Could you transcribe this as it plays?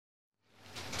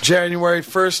January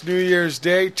 1st, New Year's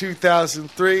Day,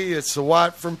 2003. It's the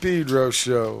Watt from Pedro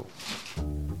Show.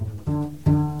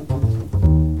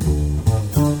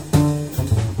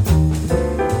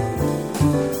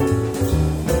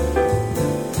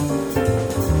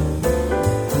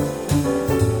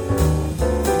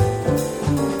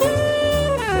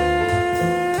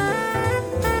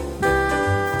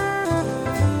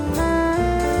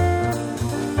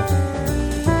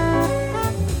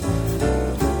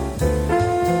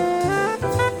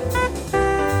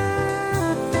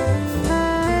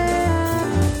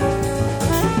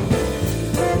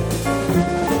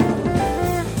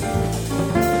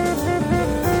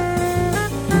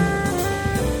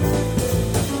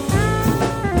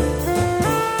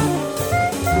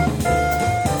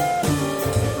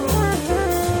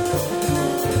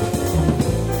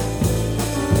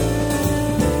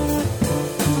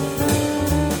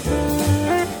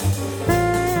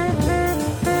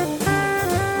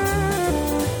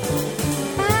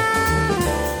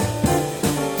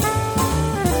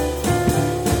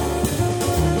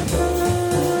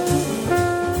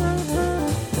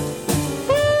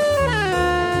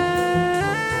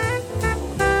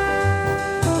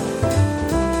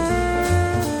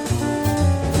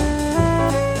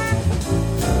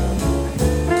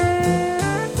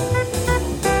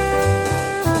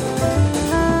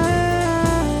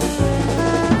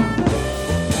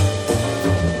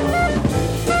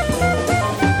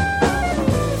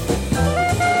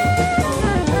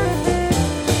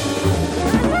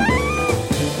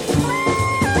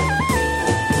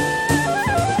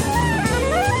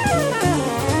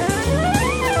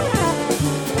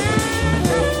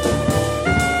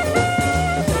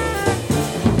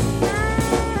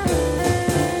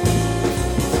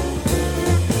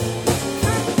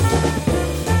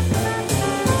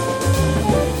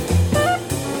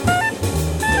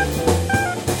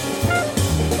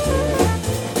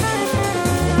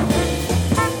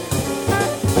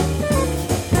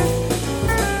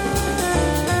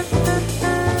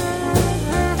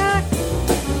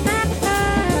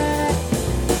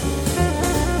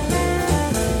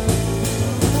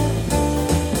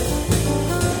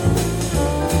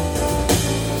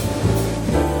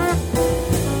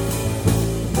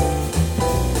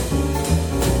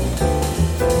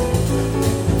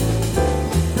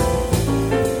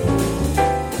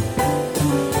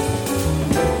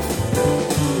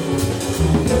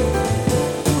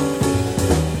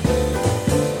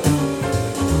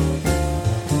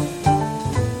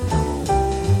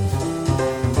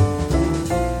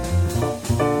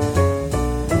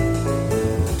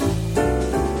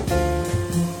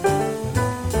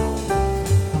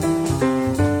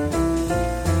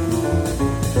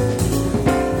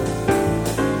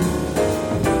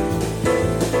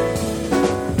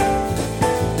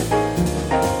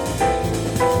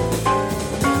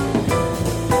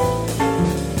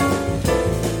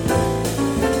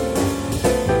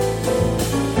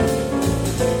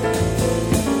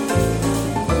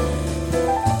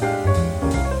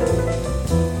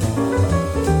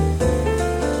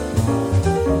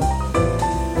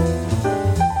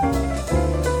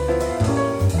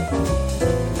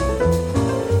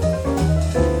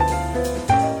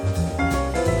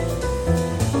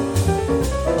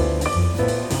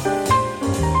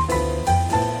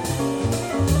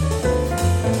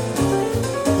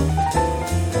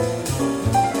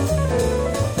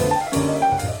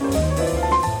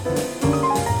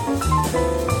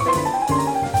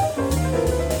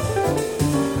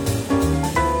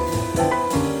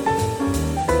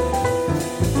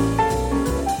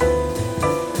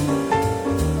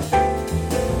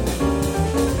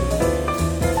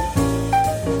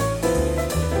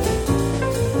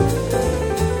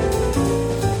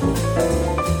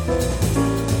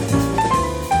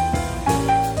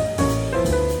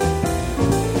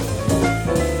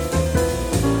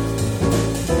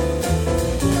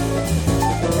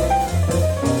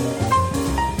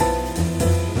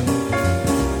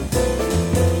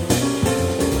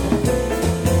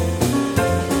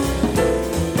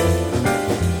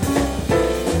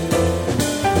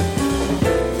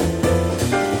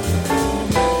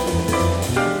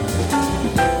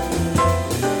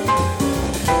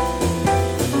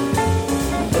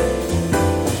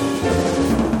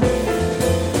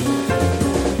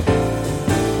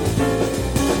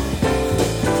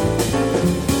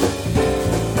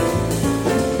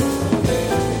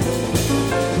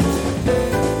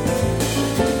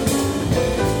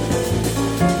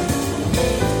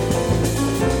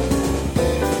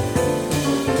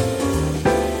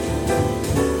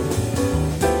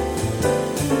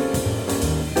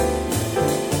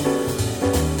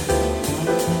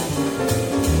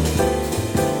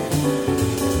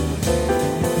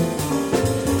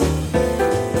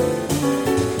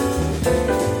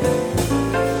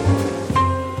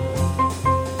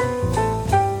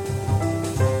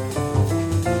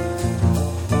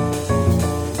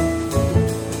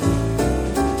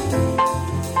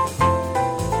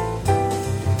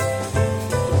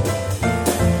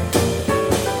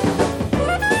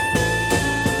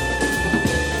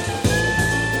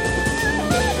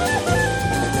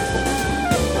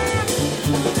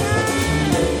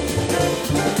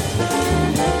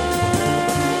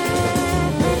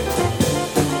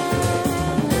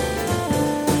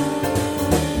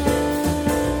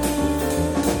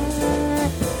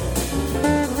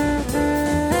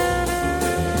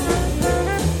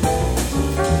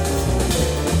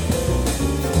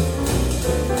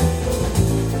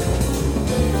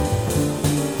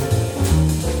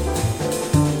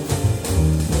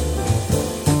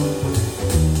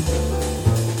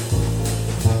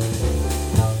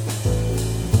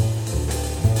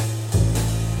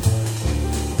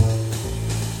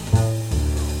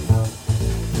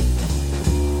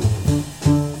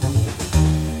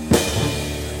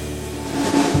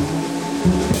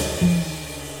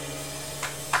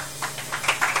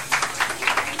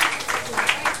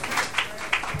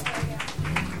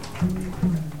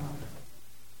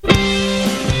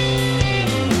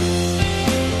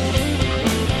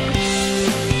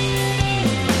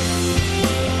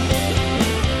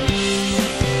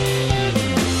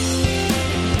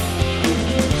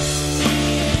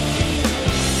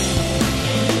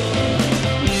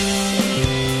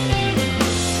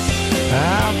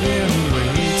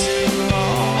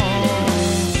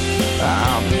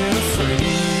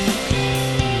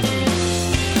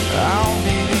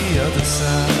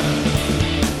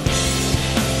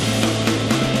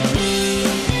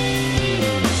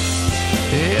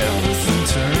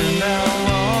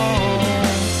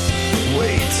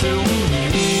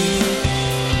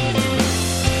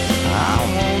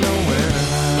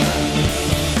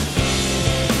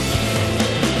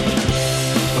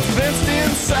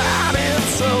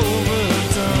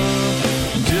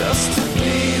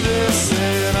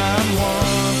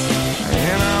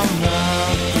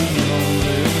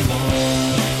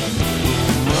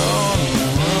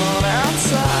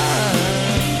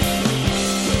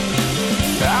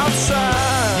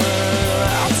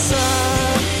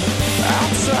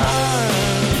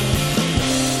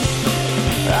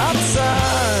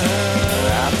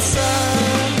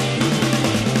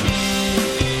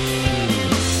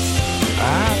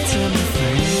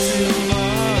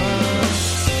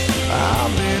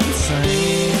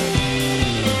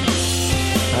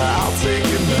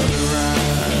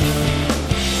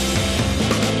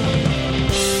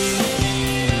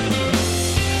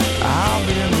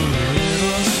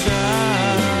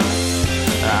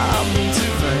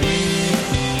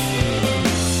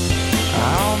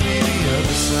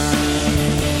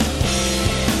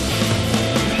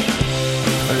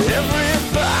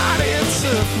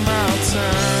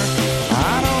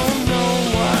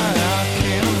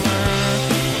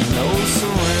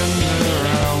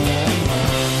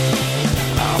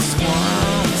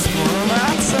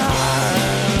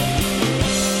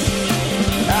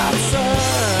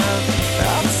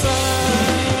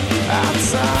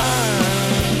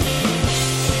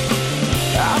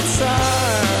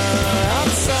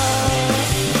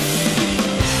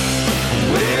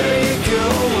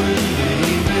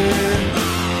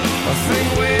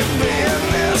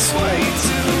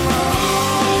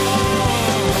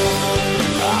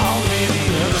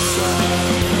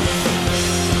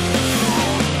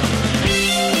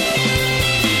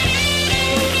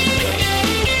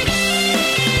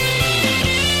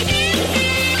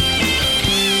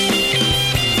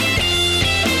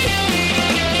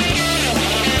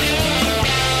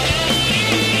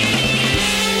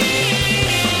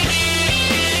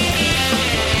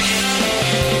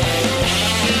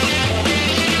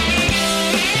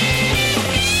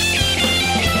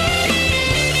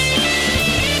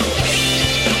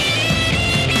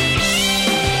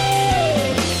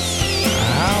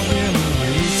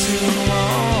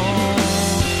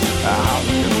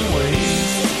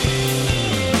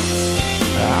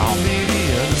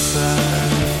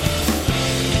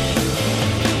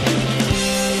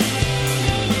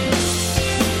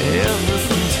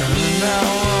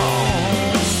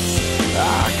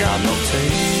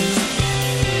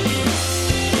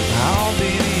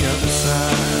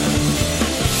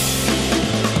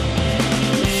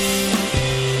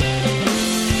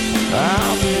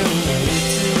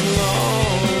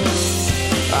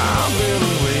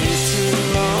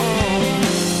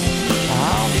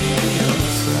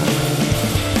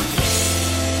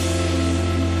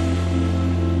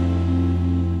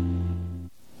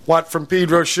 Watt from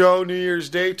Pedro Show, New Year's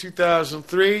Day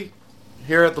 2003,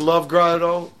 here at the Love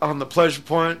Grotto on the Pleasure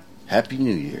Point. Happy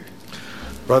New Year.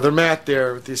 Brother Matt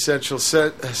there with the essential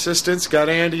assistance. Got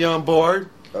Andy on board.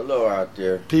 Hello out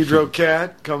there. Pedro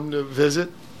Cat come to visit.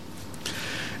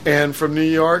 And from New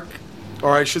York,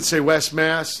 or I should say West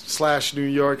Mass / New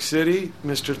York City,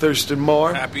 Mr. Thurston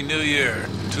Moore. Happy New Year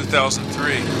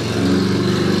 2003.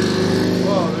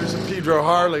 Whoa, there's a Pedro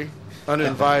Harley,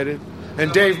 uninvited.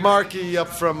 And Dave Markey up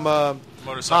from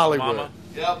Hollywood. Mama.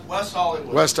 Yep, West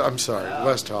Hollywood. West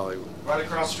Hollywood. Right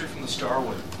across the street from the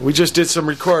Starwood. We just did some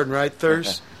recording, right,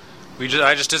 Thurs?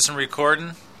 I just did some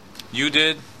recording. You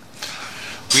did.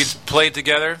 We played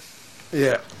together.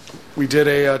 Yeah. We did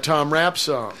a Tom Rapp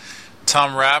song.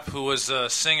 Tom Rapp, who was a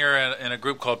singer in a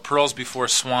group called Pearls Before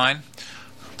Swine.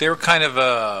 They were kind of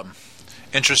a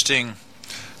interesting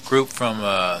group from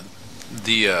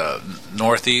the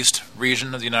northeast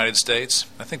region of the United States.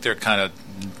 I think they're kind of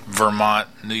Vermont,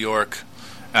 New York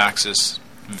axis,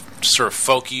 sort of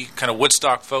folky, kind of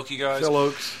Woodstock folky guys. Phil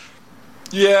Oakes.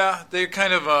 Yeah, they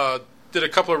kind of did a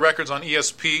couple of records on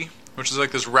ESP, which is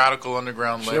like this radical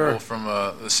underground label from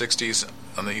the 60s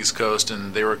on the East Coast,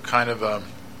 and they were kind of a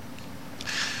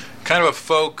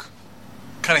folk,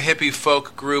 kind of hippie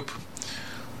folk group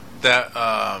that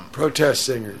protest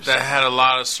singers that had a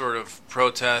lot of sort of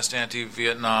protest,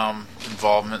 anti-Vietnam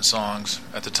involvement songs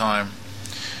at the time.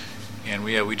 And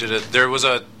we did it. There was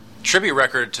a tribute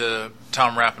record to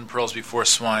Tom Rapp and Pearls Before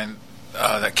Swine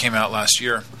that came out last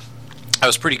year. That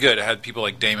was pretty good. It had people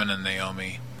like Damon and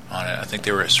Naomi on it. I think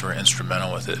they were sort of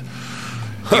instrumental with it.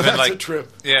 Even That's like, a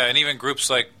trip. Yeah, and even groups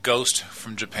like Ghost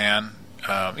from Japan.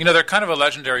 They're kind of a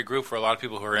legendary group for a lot of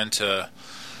people who are into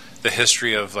the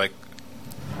history of like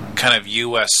kind of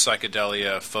U.S.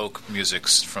 psychedelia folk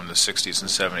musics from the 60s and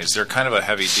 70s. They're kind of a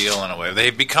heavy deal in a way.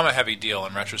 They've become a heavy deal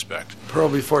in retrospect. Pearl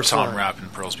Before Swine. Tom Rapp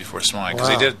and Pearls Before Swine. Because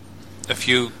they did a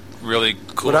few really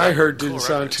cool What I heard didn't cool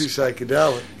sound records. too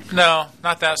psychedelic. No,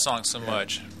 not that song so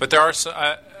much. But there are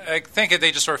I think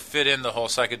they just sort of fit in the whole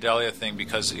psychedelia thing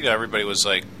because everybody was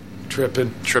like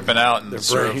Tripping out and Their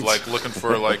sort brains. of like looking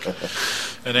for like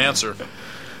an answer.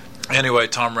 Anyway,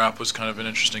 Tom Rapp was kind of an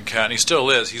interesting cat, and he still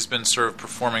is. He's been sort of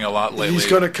performing a lot lately. He's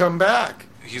going to come back.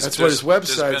 That's what his website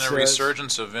says. There's been a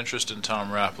resurgence of interest in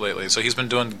Tom Rapp lately. So he's been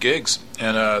doing gigs.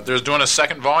 And they're doing a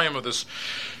second volume of this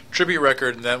tribute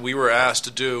record that we were asked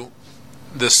to do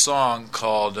this song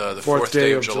called The Fourth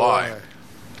Day of July.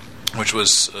 Which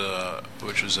was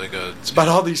like a... It's about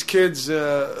all these kids,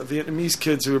 Vietnamese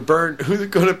kids who were burned, who are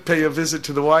going to pay a visit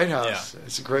to the White House. Yeah.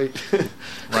 It's great.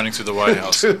 Running through the White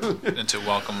House and to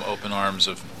welcome open arms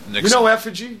of Nixon. You know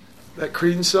Effigy, that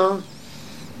Creedence song?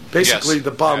 Basically, Yes.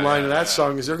 the bottom line of that Yeah.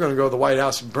 sone is they're going to go to the White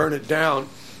House and burn it down.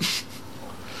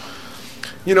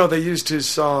 They used his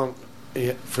song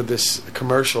for this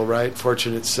commercial, right?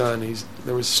 Fortunate Son.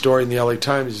 There was a story in the LA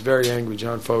Times. He's very angry,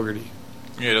 John Fogerty.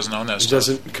 Yeah, he doesn't own that He stuff.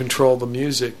 doesn't control the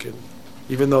music, and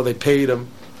even though they paid him,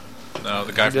 No,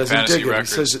 the guy he from doesn't Fantasy dig it. He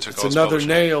Records says took it's all his another publishing.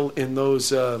 nail in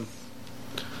those in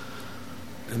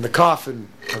the coffin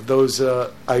of those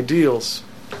ideals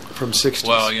from '60s.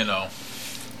 Well, you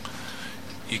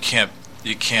can't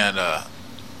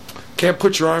Can't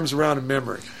put your arms around a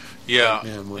memory. yeah,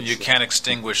 Man, and what's you that? can't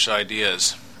extinguish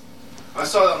ideas. I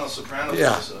saw that on The Sopranos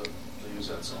Yeah. episode. They use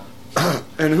that song.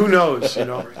 And who knows,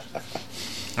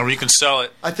 Or you can sell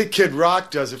it. I think Kid Rock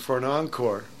does it for an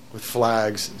encore with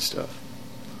flags and stuff.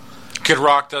 Kid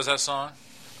Rock does that song.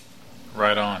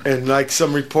 Right on. And like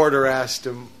some reporter asked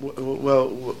him, well,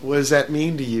 what does that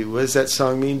mean to you? What does that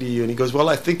song mean to you? And he goes, well,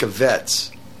 I think of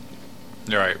vets.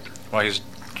 You're right. While he's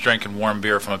drinking warm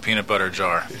beer from a peanut butter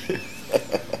jar.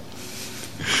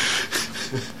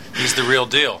 He's the real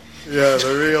deal. Yeah,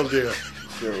 the real deal.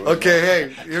 Sure, Okay, hey,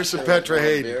 here's some Petra Warm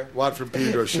Haden, beer. Watt from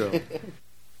Pedro Show.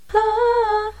 La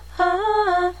la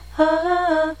la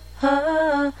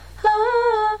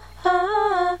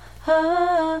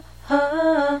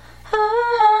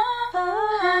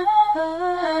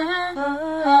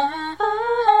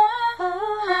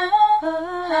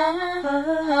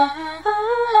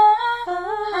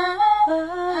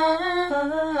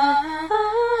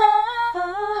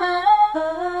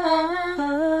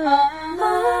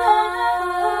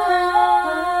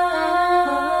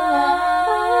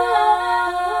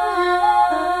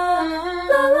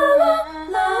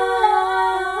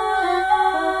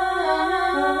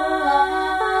la.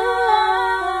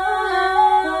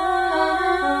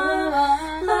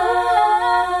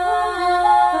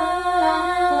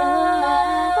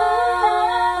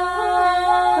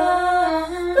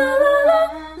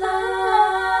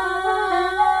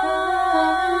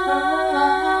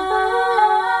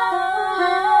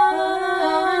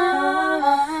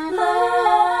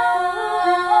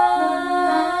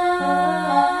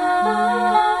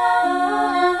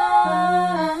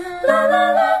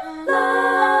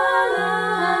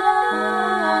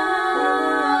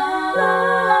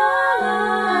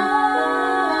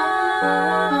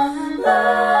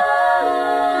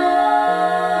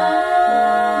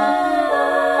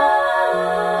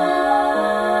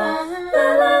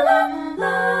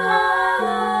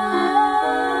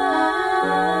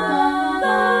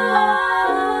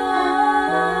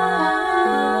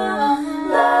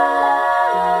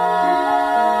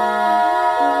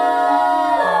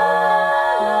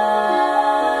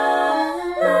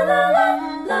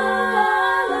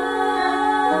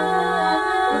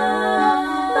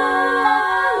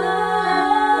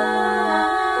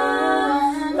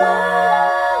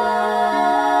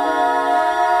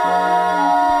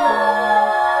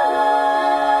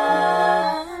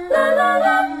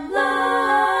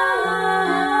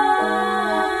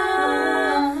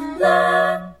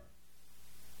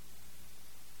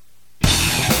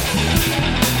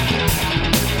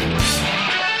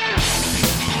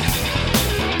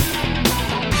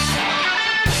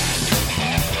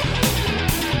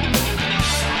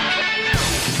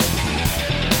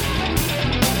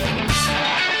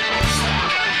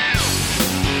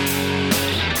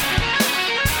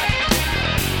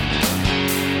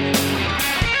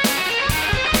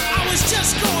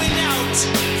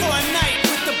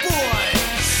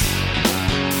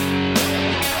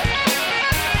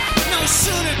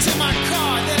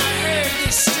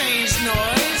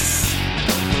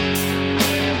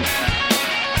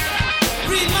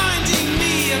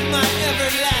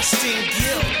 crying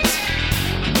guilt.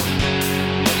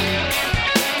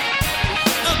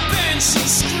 A banshee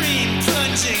scream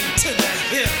plunging to the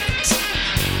hilt.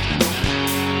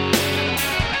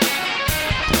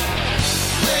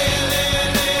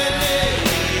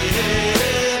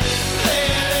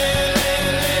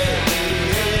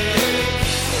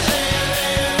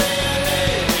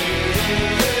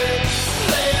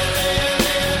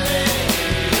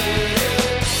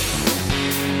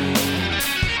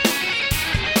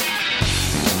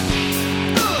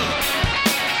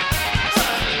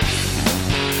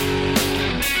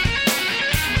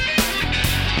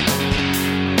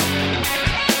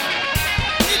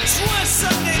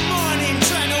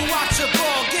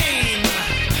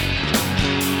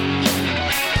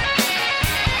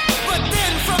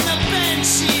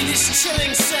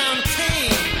 Chilling sound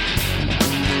came.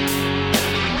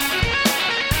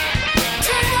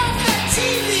 Turn off that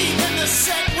TV, then the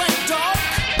set went dark.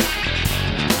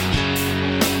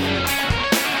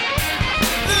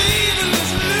 The evil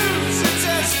is loose, it's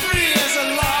as free as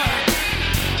a lark.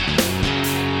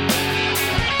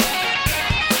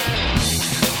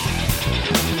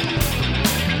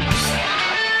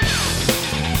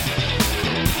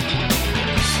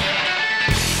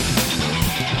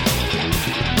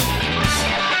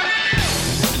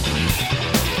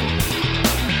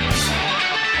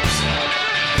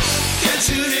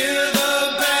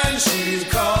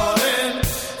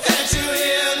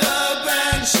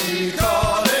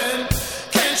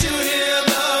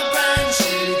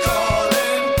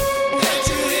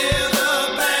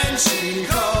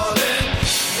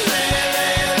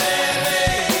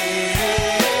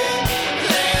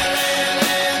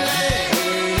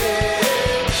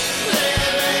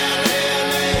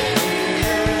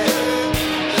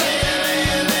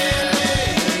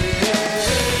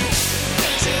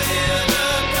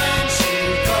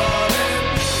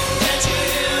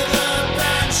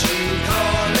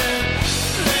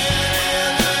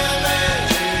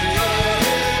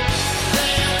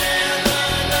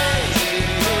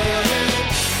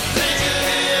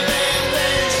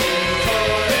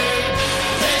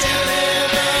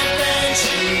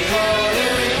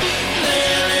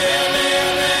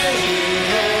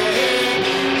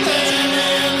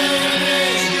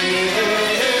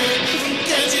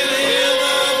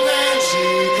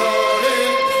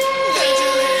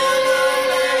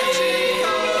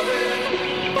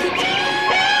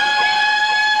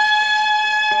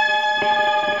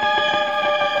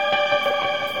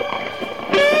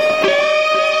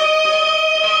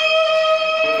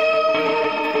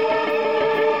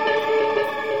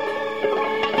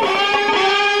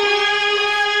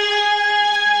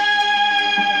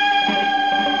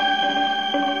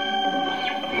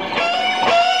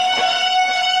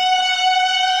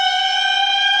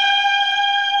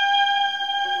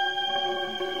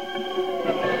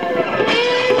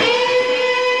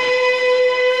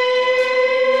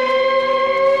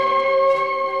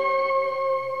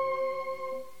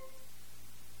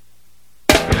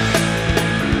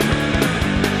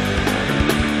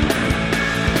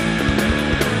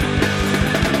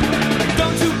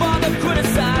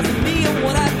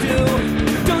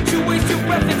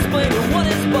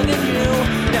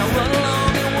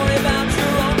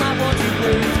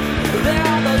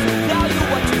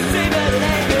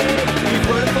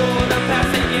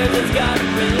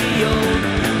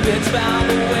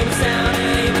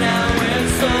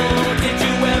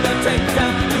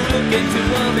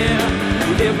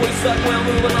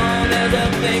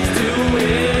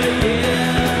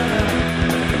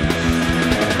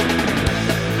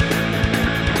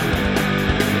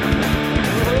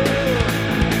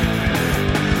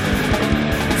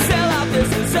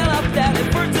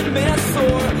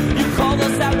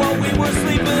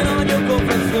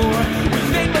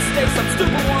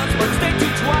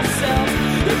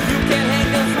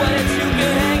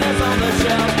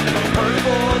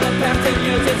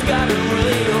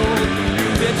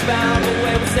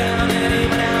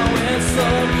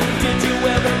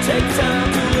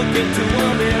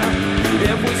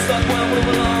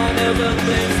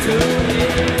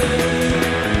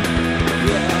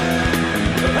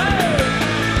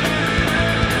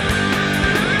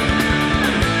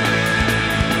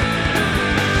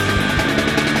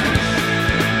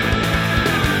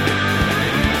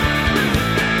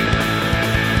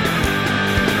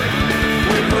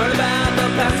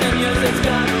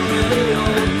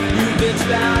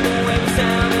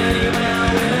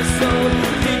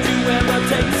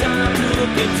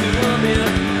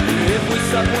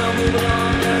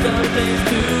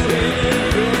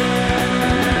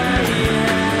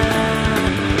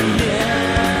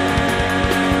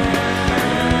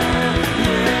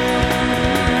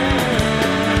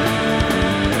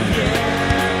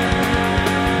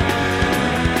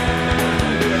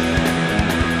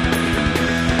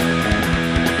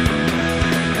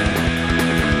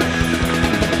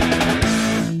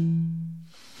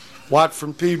 Watt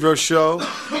from Pedro Show.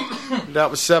 That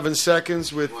was 7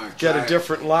 Seconds with Get a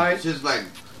Different Light. It's just like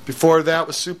Before that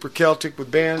was Superkeltic with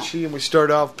Banshee, and we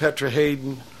started off Petra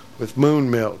Haden with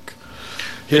Moonmilk.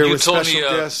 Here you with told special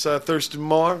me, guest Thurston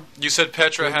Moore. You said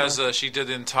Petra has she did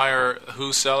the entire Who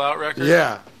sellout record.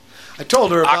 Yeah, I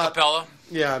told her about. Acapella.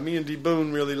 Yeah, me and D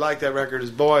Boone really liked that record as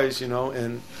boys, you know.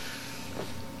 And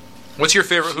what's your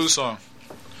favorite Who song?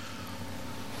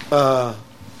 The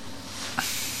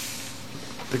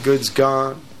Good's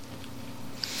Gone.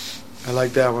 I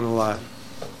like that one a lot.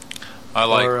 I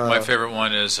like Or, my favorite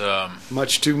one is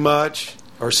Much Too Much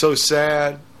or So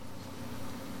Sad.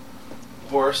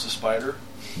 Boris the Spider.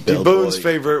 D Bellboy. Boone's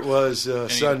favorite was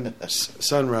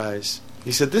Sunrise.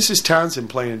 He said, "This is Townsend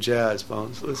playing jazz,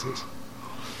 Bones. Listen."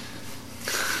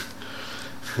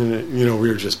 You know, we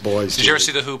were just boys. Did you ever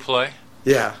see the Who play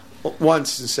Yeah,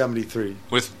 once in '73.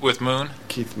 with Moon?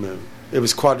 Keith Moon. It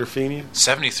was Quadrophenia.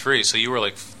 73. So you were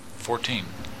like 14,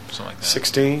 something like that.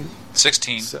 16,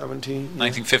 16. 17,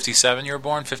 1957. You were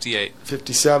born. 58.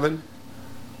 57.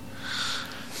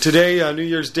 Today, New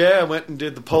Year's Day, I went and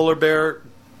did the polar bear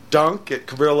dunk at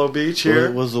Cabrillo Beach here.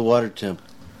 What was the water temp?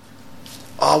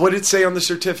 Oh, what did it say on the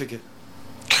certificate?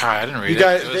 God, I didn't read You it.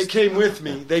 guys, It was, they came with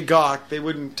me. They gawked. They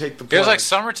wouldn't take the it was like plunge.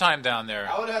 summertime down there.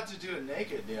 I would have to do it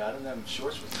naked, dude. I didn't have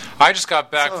shorts with me. I just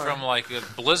got back Sorry. from like a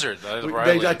blizzard. Where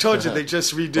I I lived. told you, they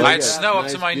just redid I had that. snow up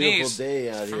to Nice, my beautiful knees. day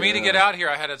out For here, me to get huh? out here,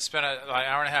 I had to spend an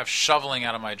hour and a half shoveling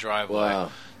out of my driveway.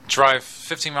 Wow. Drive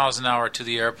 15 miles an hour to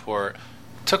the airport.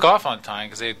 Took off on time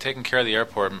because they had taken care of the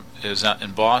airport. It was out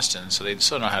in Boston, so they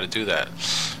still know how to do that.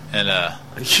 And Yeah,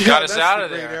 got us that's out the of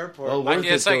great there. Airport. Oh, I, worth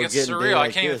it's it, like though, it's getting a day surreal. I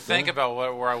like can't even this, think huh? about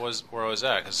where I was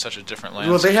at because it's such a different Well,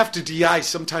 landscape. they have to de-ice.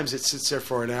 Sometimes it sits there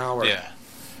for an hour. Yeah.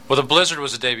 Well, the blizzard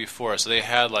was the day before, so they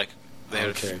had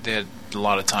Okay. they had a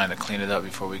lot of time to clean it up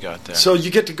before we got there. So you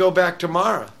get to go back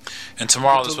tomorrow. And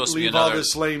tomorrow Get there's supposed to be leave all another.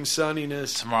 this lame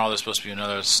sunniness. Tomorrow there's supposed to be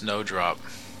another snowdrop.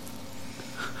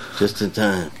 Just in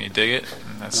time. Can you dig it?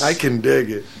 That's, I can dig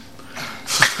it.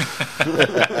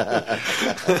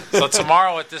 So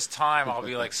tomorrow at this time I'll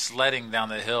be like sledding down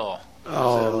the hill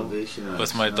Oh, Elevation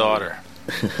with my daughter.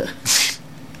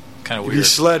 Kind of you weird.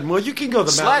 sled. Well, you can go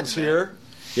the Sled, mountains man. here.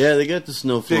 Yeah, they got the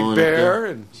snow Big flowing Bear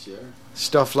up and there. Sure.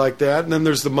 stuff like that. And then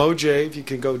there's the Mojave. You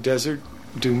can go desert,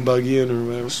 dune buggying or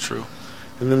whatever. It's true.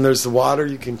 And then there's the water.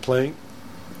 You can plank.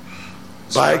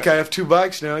 Bike. I have 2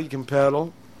 bikes now. You can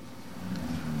pedal.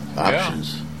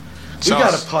 Options. We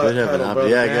got a Sounds- pedal, Good having brother,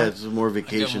 Yeah, I man. got some more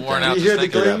vacation worn time. out You to hear the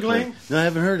think Get gling out gling? there. No, I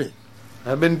haven't heard it.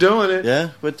 I've been doing it. Yeah?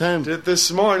 What time? Did it this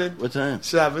morning. What time?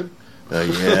 7. Oh,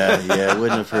 yeah, I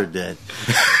wouldn't have heard that.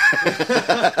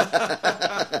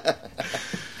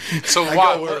 So I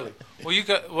what? go early. Well, you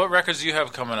got what records do you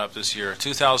have coming up this year?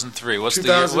 2003. What's the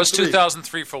year? What's 2003.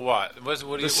 2003 for what? What are The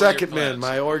what are your Second plans? Man,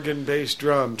 my organ bass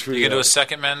drum trio. You gonna do a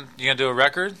second man? You gonna do a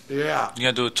record? Yeah. You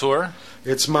gonna do a tour?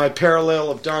 It's my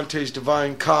parallel of Dante's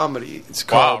Divine Comedy. It's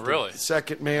Wow, called really? The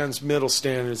Second Man's Middle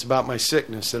Standard. It's about my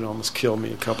sickness that almost killed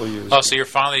me a couple of years Oh, ago. so you're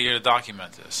finally going to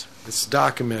document this. It's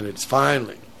documented. It's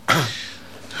finally.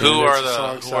 Who And are it's a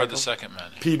song the Who are cycle. the second men?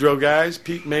 Pedro guys,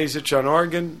 Pete Mazich on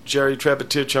organ, Jerry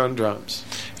Trebetich on drums.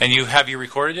 And have you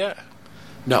recorded yet?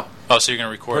 No, Oh, so you're going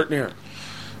to record, Hurt near.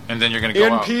 and then you're going to go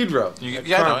In out. Pedro.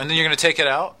 Yeah, no, and then you're going to take it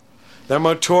out. Then I'm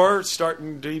on tour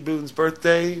starting D. Boone's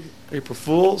birthday, April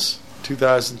Fool's,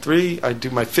 2003. I do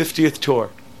my 50th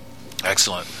tour.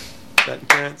 Excellent. Is that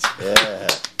intense? Yeah.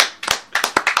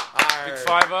 Big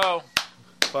 5-0.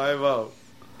 5-0.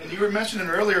 And you were mentioning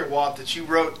earlier, Watt, that you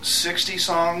wrote 60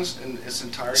 songs in its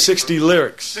entirety. 60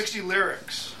 lyrics. 60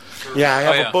 lyrics. Yeah, I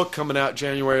have yeah. a book coming out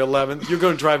January 11th. You're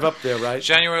going to drive up there, right?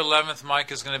 January 11th,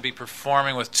 Mike is going to be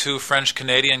performing with 2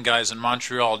 French-Canadian guys in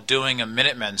Montreal doing a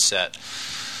Minutemen set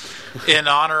in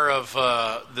honor of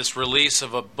this release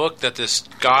of a book that this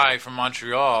guy from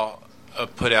Montreal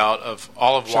put out of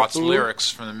all of Watt's Chapeau? lyrics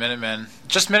from the Minutemen.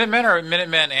 Just Minutemen or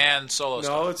Minutemen and solo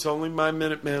stuff? No, it's only my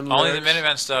Minutemen Only the lyrics.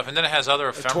 Minutemen stuff, and then it has other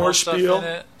A tour ephemeral stuff spiel. in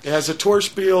it. It has a tour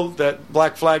spiel that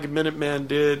Black Flag and Minutemen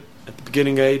did at the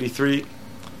beginning of '83,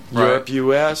 Europe, Right.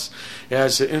 U.S. It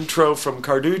has an intro from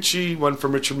Carducci, one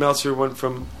from Richard Meltzer, one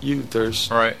from You Thirst.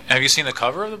 Right. Have you seen the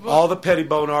cover of the book? All the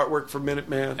Pettibone artwork for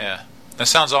Minuteman. Yeah. That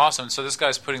sounds awesome. So this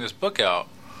guy's putting this book out.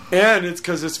 And it's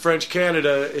because it's French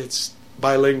Canada, it's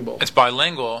bilingual. It's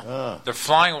bilingual. Ah. They're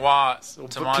flying Watt to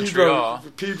Pedro, Montreal.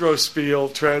 Pedro spiel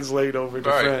translate over to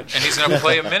Right. French. And he's going to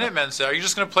play a Minutemen set. Are you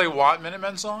just going to play Watt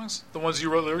Minutemen songs? The ones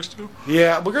you wrote lyrics to?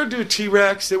 Yeah, we're going to do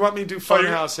T-Rex. They want me to do Oh, you're-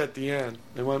 Funhouse at the end.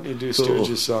 They want me to do Cool.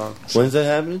 Stooges songs. When's that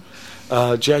happening?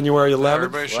 January 11th.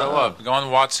 Everybody show Wow. up. Go on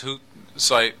Watt's Hoot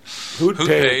site, Hoot Hoot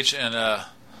page. page, and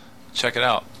check it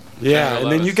out. Yeah,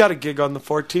 and then 11th. you got a gig on the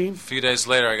 14th. A few days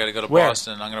later, I got to go to Where?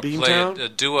 Boston. I'm going to play Beantown? a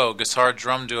duo,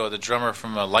 guitar-drum duo, the drummer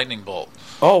from Lightning Bolt.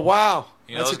 Oh, wow.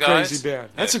 You know That's a those guys? crazy band.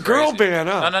 Yeah, That's a girl crazy. band,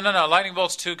 huh? No. Lightning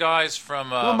Bolt's two guys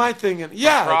from. What am I thinking?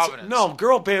 Yeah, Providence. no,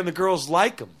 girl band. The girls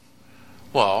like them.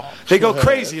 Well, They go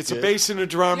crazy. It's a Yeah. bass and a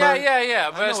drummer. yeah,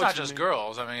 I but know it's what not you just mean.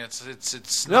 girls. I mean,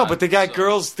 it's No, not, but they got so-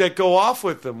 girls that go off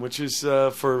with them, which is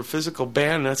for a physical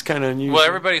band. That's kind of unusual. Well,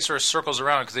 everybody sort of circles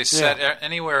around because they set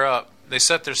anywhere up. They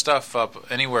set their stuff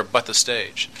up anywhere but the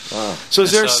stage. Wow. So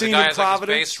is there a So scene the guy in has like his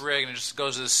Providence? bass rig and it just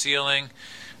goes to the ceiling,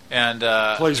 and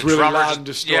Plays the really drummer loud just- and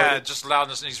distorted. Yeah, just loud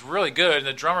and he's really good. And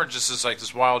the drummer just is like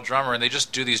this wild drummer, and they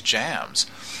just do these jams,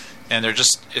 and they're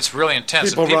just it's really intense.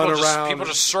 People and run around. People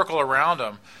just circle around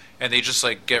them. And they just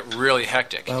like get really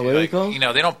hectic. What are they called? You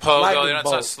know, they don't pogo, Lightning they don't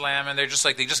bolt. start slamming. They're just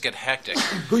like they just get hectic.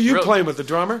 Who you Really- playing with, the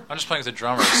drummer? I'm just playing with the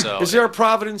drummer. So Is there a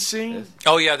Providence scene?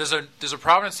 Oh yeah, there's a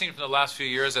Providence scene from the last few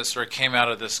years that sort of came out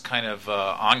of this kind of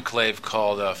enclave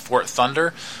called Fort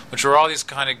Thunder, which were all these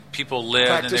kind of people lived,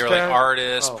 and Practice they were like pad?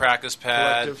 artists, Oh, practice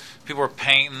pad. collective. People were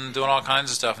painting, doing all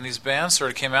kinds of stuff, and these bands sort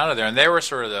of came out of there, and they were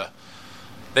sort of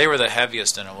the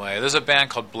heaviest in a way. There's a band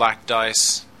called Black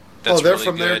Dice. That's they're really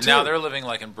from good. there, too. Now they're living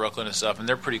like in Brooklyn and stuff, and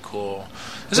they're pretty cool.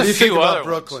 There's What do a you few think about other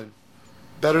Brooklyn? ones.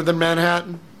 Better than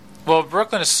Manhattan? Well,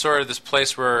 Brooklyn is sort of this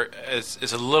place where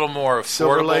it's a little more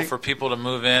Silver affordable Lake? for people to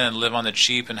move in and live on the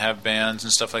cheap and have bands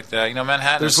and stuff like that. You know,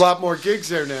 Manhattan. There's a lot more gigs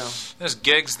there now. There's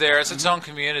gigs there. It's its own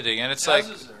community, and it's Des like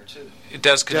is there too.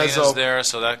 Des Cadina's Deso. there,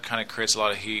 so that kind of creates a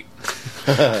lot of heat.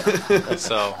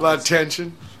 So A lot of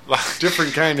tension.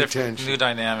 Different kind of different- tension. new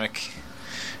dynamic.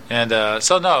 And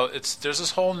so no, there's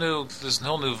this whole new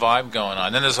vibe going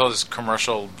on. Then there's all this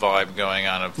commercial vibe going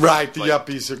on of Right, the like,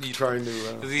 yuppies are trying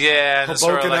to... yeah, and it's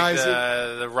sort of like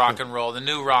Hobokenize the rock and roll, the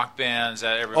new rock bands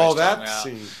that everybody's Oh, that talking about.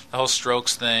 scene. The whole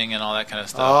Strokes thing and all that kind of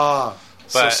stuff. Ah,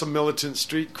 so But- some militant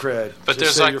street cred. But Just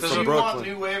there's say like- you're there's Do from you want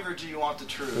Brooklyn. new wave or do you want the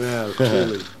truth? Yeah,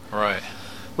 clearly. Right.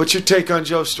 What's your take on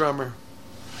Joe Strummer?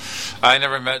 I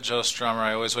never met Joe Strummer.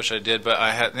 I always wish I did, but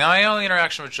I had. My only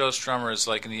interaction with Joe Strummer is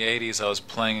like in the '80s. I was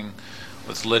playing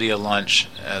with Lydia Lunch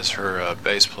as her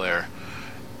bass player,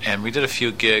 and we did a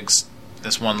few gigs.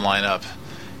 This one lineup,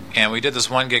 and we did this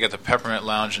one gig at the Peppermint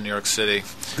Lounge in New York City.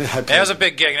 And it was a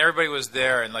big gig, and everybody was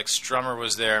there, and like Strummer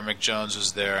was there, Mick Jones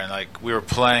was there, and like we were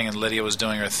playing, and Lydia was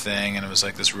doing her thing, and it was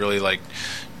like this really like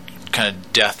kind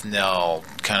of death knell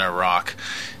kind of rock,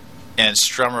 and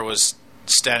Strummer was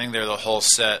standing there the whole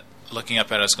set, looking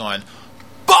up at us, going,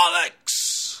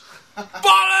 "Bollocks,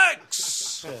 bollocks."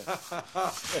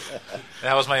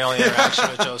 That was my only interaction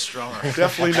with Joe Strummer.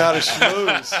 Definitely not a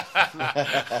schmooze.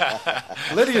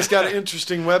 Lydia's got an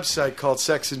interesting website called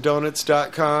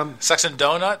sexanddonuts.com. Sex and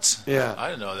Donuts? Yeah. I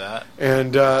didn't know that.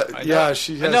 And, I yeah, know.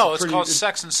 she has No, a it's pretty... called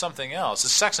Sex and something else.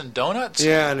 It's Sex and Donuts?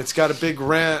 Yeah, and it's got a big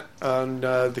rant on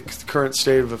the current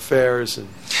state of affairs, and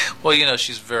Well, you know,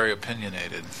 she's very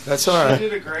opinionated. that's all She right.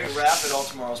 did a great rap at All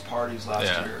Tomorrow's Parties last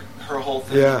Yeah. year. Her whole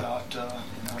thing Yeah. about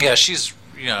Yeah, she's,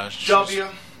 you know... she's- W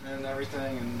and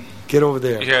everything. And Get over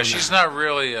there. Yeah, she's not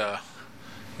really, you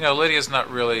know, Lydia's not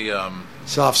really,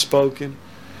 Soft-spoken.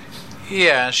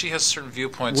 yeah, and she has certain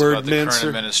viewpoints Word about the mincer.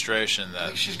 current administration I that...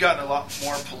 think she's gotten a lot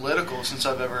more political since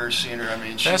I've ever seen her. I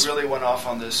mean, she That's- really went off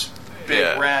on this big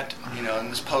Yeah. rant, you know, in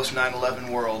this post 9/11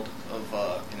 world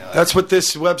of, you know. That's what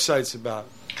this website's about.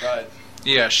 right.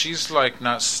 Yeah, she's like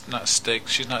not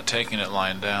she's not taking it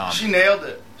lying down. She nailed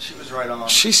it. She was right on.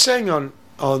 She sang on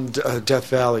Death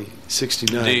Valley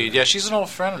 69. Indeed, yeah, she's an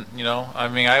old friend. You know, I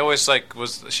mean, I always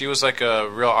she was like a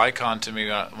real icon to me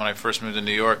when I first moved to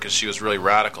New York, because she was really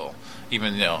radical.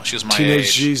 Even she was my Teenage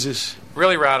age, Jesus.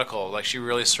 really radical. Like she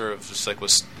really sort of just like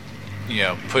was, you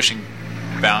know, pushing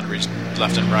boundaries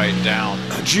left and right down.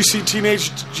 Did you see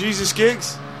Teenage Jesus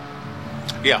gigs?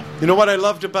 Yeah, You know what I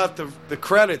loved about the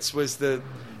credits was it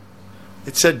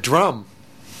said drum.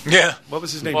 yeah. What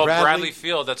was his name? Well, Bradley?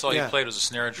 Field. That's all Yeah. he played was a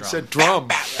snare It drum. said drum.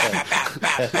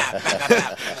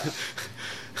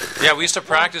 Yeah, we used to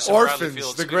practice in Bradley Orphans,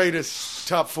 Field's. the greatest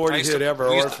top I 40 used hit to- ever,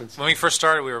 we used- Orphans. When we first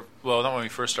started, not when we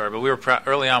first started, but we were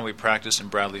early on. We practiced in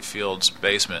Bradley Field's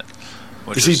basement.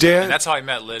 Which Is he dead? And that's how I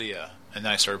met Lydia, and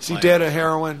then I started Is he playing. dead of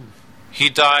heroin? He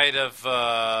died of.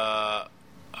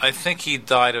 I think he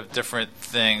died of different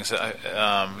things.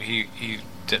 He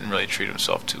didn't really treat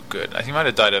himself too good. He might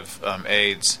have died of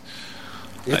AIDS.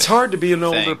 It's I hard to be an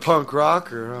older think. punk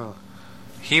rocker. Huh?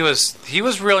 He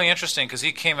was really interesting because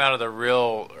he came out of the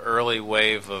real early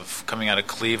wave of coming out of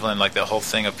Cleveland, like the whole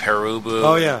thing of Perubu.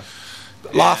 Oh, yeah.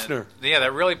 Loeffner. Yeah,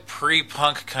 that really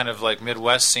pre-punk kind of like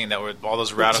Midwest scene that were all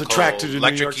those radical attracted to New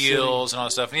Electric York City. Eels and all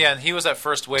that stuff. Yeah, and he was that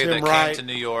first wave Tim that Wright. came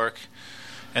to New York.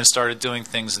 and started doing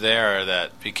things there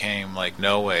that became like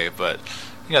No Wave. But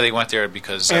they went there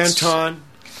because Anton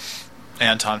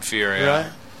Fear, yeah.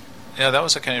 Right. Yeah, that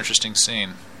was a kind of interesting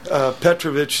scene.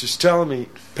 Petrovich is telling me,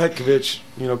 Petkovich,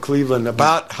 Cleveland,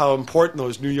 about how important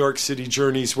those New York City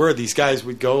journeys were. These guys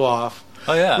would go off.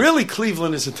 Oh, yeah. Really,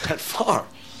 Cleveland isn't that far.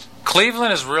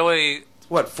 Cleveland is really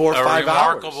 4 or 5 hours? A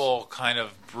remarkable kind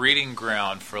of breeding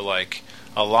ground for like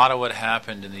a lot of what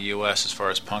happened in the U.S. as far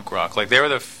as punk rock. Like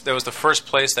that was the first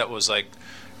place that was like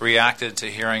reacted to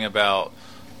hearing about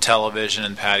Television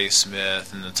and Patti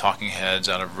Smith and the Talking Heads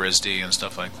out of RISD and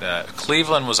stuff like that.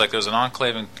 Cleveland was like, there was an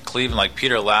enclave in Cleveland, like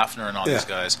Peter Laffner and all these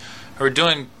guys who were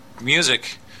doing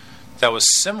music that was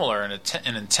similar in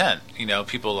intent.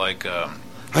 People like I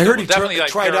heard he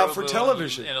tried out for Caribou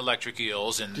television and Electric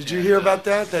Eels. Did you hear about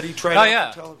that? That he tried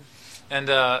out for television?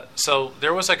 And so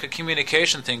there was like a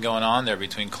communication thing going on there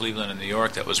between Cleveland and New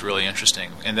York that was really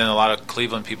interesting. And then a lot of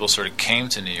Cleveland people sort of came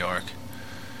to New York.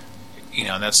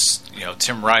 And that's,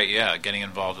 Tim Wright, getting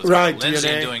involved with Lindsay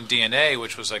and doing DNA,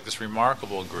 which was like this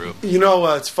remarkable group.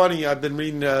 It's funny, I've been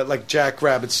reading, like Jack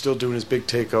Rabbit's still doing his big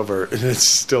takeover, and it's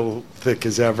still thick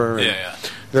as ever. And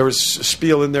there was a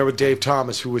spiel in there with Dave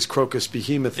Thomas, who was Crocus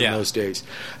Behemoth in those days.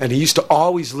 And he used to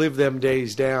always live them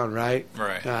days down, right?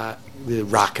 Right. The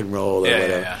rock and roll or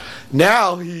whatever. Yeah.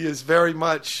 Now he is very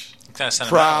much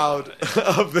proud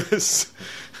of this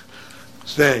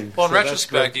thing. Well, in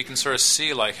retrospect, you can sort of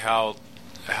see like how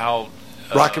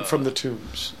Rocket from the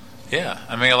Tombs. Yeah,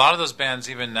 I mean, a lot of those bands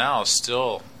even now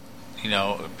still,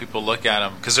 people look at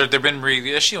them because they've been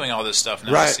reissuing all this stuff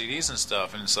now, CDs and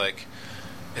stuff, and it's like,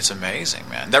 it's amazing,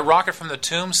 man. That Rocket from the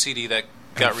Tombs CD that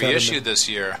got reissued this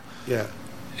year,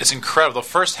 it's incredible. The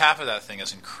first half of that thing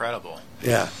is incredible.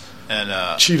 Yeah,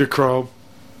 and Cheetah Chrome.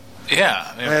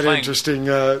 Yeah, I had an interesting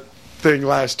thing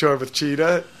last tour with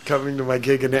Cheetah coming to my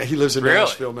gig in he lives in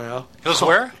Nashville now. He lives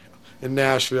where? In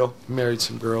Nashville. Married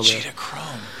some girl there. Cheetah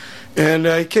Chrome. And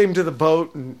he came to the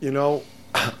boat, and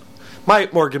my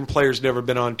organ player's never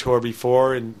been on tour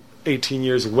before, and 18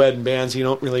 years of wedding bands, you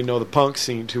don't really know the punk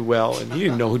scene too well, and he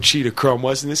didn't know who Cheetah Chrome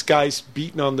was, and this guy's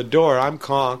beating on the door. I'm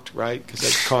conked, right, because I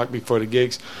conked before the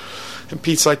gigs. And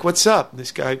Pete's like, what's up? And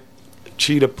this guy,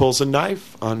 Cheetah, pulls a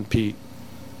knife on Pete.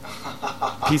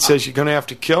 Pete says, you're going to have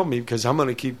to kill me because I'm going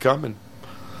to keep coming.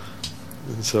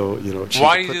 And so, Cheetah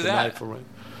why do you put do the that? knife around.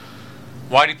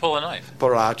 Why did he pull a knife?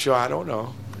 Borracho, I don't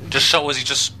know. Was he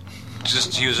just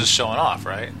he was just showing off,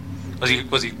 right? Was he a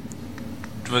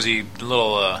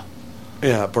little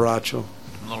Borracho.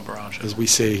 A little Borracho, as we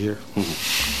say here.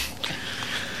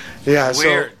 Yeah,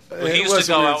 weird. So he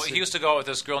used to go out with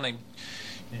this girl named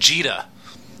Jita.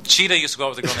 Cheetah used to go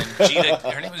out with a girl named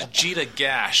Jita. Her name was Jita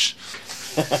Gash.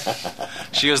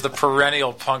 She was the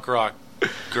perennial punk rock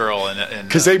girl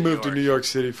because they moved to New York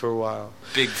City for a while.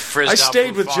 Big frizzed I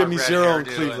stayed with farm, Jimmy Zero in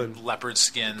hairdo, Cleveland. Leopard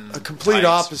skin. A complete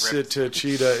tights, opposite ripped. to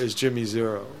Cheetah is Jimmy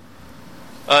Zero.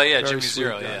 Jimmy sweet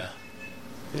Zero, guy.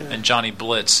 Yeah. And Johnny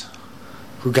Blitz,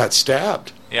 who got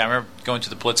stabbed. Yeah, I remember going to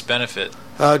the Blitz benefit.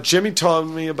 Jimmy told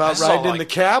me about riding in the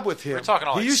cab with him.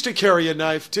 He used to carry a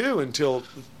knife too until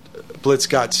Blitz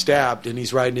got stabbed, and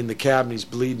he's riding in the cab and he's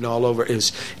bleeding all over. He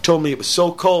told me it was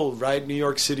so cold, right? New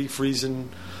York City, freezing,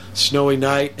 snowy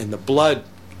night, and the blood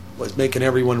was making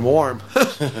everyone warm.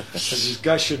 It was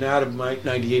gushing out of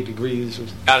 98 degrees.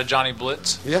 Out of Johnny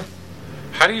Blitz? Yeah.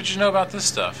 How did you know about this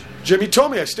stuff? Jimmy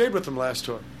told me. I stayed with him last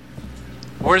tour.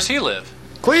 Where does he live?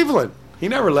 Cleveland. He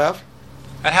never left.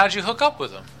 And how did you hook up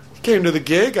with him? He came to the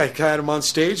gig. I had him on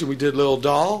stage, and we did Little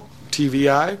Doll,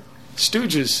 TVI,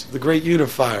 Stooges, The Great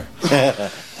Unifier.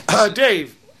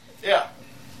 Dave. Yeah.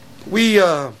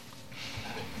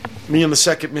 Me and the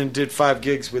Second Men did 5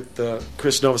 gigs with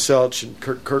Chris Novoselic and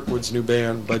Kurt Kirkwood's new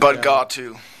band, Bud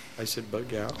Gattu. I said Bud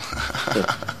Gal.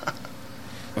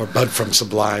 Or Bud from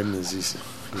Sublime, as he's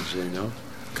usually known.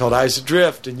 Called Eyes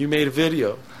Adrift, and you made a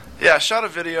video. Yeah, I shot a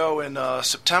video in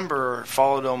September,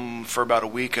 followed them for about a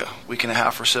week and a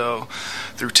half or so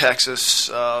through Texas.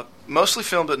 Mostly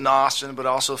filmed at Austin, but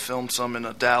also filmed some in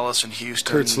Dallas and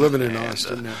Houston. Kurt's living in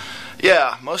Austin now.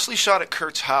 Yeah, mostly shot at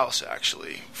Kurt's house,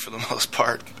 actually, for the most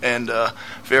part, and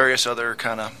various other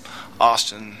kind of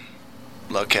Austin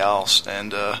locales.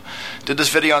 And did this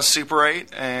video on Super 8,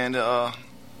 and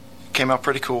came out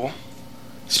pretty cool.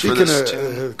 Speaking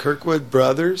of Kirkwood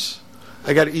Brothers,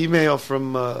 I got an email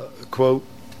from, quote,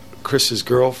 Chris's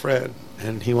girlfriend,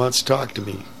 and he wants to talk to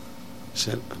me.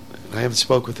 Said, I haven't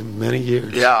spoke with him in many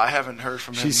years. Yeah, I haven't heard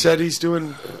from him. She said he's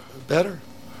doing better.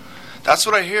 That's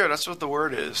what I hear. That's what the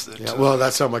word is. Well,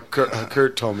 that's how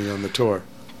Kurt told me on the tour.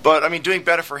 But, I mean, doing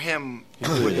better for him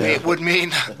would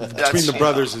mean... Between the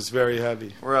brothers is very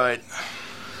heavy. Right.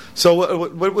 So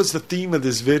what was the theme of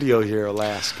this video here,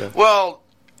 Alaska? Well,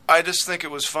 I just think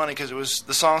it was funny because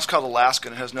the song's called Alaska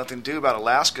and it has nothing to do about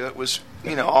Alaska. It was,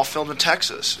 all filmed in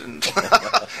Texas and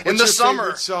in the summer.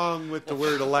 Favorite song with the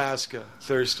word Alaska,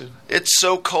 Thurston? It's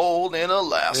so cold in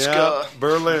Alaska. Yeah,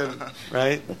 Berlin,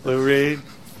 right? Lou Reed.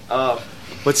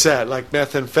 What's that? Like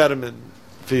methamphetamine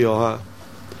feel, huh?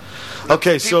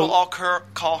 Okay, People all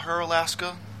call her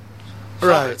Alaska.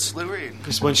 Right. It's Lou Reed.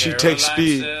 Because when she Caroline takes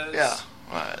speed, says- Yeah,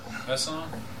 right. That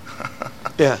song?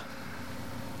 yeah,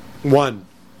 one,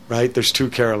 right? There's two.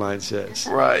 Caroline says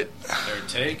Right. They're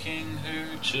taking her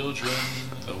children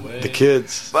away. the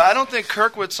kids. But I don't think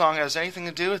Kirkwood's song has anything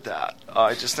to do with that.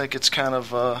 I just think it's kind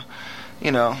of, a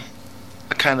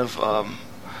kind of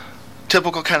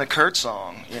typical kind of Kurt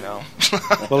song,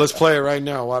 Well, let's play it right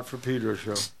now. Watt for Pedro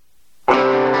Show.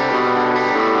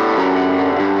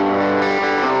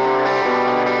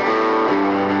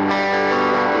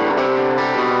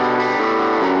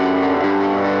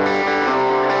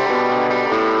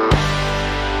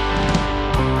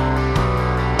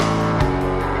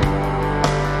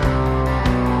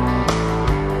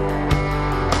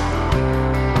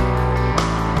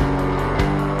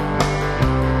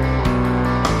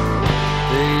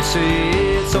 They say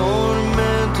it's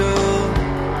ornamental,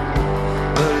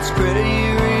 but it's pretty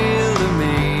real to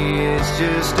me. It's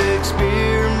just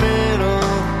experimental,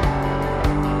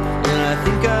 and I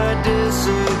think I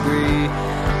disagree.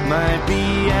 Might be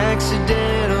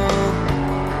accidental,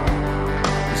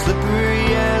 slippery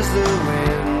as the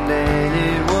wind, and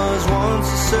it was once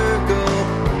a circle.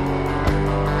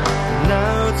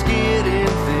 Now it's getting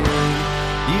thin.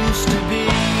 Used to be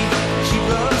cheap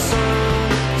love sun,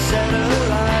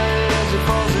 satellite as it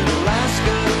falls in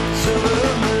Alaska. Silver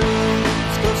moon,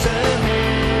 it's close at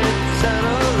hand.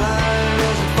 Satellite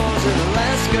as it falls in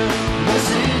Alaska.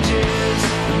 Messages,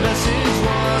 the message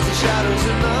was the shadows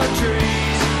in the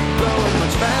trees growing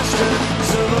much faster.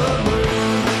 Silver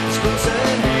moon, it's close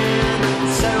at hand.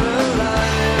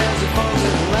 Satellite as it falls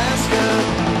in Alaska.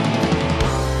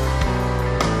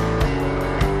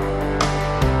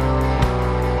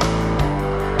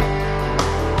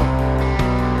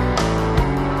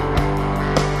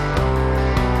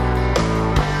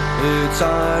 It's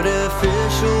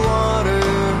artificial water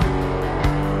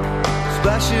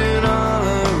splashing all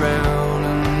around,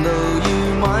 and though you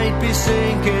might be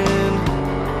sinking,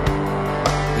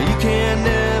 you can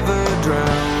never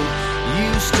drown.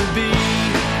 Used to be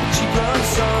a cheap love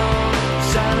song,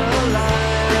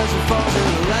 satellite as it falls in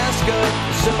Alaska.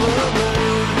 Silver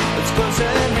moon, it's close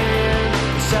at hand.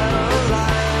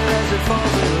 Satellite as it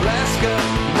falls in Alaska.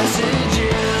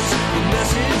 Messages, the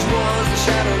message was the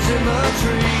shadows in the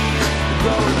trees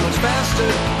growing much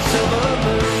faster. Silver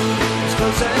moon, it's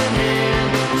close at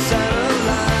hand.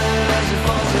 Satellite as it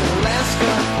falls in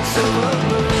Alaska. Silver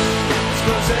moon, it's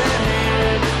close at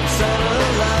hand.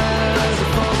 Satellite as it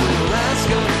falls in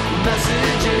Alaska.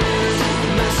 Messages,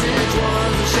 the message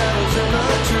was the shadows in the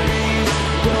trees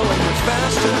growing much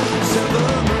faster. Silver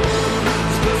moon,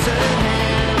 it's close at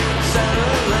hand.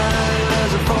 Satellite as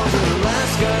it falls in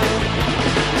Alaska.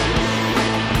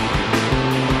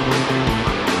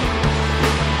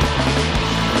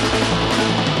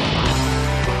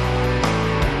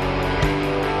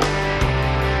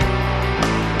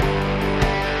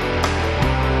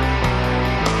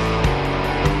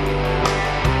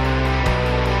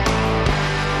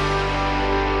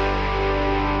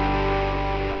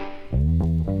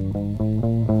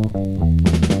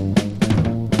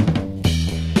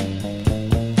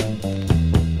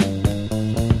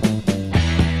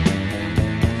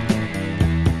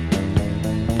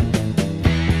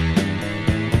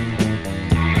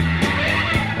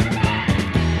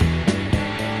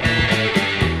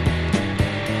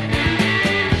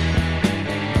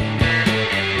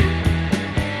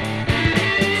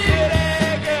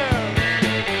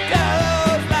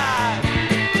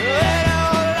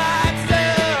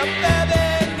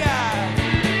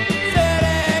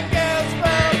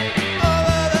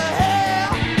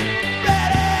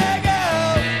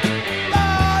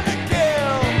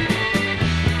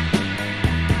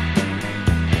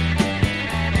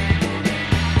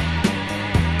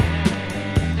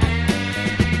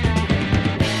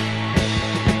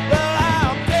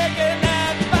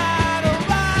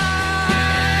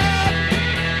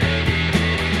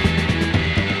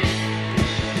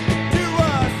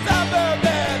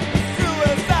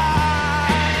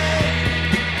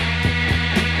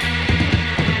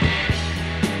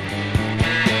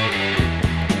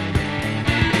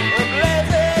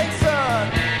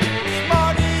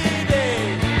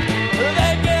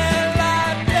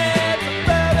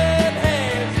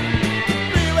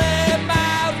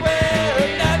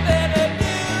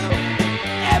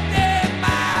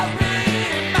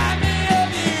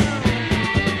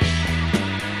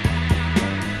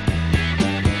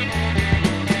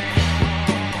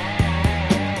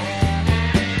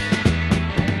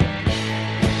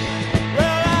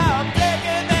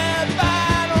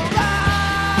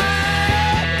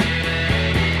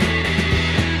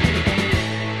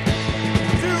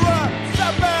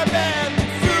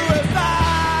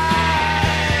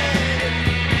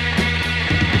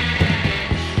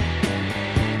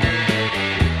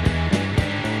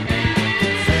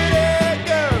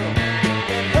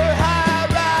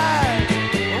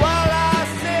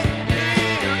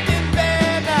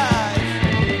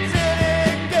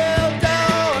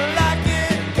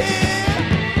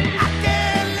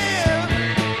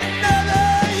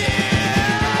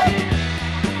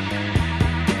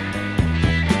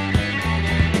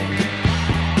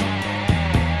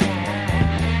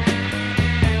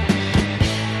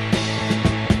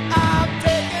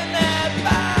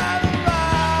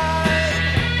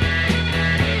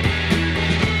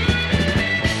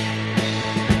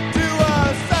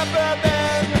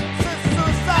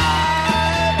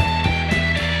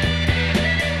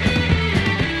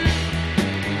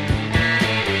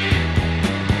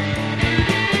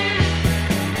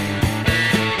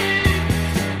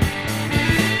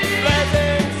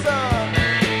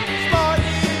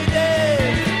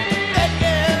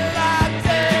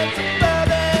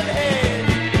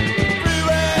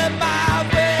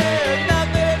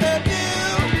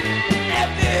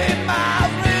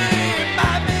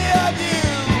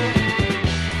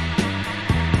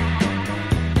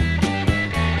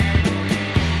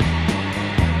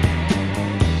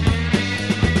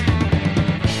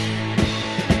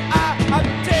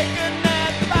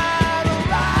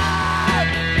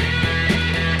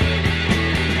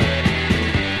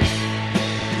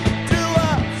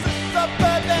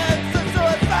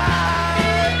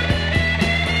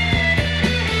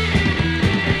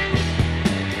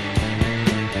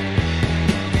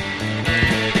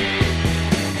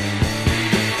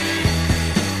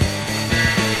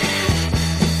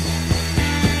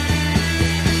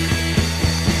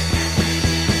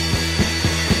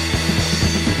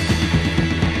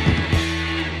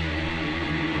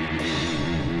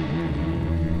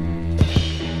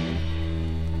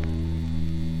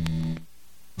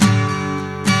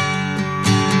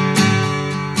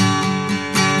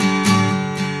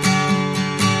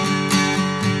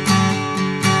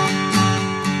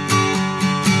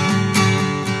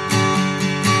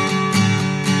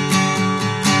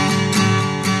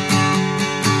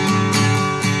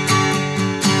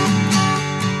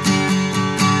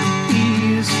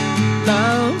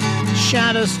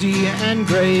 majesty and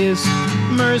grace,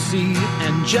 mercy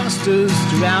and justice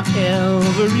throughout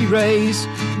every race.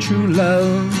 True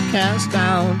love cast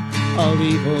out all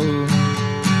evil.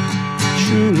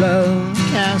 True love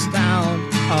cast out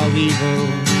all evil.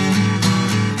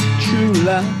 True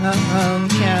love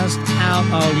cast out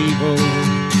all evil.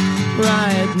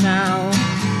 Right now,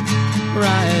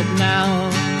 right now.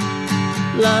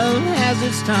 Love has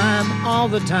its time, all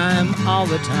the time, all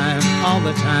the time, all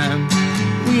the time.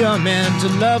 We are meant to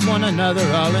love one another,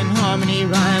 all in harmony,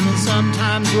 rhyme, and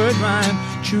sometimes word rhyme.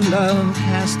 True love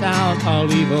cast out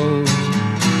all evil.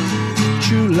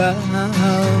 True love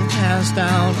cast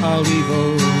out all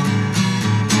evil.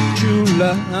 True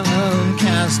love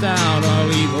cast out all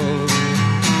evil.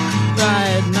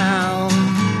 Right now,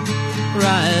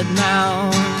 right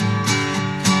now.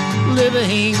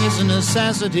 Living is a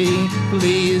necessity,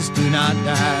 please do not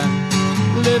die.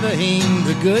 Living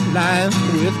the good life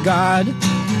with God,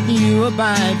 you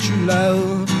abide. True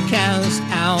love cast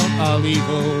out all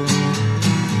evil.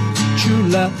 True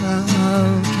love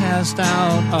cast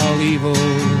out all evil.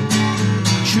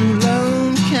 True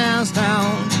love cast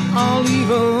out all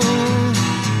evil.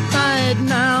 Right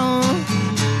now,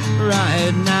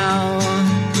 right now.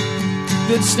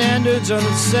 Good standards are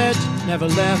set, never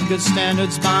left good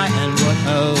standards by. And what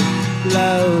of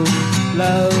love,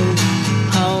 love,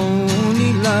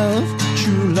 only love.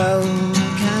 True love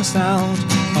cast out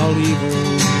all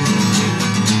evil.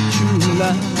 True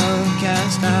love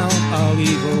cast out all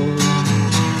evil.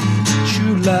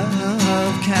 True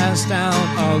love cast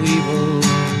out all evil.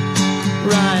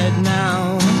 Right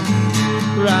now,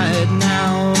 right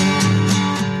now,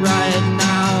 right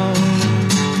now,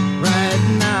 right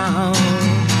now,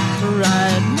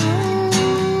 right now,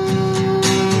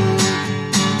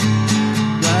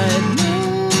 right now,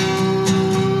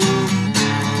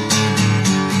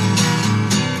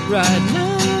 right now.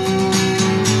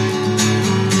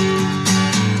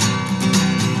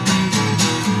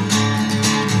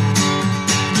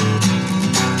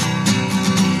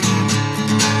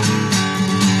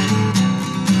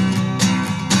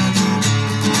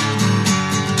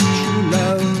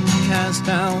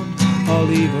 All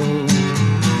evil.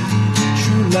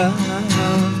 True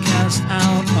love cast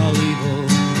out all evil.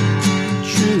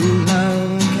 True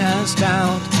love cast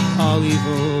out all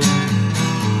evil.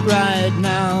 Right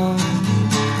now,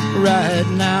 right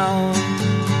now,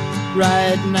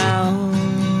 right now,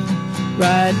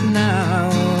 right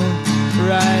now,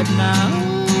 right now.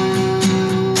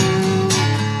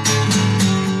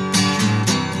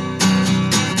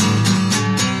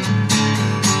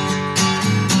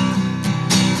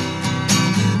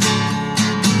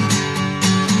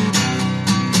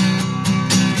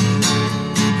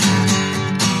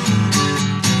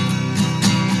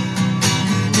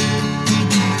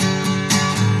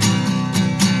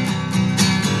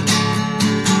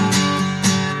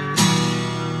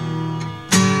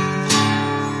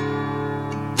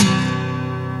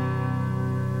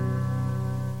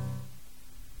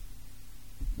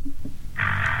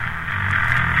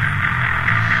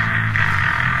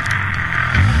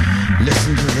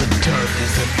 Listen to the dirt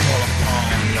as it fall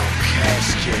upon your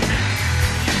casket.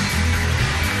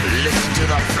 Listen to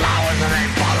the flowers as they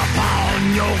fall upon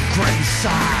your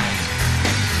graveside.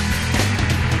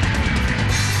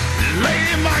 Lay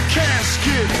in my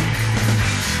casket,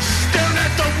 staring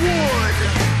at the wood.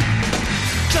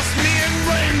 Just me and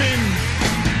Raymond,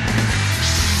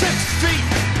 6 feet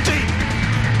deep.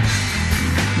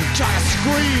 We try to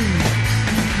scream,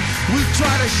 we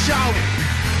try to shout.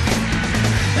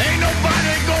 Ain't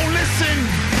nobody gon' listen.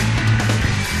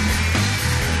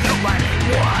 Nobody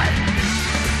would.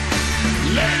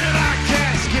 Laying in our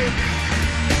casket,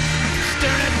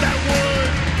 staring at that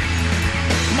wood.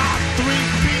 My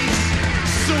 3-piece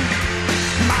suit,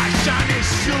 my shiny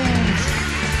shoes,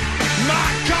 my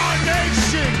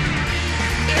carnation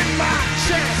in my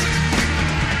chest.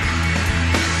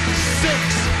 6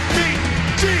 feet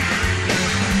deep.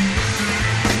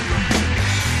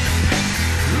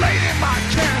 Laid in my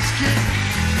casket,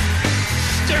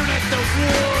 staring at the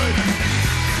wood.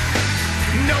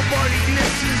 Nobody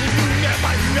listens and you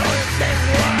never know if they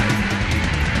would.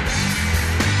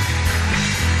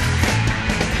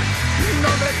 You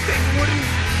know that they wouldn't.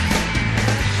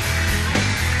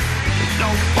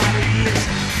 Nobody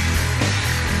listens.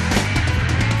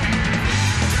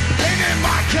 Laid in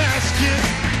my casket,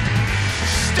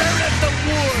 staring at the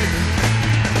wood.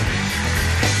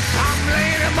 I'm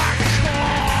laying in my car.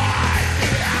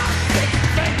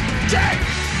 Dead.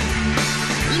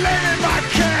 Laid in my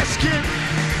casket,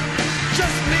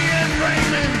 just me and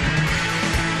Raymond.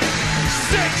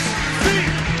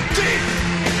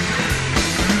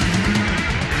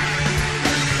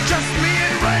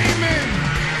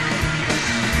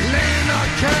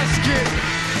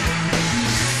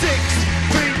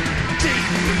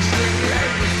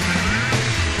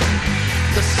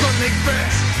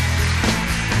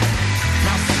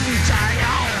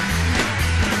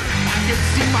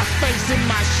 in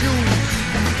my shoes.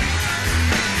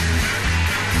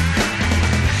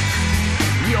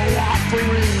 Your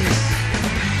offerings,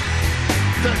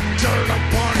 the dirt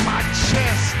upon my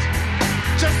chest.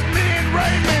 Just me and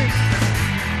Raymond,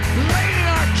 laid in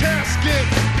our casket.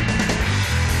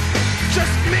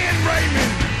 Just me and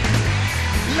Raymond,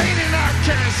 laid in our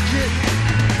casket.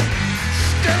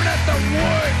 Staring at the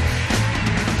wood.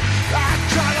 I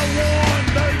try to warn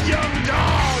the young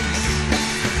dogs.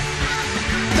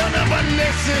 They'll never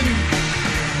listen.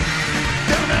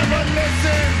 They'll never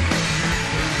listen.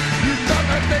 You thought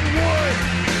that they would.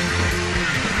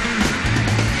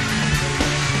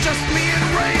 Just me and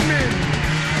Raymond,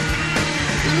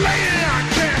 laying in our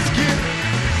casket,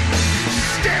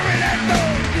 staring at the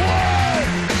wood.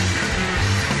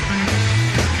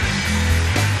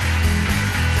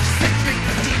 6 feet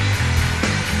deep,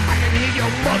 I can hear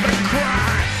your mother cry.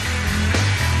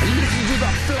 Listen to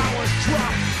the flowers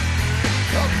drop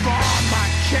upon my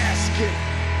casket.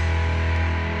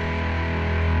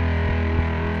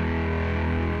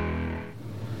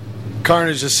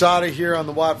 Carnage Asada here on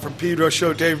the Watt from Pedro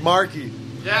Show. Dave Markey,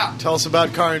 Yeah. tell us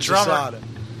about Carnage Drummer. Asada.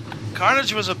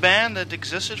 Carnage was a band that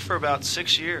existed for about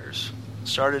 6 years.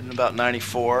 Started in about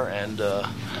 94, and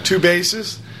Two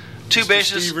basses. two Mr.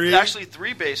 basses, Steve Reed. actually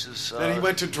 3 basses. Then he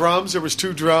went to drums. There was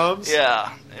 2 drums. Yeah,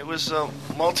 it was a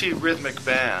multi-rhythmic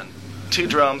band. 2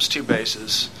 drums, 2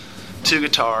 basses, 2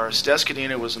 guitars. Des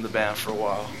Cadena was in the band for a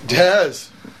while. Des.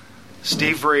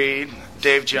 Steve Reed,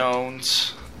 Dave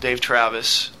Jones, Dave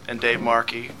Travis, and Dave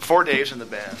Markey. 4 Daves in the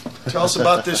band. Tell us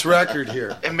about this record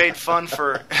here. It made fun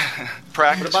for What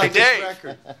practice. about Hey, this Dave,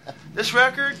 record? this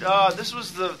record, this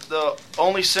was the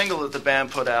only single that the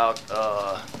band put out.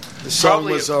 The song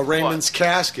Probably was what? Raymond's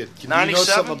Casket. You know 97?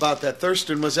 something about that?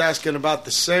 Thurston was asking about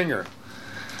the singer.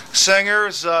 Singer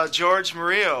is George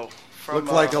Murillo. From,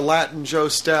 Looked like a Latin Joe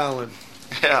Stalin.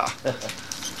 Yeah.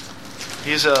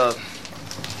 He's a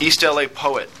East LA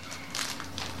poet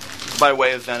by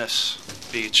way of Venice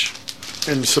Beach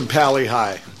And some Pally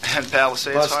High. and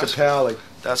Palisades High Busta School. Pally.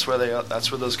 That's where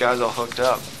those guys all hooked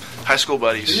up. High school They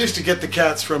buddies. used to get the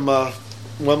cats from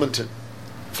Wilmington.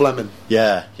 Fleming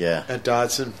Yeah. at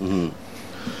Dodson. Mm-hmm.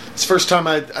 It's the first time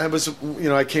I was,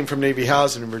 I came from Navy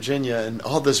housing in Virginia, and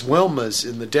all this Wilma's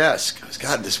in the desk. I was,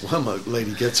 God, this Wilma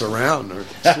lady gets around. Her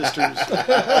sisters.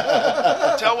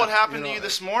 Tell what happened to you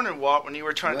this morning, Walt, when you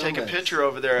were trying to take a Wilma's. picture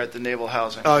over there at the Naval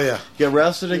Housing. Oh, yeah. Get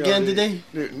arrested again You know,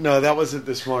 today? No, that wasn't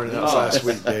this morning. That was last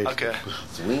week, Dave. Okay.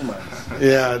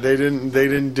 Yeah, they didn't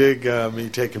dig me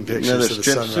taking pictures Another of the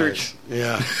strip sunrise. search?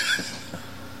 Yeah.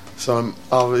 So I'm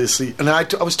obviously, and I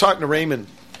was talking to Raymond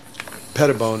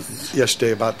Pettibone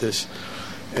yesterday about this,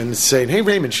 and saying, "Hey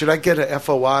Raymond, should I get a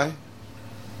FOI?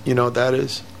 You know what that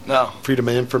is? No. Freedom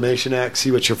of Information Act.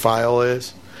 See what your file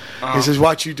is." He says,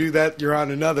 "Watch you do that, you're on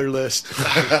another list."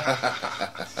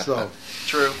 So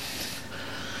True.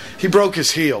 he broke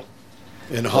his heel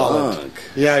in Holland. Fuck.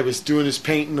 Yeah, he was doing his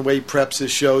painting the way he preps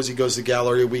his shows. He goes to the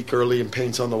gallery a week early and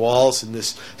paints on the walls, and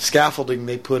this scaffolding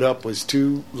they put up was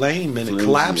too lame, and it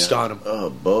collapsed on him. Oh,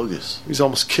 bogus. He was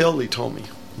almost killed, he told me.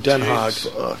 Den Haag.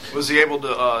 Fuck. Was he able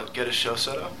to get his show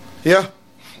set up? Yeah,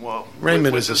 Whoa.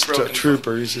 Raymond With is a this broken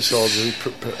trooper. He's a soldier. He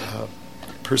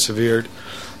persevered.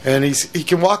 And he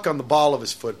can walk on the ball of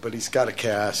his foot, but he's got a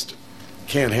cast.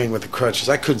 Can't hang with the crutches.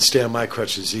 I couldn't stand my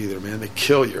crutches either, man. They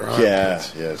kill your arm. Yeah,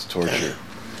 it's torture.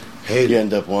 Hate You it.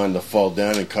 end up wanting to fall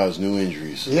down and cause new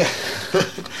injuries. Yeah.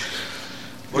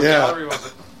 What Yeah. gallery was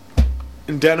it?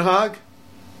 In Den Haag?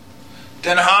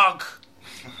 Den Haag.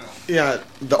 Yeah,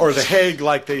 or the Hague,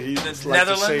 like they like to say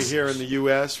Netherlands? here in the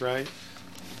U.S., right?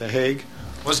 The Hague,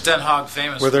 What's Den Haag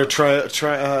famous where they're for?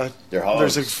 They're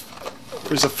there's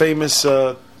hogs. a famous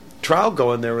trial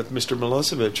going there with Mr.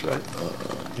 Milosevic,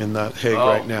 right? In the Hague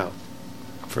right now,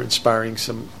 for inspiring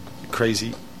some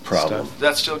crazy Problem. stuff.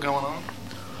 That's still going on?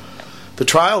 The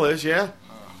trial is, yeah.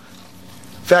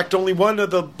 In fact, only one of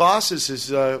the bosses has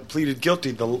pleaded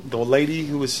guilty. The lady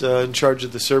who was in charge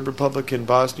of the Serb Republic in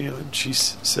Bosnia, and she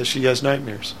says she has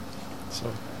nightmares.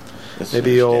 So That's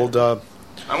maybe old. I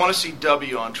want to see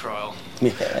W on trial.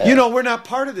 Yeah. We're not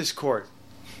part of this court,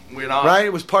 We're not. right?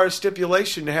 It was part of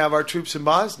stipulation to have our troops in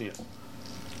Bosnia.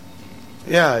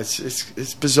 Yeah,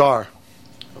 it's bizarre,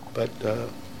 but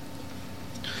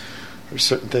there's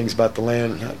certain things about the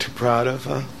land I'm not too proud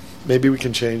of. Maybe we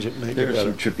can change it. Make There it are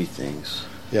better. some trippy things.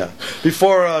 Yeah.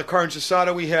 Before Carnage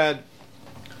Asada, we had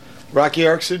Roky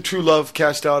Erickson, True Love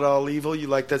Cast Out All Evil. You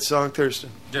like that song,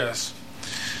 Thurston? Yes.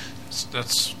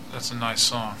 That's a nice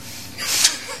song.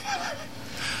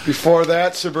 Before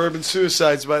that, Suburban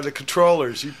Suicides by the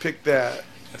Controllers. You picked that.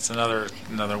 That's another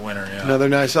winner, yeah. Another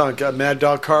nice song. Got Mad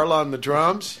Dog Carla on the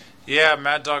drums. Yeah,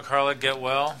 Mad Dog Harlot, get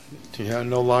well. Yeah,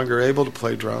 no longer able to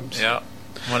play drums. Yeah,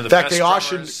 one of the In fact,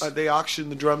 best they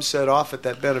auctioned the drum set off at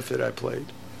that benefit I played.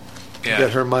 Yeah. To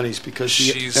get her monies because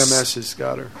MS has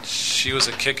got her. She was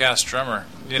a kick-ass drummer.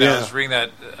 You know, I was reading that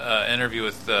interview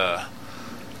with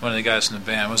one of the guys in the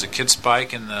band. Was it Kid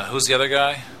Spike and who's the other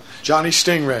guy? Johnny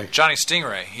Stingray. Johnny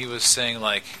Stingray. He was saying,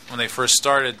 like, when they first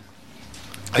started...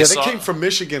 They came from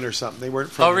Michigan or something. They weren't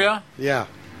from... Oh, really? Yeah.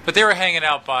 But they were hanging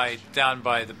out down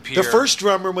by the pier. The first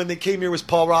drummer when they came here was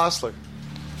Paul Rossler.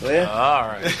 Oh, yeah? All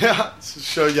right. Yeah, to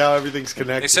show you how everything's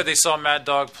connected. They said they saw Mad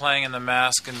Dog playing in the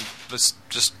Mask and was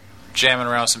just jamming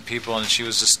around with some people, and she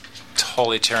was just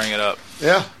totally tearing it up.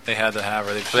 Yeah. They had to have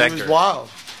her. They She begged was her. wild.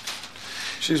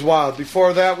 She's wild.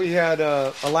 Before that, we had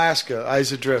Alaska,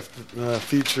 Eyes Adrift,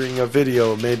 featuring a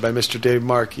video made by Mr. Dave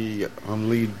Markey on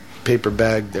lead paper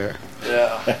bag there.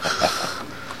 Yeah.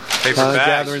 Paper bag.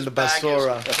 Gathering the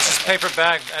basura. This is Paper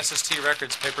Bag, SST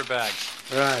Records, Paper Bag.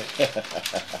 Right.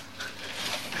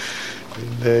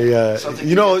 They,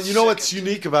 you know what's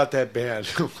unique about that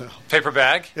band? Paper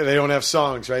Bag? Yeah, they don't have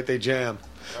songs, right? They jam,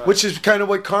 which is kind of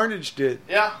what Carnage did.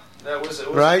 Yeah, it was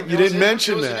right. You didn't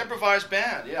mention that. It was that. an improvised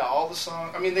band. Yeah, all the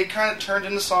songs. I mean, they kind of turned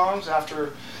into songs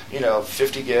after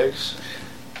 50 gigs.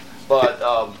 But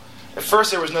at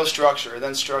first there was no structure.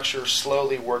 Then structure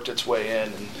slowly worked its way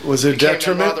in. And was it became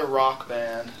detriment? Another rock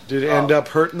band. Did it end up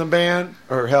hurting the band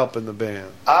or helping the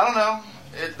band? I don't know.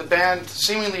 The band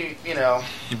seemingly,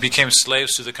 You became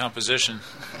slaves to the composition.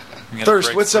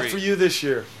 Thirst, what's up for you this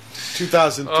year?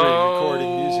 2003,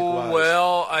 recording music-wise.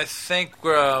 Well, I think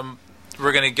we're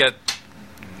going to get,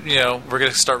 we're going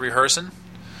to start rehearsing.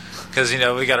 Because,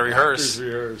 we got to rehearse.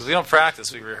 Because we don't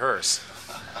practice, we rehearse.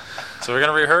 So we're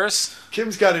going to rehearse.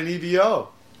 Kim's got an EVO.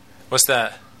 What's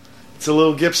that? It's a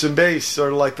little Gibson bass,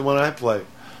 sort of like the one I play.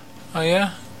 Oh,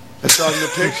 yeah? It's on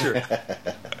the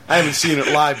picture. I haven't seen it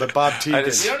live, but Bob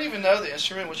Teagan. You don't even know the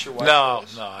instrument which your wife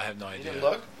plays? No, I have no idea. You didn't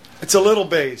look? It's a little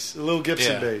bass, a little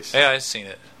Gibson bass. Yeah, I've seen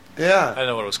it. Yeah. I don't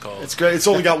know what it was called. It's great. It's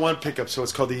only got one pickup, so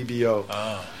it's called the EBO.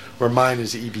 Oh. Where mine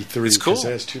is the EB3. It's cool. Because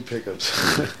it has two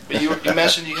pickups. But you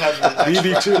mentioned you have the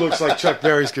EB2 looks like Chuck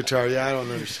Berry's guitar. Yeah, I don't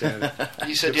understand it.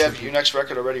 You said you have your next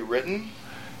record already written?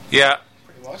 Yeah.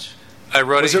 Pretty much? I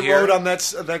wrote Was it here. wrote on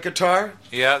that guitar?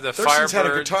 Yeah, the Thurston's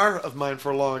Firebird. had a guitar of mine for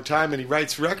a long time, and he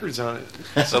writes records on it.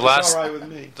 The last, all right with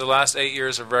me. The last 8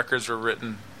 years of records were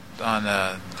written on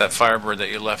that Firebird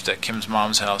that you left at Kim's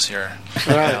mom's house here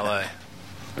in L.A.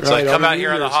 So I come out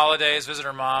here on the holidays, visit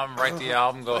her mom, write the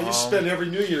album, go home. I used to spend every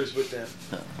New Year's with them,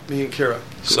 me and Kara.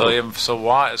 So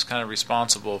Watt is kind of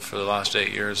responsible for the last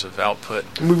 8 years of output.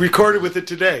 And we recorded with it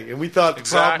today, and we thought the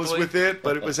problem was with it,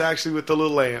 but it was actually with the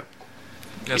little amp.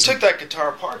 You took that guitar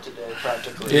apart today,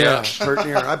 practically. Yeah,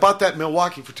 I bought that in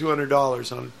Milwaukee for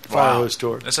 $200 on a fire hose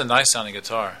tour. That's a nice sounding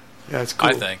guitar. Yeah, it's cool.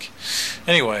 I think.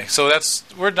 Anyway, so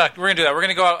we're gonna do that. We're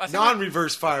gonna go out.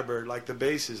 Non-reverse Firebird, like the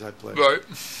basses I play. Right.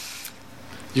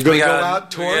 You gonna go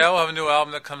out tour? Yeah, we'll have a new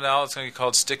album that comes out. It's gonna be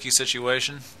called Sticky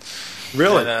Situation.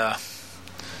 Really? And,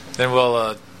 then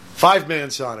we'll 5-man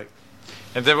Sonic.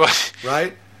 And then we'll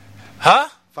right? Huh?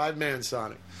 5-man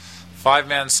Sonic.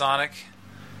 5-man Sonic.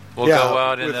 We'll go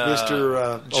out with in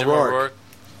Mr. Jim O'Rourke.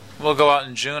 We'll go out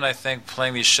in June, I think,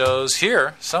 playing these shows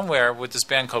here somewhere with this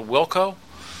band called Wilco.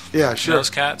 Yeah, sure. Those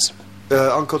cats.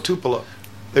 Uncle Tupelo.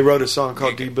 They wrote a song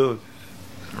called D Boone.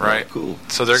 Right. Cool.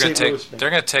 So they're going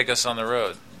to take us on the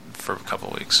road for a couple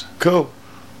of weeks. Cool.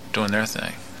 Doing their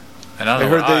thing. And I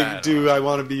heard they do I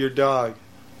Want to Be Your Dog.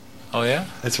 Oh yeah?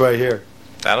 That's right here.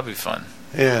 That'll be fun.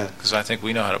 Yeah. Because I think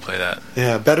we know how to play that.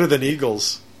 Yeah, better than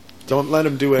Eagles. Don't let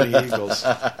them do any Eagles.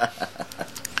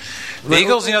 The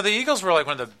Eagles, the Eagles were like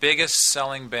one of the biggest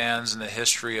selling bands in the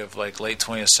history of like late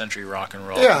 20th century rock and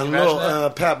roll. Yeah,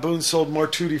 and Pat Boone sold more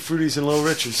Tutti Fruttis than Little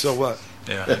Richard, so what?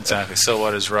 Yeah, exactly. So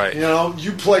what is right?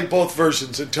 You play both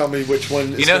versions and tell me which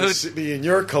one is going to be in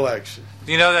your collection.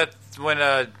 You know that when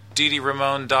Dee Dee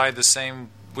Ramone died the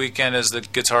same weekend as the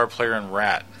guitar player in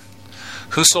Rat,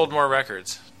 who sold more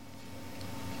records?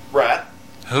 Rat.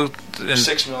 Who?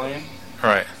 6 million.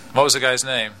 Right. What was the guy's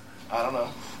name? I don't know.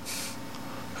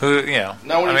 Who?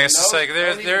 No one it's just like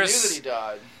knew there's. that he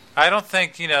died. I don't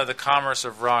think the commerce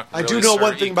of rock. Really I do know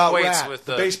one thing about equates Rat. with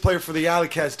the bass player for the Alley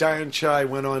Cats, Diane Chai,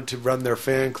 went on to run their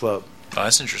fan club. Oh,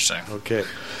 that's interesting. Okay,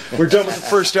 we're done with the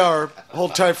first hour.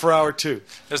 Hold tight for hour 2.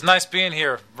 It's nice being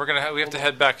here. We have to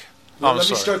head back. Well, let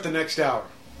me start the next hour.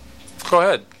 Go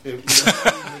ahead. He's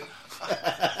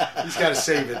got to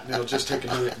save it, and it'll just take a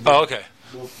minute. Oh, okay.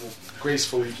 We'll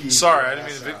gracefully ease. Sorry, I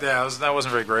didn't mean to. That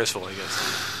wasn't very graceful, I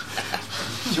guess.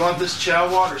 Do you want this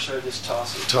chow wad, or should I just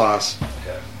toss it? Toss.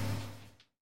 Okay.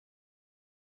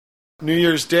 New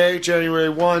Year's Day, January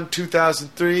 1,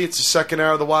 2003. It's the second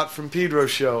hour of the Watt from Pedro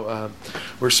Show.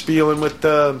 We're spieling with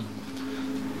Mr.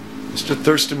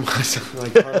 Thurston,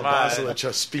 like Carl Basilich,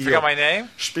 a spiel. Forgot my name?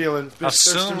 Spieling. How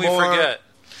soon we forget.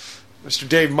 Mr.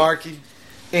 Dave Markey,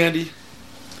 Andy,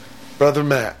 Brother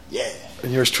Matt. Yeah.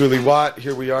 And yours truly, Watt.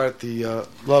 Here we are at the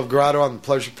Love Grotto on the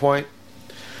Pleasure Point,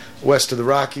 west of the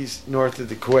Rockies, north of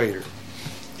the equator,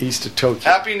 east of Tokyo.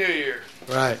 Happy New Year.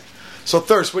 Right. So,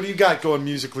 Thirst, what do you got going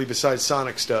musically besides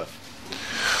Sonic stuff?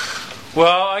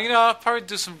 Well, I'll probably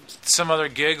do some other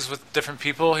gigs with different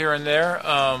people here and there.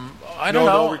 I don't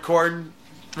know. No recording?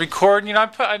 Recording,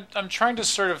 I'm trying to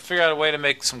sort of figure out a way to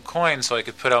make some coins so I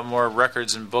could put out more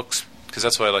records and books, because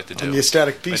that's what I like to do. And the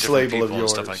Ecstatic Peace label of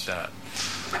yours. And stuff like that.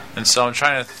 And so I'm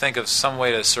trying to think of some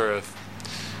way to sort of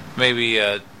maybe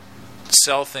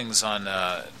sell things on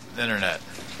the internet.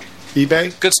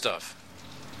 eBay? Good stuff.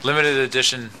 Limited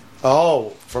edition. Oh,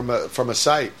 from a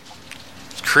site.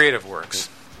 Creative works.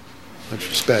 Much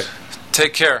respect.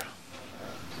 Take care.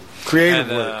 Creative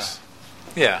works.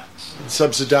 Yeah.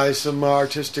 Subsidize some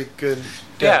artistic.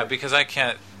 Yeah, because I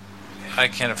can't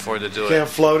afford to do it. Can't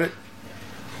float it.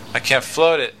 I can't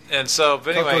float it, and so.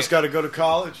 But anyway, Coco's got to go to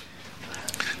college.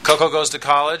 Coco goes to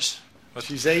college.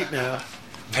 She's 8 now.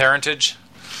 Parentage.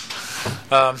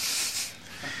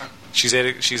 She's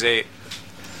 8. She's 8.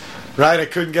 Right, I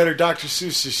couldn't get her Dr.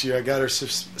 Seuss this year. I got her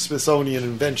Smithsonian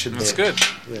invention. That's there. good.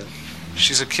 Yeah.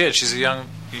 She's a kid. She's a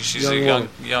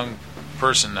young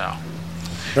person now.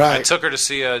 Right. I took her to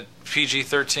see a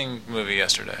PG-13 movie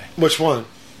yesterday. Which one?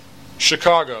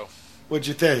 Chicago. What'd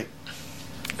you think?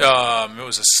 It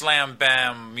was a slam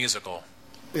bam musical.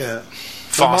 Yeah.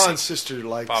 Fosse. My mom's sister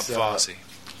likes Bob Fosse.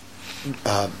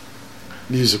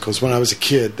 Musicals. When I was a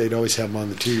kid, they'd always have them on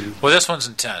the TV. Well, this one's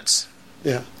intense.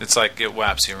 Yeah. It's like it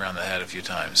whaps you around the head a few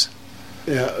times.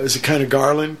 Yeah. Is it kind of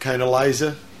Garland, kind of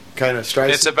Liza, kind of Streisand?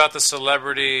 It's about the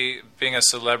celebrity, being a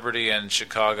celebrity in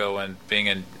Chicago and being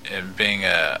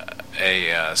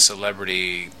a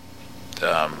celebrity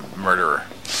murderer.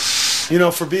 You know,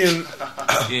 for being...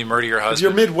 You murder your if husband.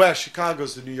 you're Midwest,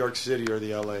 Chicago's the New York City or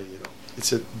the L.A., you know.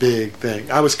 It's a big thing.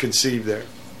 I was conceived there.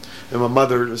 And my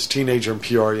mother was a teenager in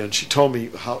Peoria, and she told me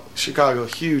how Chicago, a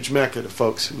huge mecca to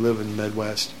folks who live in the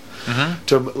Midwest. Mm-hmm.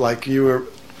 To, like you or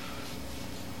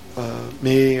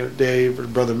me or Dave or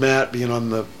Brother Matt being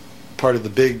on the part of the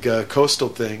big coastal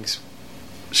things,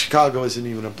 Chicago isn't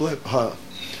even a blip, huh?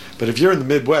 But if you're in the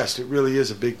Midwest, it really is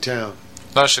a big town.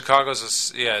 No, Chicago's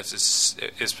it's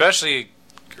especially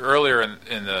earlier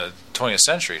in the 20th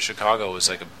century. Chicago was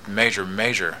like a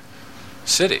major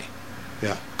city.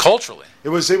 Yeah, culturally, it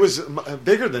was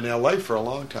bigger than L.A. for a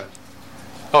long time.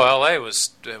 Oh, L.A.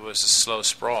 was a slow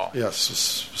sprawl. Yes,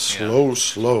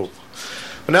 slow.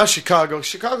 But now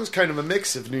Chicago's kind of a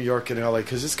mix of New York and L.A.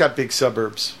 because it's got big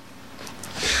suburbs.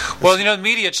 Well, the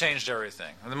media changed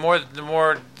everything. The more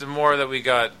that we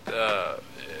got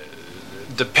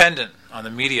dependent on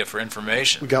the media for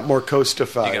information, we got more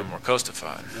coastified. You got more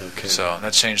coastified. Okay. So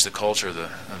that changed the culture of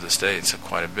the states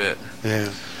quite a bit. Yeah.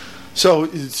 So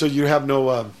you have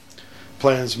no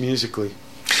plans musically?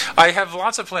 I have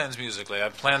lots of plans musically. I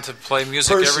plan to play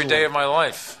music every day of my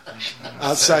life.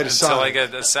 Outside of until I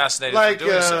get assassinated like for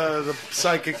doing so. The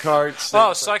Psychic Hearts.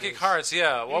 Oh, Psychic Hearts,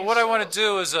 yeah. Well, what I want to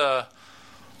do is I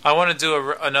want to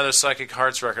do another Psychic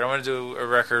Hearts record. I want to do a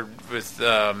record with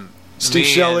Steve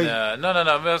Shelley? No.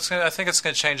 I think it's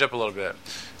going to change up a little bit.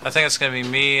 I think it's going to be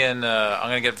me and I'm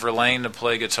going to get Verlaine to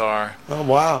play guitar. Oh,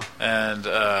 wow. And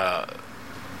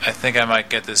I think I might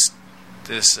get this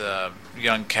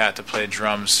young cat to play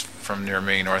drums from near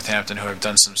me, Northampton, who have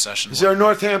done some sessions. Is there a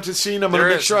Northampton scene? I'm going to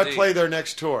make sure indeed. I play there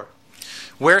next tour.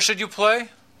 Where should you play?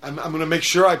 I'm going to make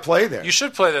sure I play there. You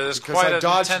should play there. There's because quite I an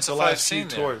dodged intensified the last scene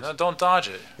few there. tours. No, don't dodge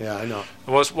it. Yeah, I know.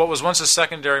 What was once a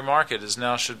secondary market is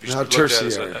now should be now looked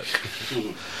tertiary. At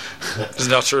is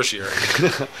now tertiary.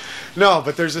 No,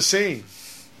 but there's a scene.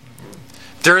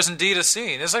 There is indeed a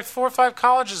scene. There's like 4 or 5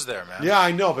 colleges there, man. Yeah,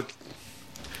 I know, but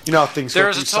you know how things there go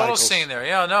is a through total cycles. scene there.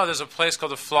 Yeah, no, there's a place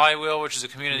called the Flywheel, which is a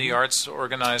community arts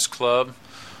organized club.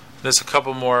 There's a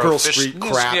couple more Pearl Street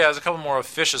crap. Yeah, there's a couple more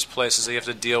officious places that you have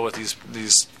to deal with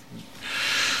these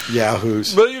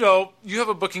yahoos. But you have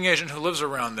a booking agent who lives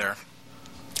around there.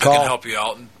 Call. Who can help you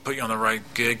out and put you on the right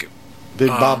gig. Big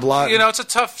Bob Lott.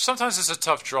 Sometimes it's a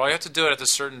tough draw. You have to do it at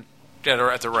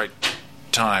the right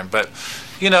time. But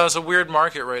it's a weird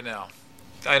market right now.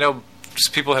 I know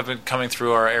people have been coming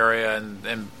through our area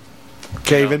and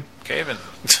caving.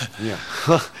 Yeah.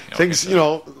 Things,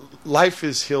 life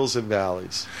is hills and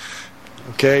valleys.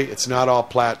 Okay? It's not all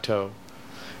plateau.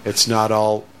 It's not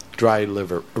all dry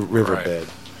riverbed.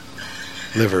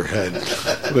 Liver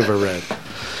red.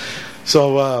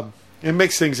 So it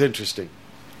makes things interesting.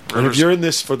 And if you're in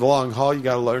this for the long haul, you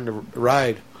got to learn to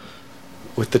ride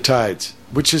with the tides,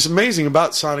 which is amazing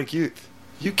about Sonic Youth.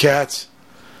 You cats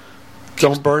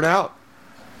don't burn out.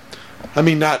 I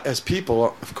mean, not as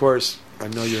people, of course. I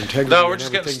know your integrity. No, we're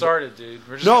just getting started, dude.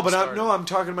 I'm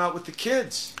talking about with the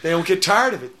kids. They don't get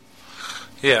tired of it.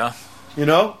 Yeah. You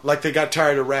know, like they got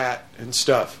tired of Rat and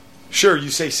stuff. Sure, you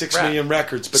say 6 Rat. million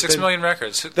records, but 6 million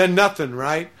records. Then nothing,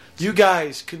 right? You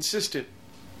guys, consistent.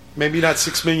 Maybe not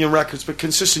 6 million records, but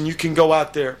consistent. You can go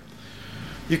out there.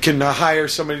 You can hire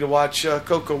somebody to watch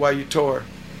Coco while you tour.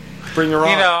 Bring her on.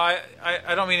 You know,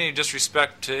 I don't mean any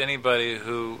disrespect to anybody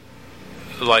who,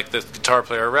 like the guitar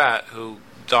player Rat, who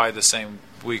died the same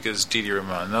week as Dee Dee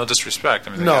Ramone. No disrespect.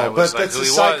 I mean, the guy no, was but like that's who a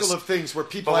he cycle was. of things where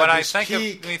people But have when this I think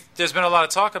peak. of, I mean, there's been a lot of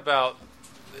talk about,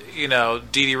 you know,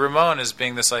 Dee Dee Ramone as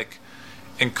being this like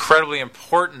incredibly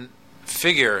important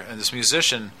figure and this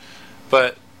musician,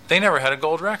 but they never had a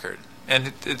gold record, and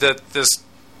that this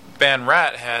band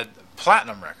Rat had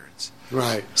platinum records.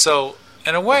 Right. So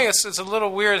in a way, it's a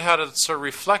little weird how to sort of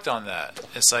reflect on that.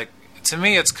 It's like, to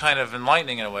me, it's kind of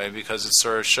enlightening in a way, because it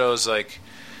sort of shows like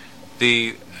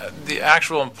the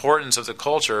actual importance of the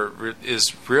culture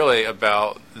is really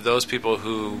about those people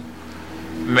who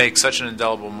make such an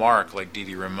indelible mark, like Dee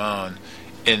Dee Ramone,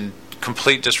 in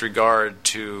complete disregard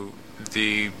to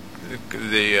the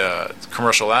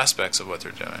commercial aspects of what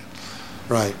they're doing.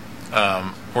 Right.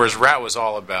 Whereas Rat was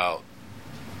all about.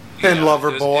 And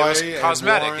Loverboy. Loverboy. It was and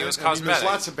cosmetic. Warrant. It was I mean, cosmetic.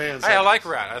 there's lots of bands. I like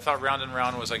Rat. I thought Round and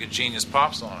Round was like a genius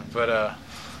pop song, but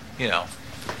you know,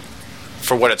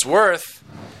 for what it's worth,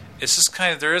 it's just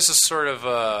kind of there is a sort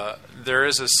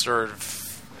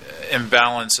of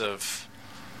imbalance of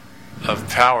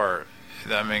power.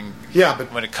 I mean, yeah,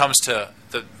 but when it comes to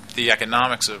the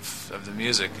economics of the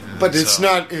music, but it's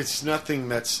not. It's nothing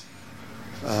that's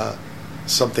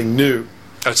something new.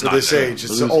 It's for not this new. age. It's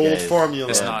Blues an old guys. formula.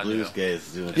 It's not Blues new.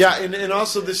 guys doing it. Yeah, and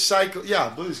also this cycle. Yeah,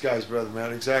 blues guys, brother,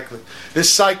 man, exactly.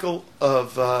 This cycle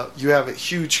of you have a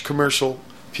huge commercial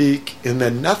peak and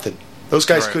then nothing. Those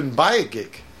guys Right. couldn't buy a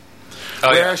gig.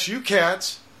 Oh, yeah. Whereas you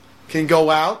cats can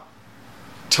go out,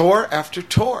 tour after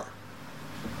tour,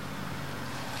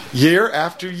 year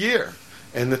after year,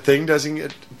 and the thing doesn't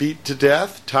get beat to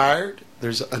death, tired.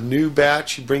 There's a new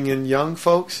batch. You bring in young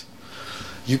folks.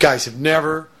 You guys have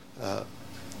never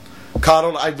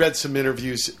coddled. I read some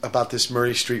interviews about this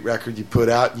Murray Street record you put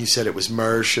out, and you said it was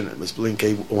Mersh and it was Blink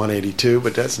 182,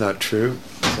 but that's not true.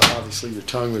 So obviously your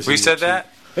tongue was. We in your said cheek.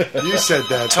 that. You said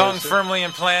that. Tongue Justin. firmly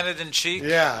implanted in cheek.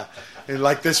 Yeah, and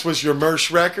like this was your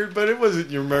Mersh record, but it wasn't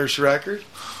your Mersh record.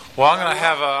 Well, I'm gonna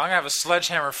have a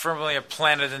sledgehammer firmly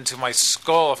implanted into my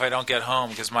skull if I don't get home,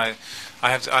 because I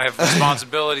have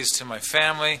responsibilities to my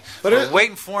family. But They're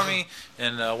waiting for me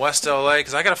in West LA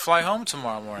because I got to fly home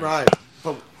tomorrow morning. Right.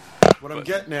 But what I'm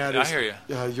getting at I is hear you.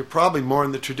 You're probably more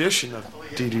in the tradition of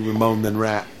Dee Dee Ramone than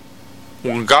Rat.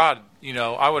 Well, God, you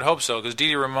know, I would hope so, because Dee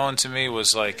Dee Ramone to me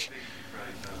was like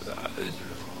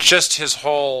just his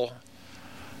whole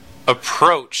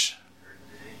approach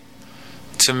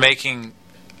to making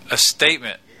a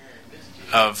statement,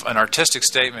 of an artistic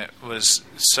statement, was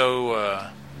so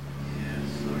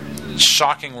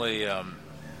shockingly it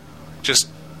was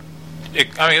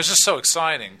just so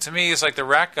exciting. To me, it's like the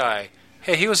Rat guy.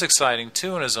 Hey, he was exciting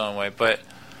too in his own way, but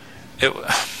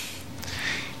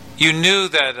you knew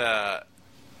that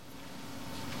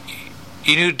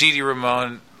you knew Dee Dee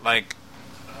Ramone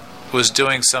was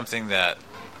doing something that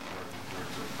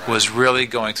was really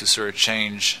going to sort of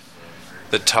change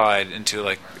the tide into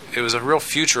it was a real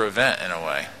future event in a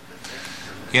way.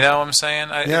 You know what I'm saying?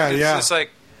 It's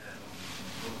like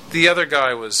the other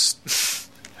guy was.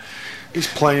 He's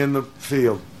playing the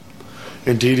field,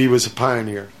 and Dee Dee was a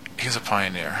pioneer. He's a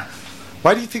pioneer.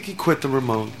 Why do you think he quit the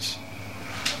Ramones?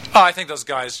 Oh, I think those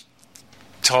guys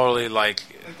totally I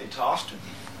think they tossed him.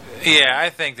 Yeah, I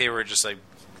think they were just on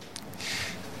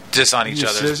You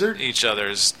scissored? each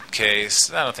other's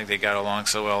case. I don't think they got along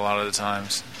so well a lot of the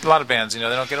times. A lot of bands, they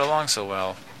don't get along so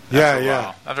well. After a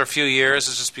while. After a few years,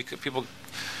 it's just because people,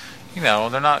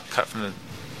 they're not cut from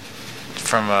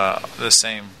the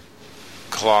same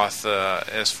cloth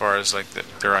as far as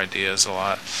their ideas a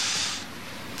lot.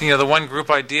 The one group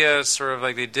idea is sort of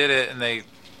they did it and they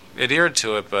adhered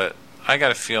to it, but I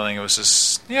got a feeling it was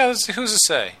just who's to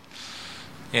say,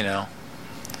 Do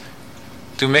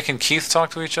Mick and Keith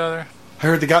talk to each other? I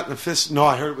heard they got in a fist. No,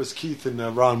 I heard it was Keith and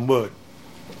Ron Wood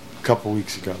a couple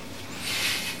weeks ago.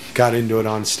 Got into it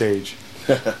on stage.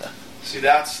 See,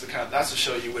 that's the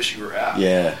show you wish you were at.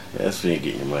 Yeah, that's when you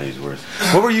get your money's worth.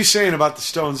 What were you saying about the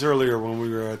Stones earlier when we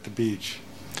were at the beach?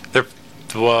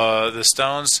 The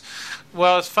Stones.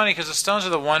 Well, it's funny because the Stones are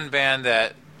the one band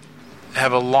that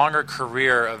have a longer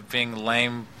career of being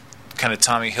lame, kind of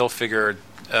Tommy Hilfiger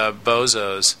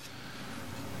bozos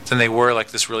than they were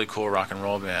like this really cool rock and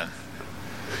roll band.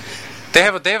 They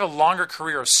have a longer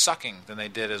career of sucking than they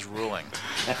did as ruling,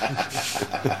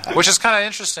 which is kind of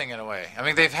interesting in a way. I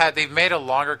mean, they've made a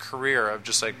longer career of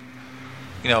just like,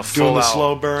 full out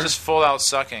slow burn, just full out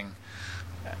sucking.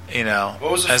 What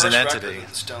was the as first an entity record that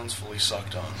the Stones fully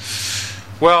sucked on?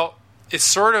 Well,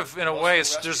 it's sort of in a way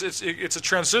it's a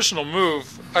transitional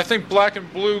move. I think Black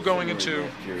and Blue going into.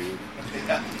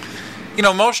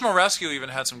 Emotional Rescue even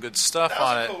had some good stuff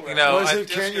on it. Cool was it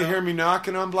Can't You Hear Me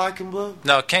Knocking on Black and Blue?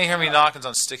 No, Can't You Hear Me Knocking's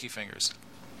on Sticky Fingers,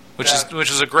 which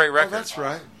is a great record. Oh, that's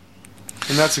right.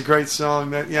 And that's a great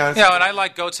song. And I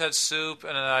like Goat's Head Soup,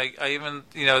 and I even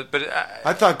but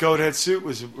I thought Goat Head Soup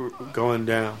was going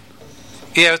down.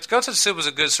 Yeah, Goat's Head Soup was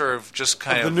a good sort of just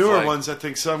kind of the newer ones. I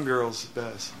think Some Girls the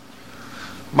best.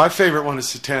 My favorite one is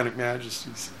Satanic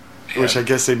Majesties, which I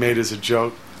guess they made as a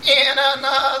joke. In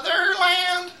another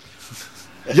land.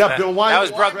 Yeah, Bill Wyman.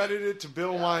 That was credited to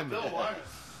Bill Wyman. Bill Wyman.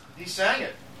 He sang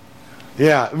it.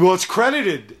 Yeah, well, it's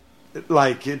credited.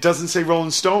 Like, it doesn't say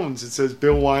Rolling Stones. It says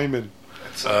Bill Wyman.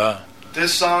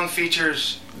 This song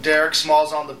features Derek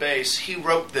Smalls on the bass. He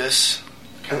wrote this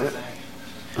kind of thing.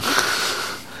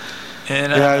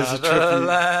 In another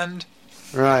land.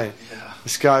 Right. Yeah. The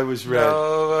sky was red.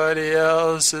 Nobody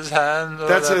else's hand.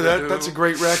 That's a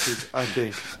great record, I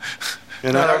think.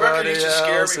 And that record used to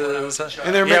scare me when I was a child.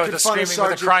 And they're making with the fun of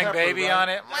screaming with the crying Pepper, baby right? on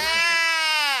it.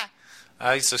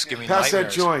 I used to give me Pass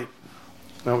nightmares. that joint.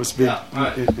 That was big. Yeah,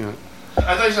 right.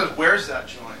 I thought you said, "Where's that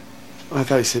joint?" I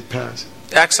thought you said pass.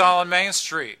 Exile on Main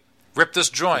Street. Rip this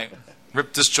joint.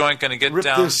 Rip this joint. Gonna get Rip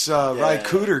down. this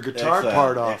Rycooter guitar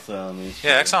part off.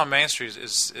 Exile on Main Street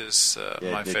is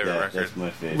my favorite record. That's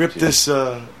my favorite. Rip this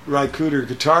Rycooter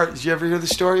guitar. Did you ever hear the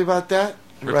story about that?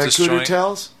 Rip this Rycooter joint.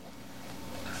 tells.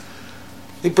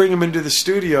 They bring him into the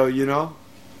studio,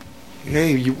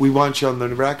 Hey, we want you on the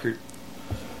record.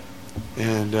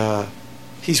 And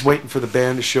he's waiting for the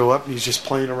band to show up, and he's just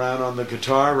playing around on the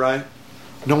guitar, right?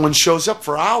 No one shows up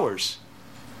for hours.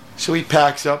 So he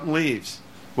packs up and leaves.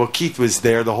 Well, Keith was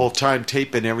there the whole time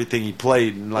taping everything he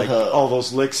played, and all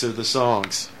those licks of the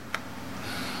songs.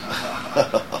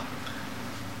 But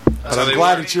I'm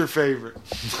glad it's your favorite.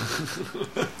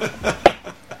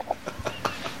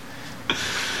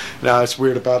 No, it's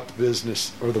weird about the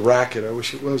business or the racket. I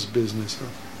wish it was business.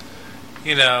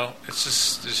 It's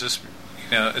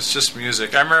just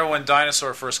music. I remember when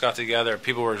Dinosaur first got together,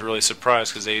 people were really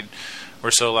surprised because they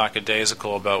were so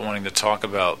lackadaisical about wanting to talk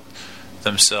about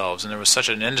themselves, and there was such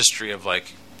an industry of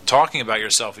like talking about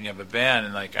yourself when you have a band.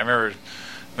 And like I remember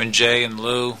when Jay and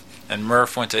Lou and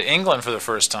Murph went to England for the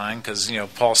first time because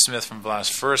Paul Smith from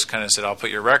Blast First kind of said, "I'll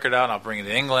put your record out and I'll bring it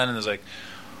to England," and it was like,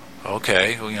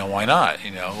 okay, well, why not?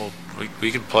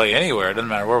 We could play anywhere. It doesn't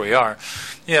matter where we are.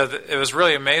 It was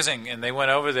really amazing. And they went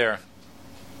over there,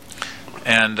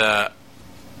 and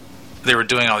they were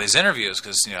doing all these interviews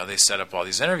because they set up all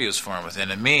these interviews for him with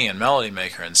NME and Melody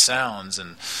Maker and Sounds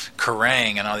and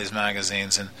Kerrang and all these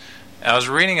magazines. And I was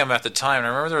reading them at the time, and I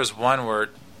remember there was one where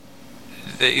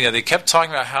they kept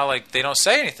talking about how like they don't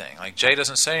say anything. Like Jay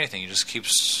doesn't say anything. He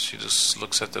just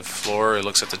looks at the floor, he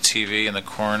looks at the TV in the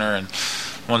corner, and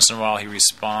once in a while he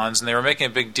responds. And they were making a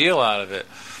big deal out of it.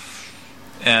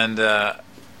 And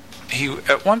he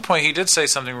at one point he did say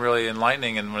something really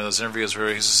enlightening in one of those interviews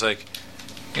where he's just like,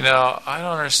 I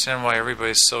don't understand why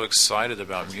everybody's so excited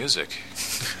about music,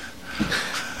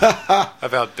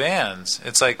 about bands.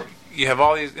 It's like you have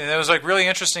all these, and it was like really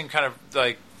interesting, kind of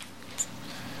like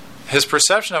his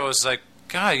perception of it was like,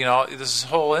 God, this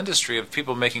whole industry of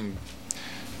people making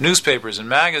newspapers and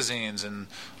magazines and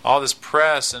all this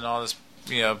press and all this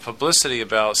publicity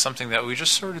about something that we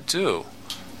just sort of do.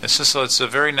 It's a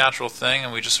very natural thing,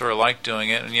 and we just sort of like doing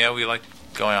it. And we like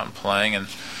going out and playing.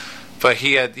 But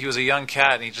he was a young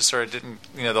cat, and he just sort of didn't.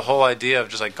 The whole idea of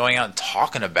just like going out and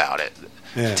talking about it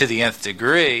to the nth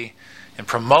degree and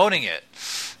promoting it,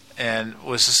 and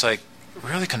was just like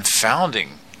really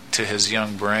confounding to his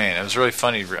young brain. It was really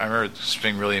funny. I remember just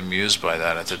being really amused by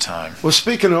that at the time. Well,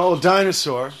 speaking of old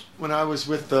Dinosaur, when I was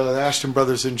with the Ashton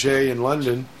Brothers and Jay in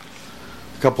London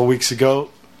a couple of weeks ago,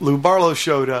 Lou Barlow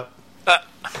showed up.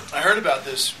 I heard about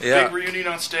this big reunion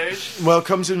on stage. Well,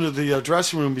 comes into the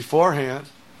dressing room beforehand.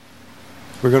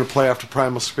 We're going to play after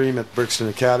Primal Scream at Brixton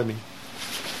Academy.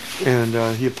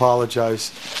 And he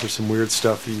apologized for some weird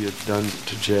stuff he had done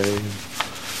to Jay. And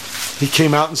he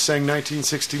came out and sang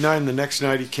 1969. The next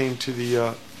night he came to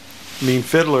the Mean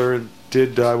Fiddler and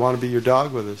did I Want to Be Your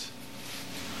Dog with us.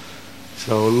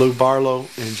 So Lou Barlow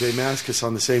and Jay Mascis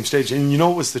on the same stage. And you know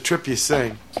what was the trippiest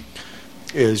thing?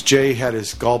 Is Jay had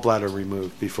his gallbladder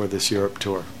removed before this Europe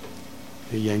tour.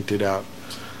 He yanked it out.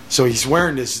 So he's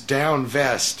wearing this down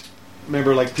vest.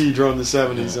 Remember, like Pedro in the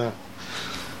 70s,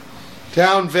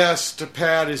 down vest to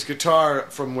pad his guitar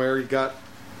from where he got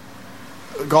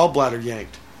a gallbladder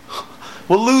yanked.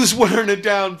 Well, Lou's wearing a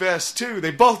down vest, too.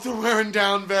 They both are wearing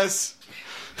down vests.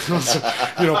 So,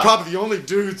 probably the only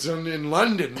dudes in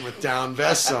London with down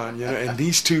vests on, and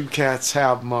these two cats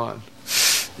have them on.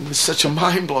 It was such a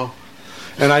mind blow.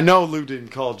 And I know Lou didn't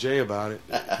call Jay about it.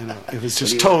 It was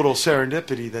just total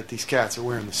serendipity that these cats are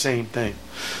wearing the same thing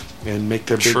and make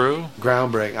their big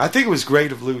groundbreaking. I think it was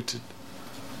great of Lou to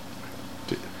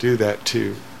do that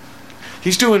too.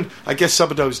 He's doing, I guess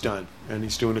Sabado's done, and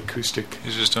he's doing acoustic.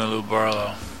 He's just doing Lou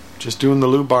Barlow. Just doing the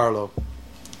Lou Barlow.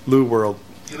 Lou World.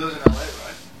 He lives in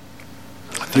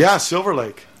L.A., right? Yeah, Silver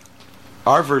Lake.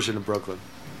 Our version of Brooklyn.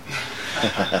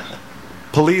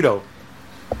 Polito.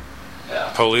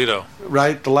 Yeah. Polito.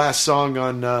 Right? The last song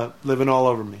on Living All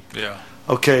Over Me. Yeah.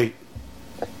 Okay.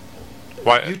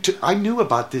 Why? I knew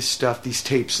about this stuff, these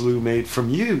tapes Lou made from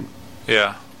you.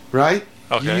 Yeah. Right?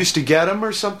 Okay. You used to get them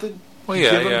or something? Well,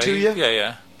 He'd give them to you?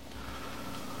 Yeah.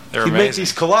 They're He'd amazing. make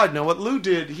these collage. Now, what Lou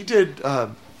did, he did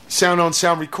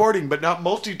sound-on-sound recording, but not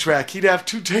multi-track. He'd have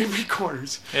two tape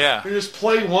recorders. Yeah. He'd just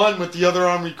play one with the other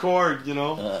on record,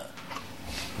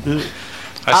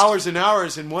 Hours and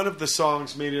hours, and one of the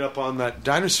songs made it up on that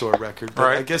Dinosaur record. But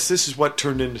Right. I guess this is what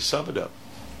turned into Sabado.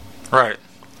 Right.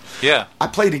 Yeah. I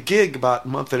played a gig about a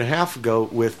month and a half ago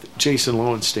with Jason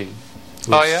Lowenstein, who's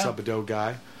Oh, yeah? a Sabado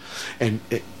guy. And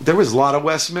there was a lot of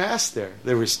West Mass there.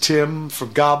 There was Tim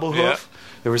from Gobblehoof. Yeah.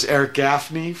 There was Eric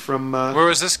Gaffney from Where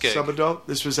was this gig? Sabado.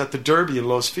 This was at the Derby in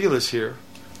Los Feliz here.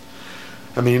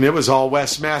 I mean, it was all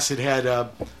West Mass. It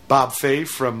had Bob Fay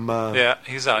from Yeah,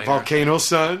 he's out here. Volcano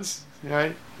Sons,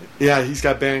 right? Yeah, he's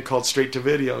got a band called Straight to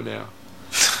Video now.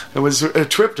 It was a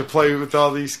trip to play with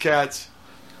all these cats.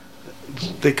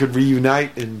 They could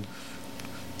reunite and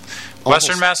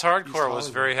Western Mass Hardcore was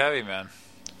very heavy, man.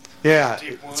 Yeah,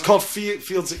 it's called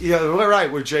Fields. Yeah,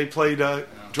 right, where Jay played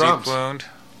drums. Deep Wound.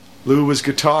 Lou was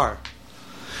guitar.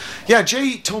 Yeah,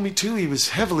 Jay told me too he was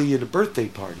heavily into Birthday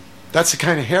Party. That's the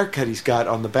kind of haircut he's got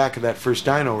on the back of that first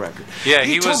Dino record. Yeah,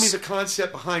 he told was... me the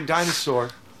concept behind Dinosaur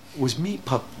was meat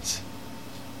puppets.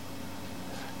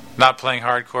 Not playing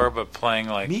hardcore, but playing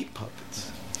like... Meat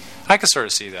puppets. I could sort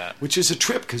of see that. Which is a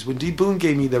trip, because when D. Boone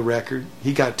gave me the record,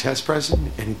 he got a test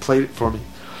pressing, and he played it for me.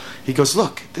 He goes,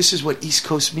 look, this is what East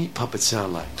Coast meat puppets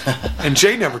sound like. And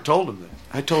Jay never told him that.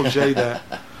 I told Jay that.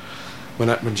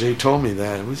 When Jay told me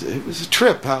that, it was a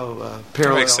trip how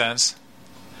parallel. That makes sense.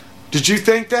 Did you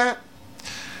think that?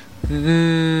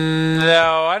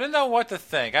 No, I didn't know what to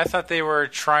think. I thought they were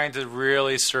trying to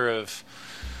really sort of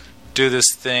do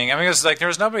this thing. I mean, it was like there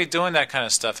was nobody doing that kind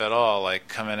of stuff at all, like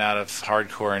coming out of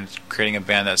hardcore and creating a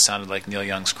band that sounded like Neil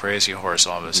Young's Crazy Horse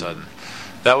all of a sudden.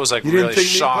 That was like you really didn't think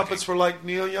shocking. Meat Puppets were like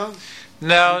Neil Young?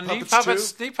 No, Meat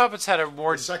Puppets had a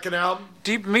more the second album.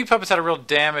 Meat Puppets had a real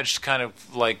damaged kind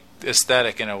of like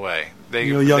aesthetic in a way. They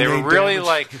Neil Young were ain't really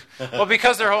damaged. like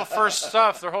because their whole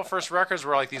first records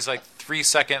were like these like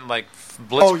 3-second like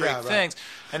blitzkrieg things,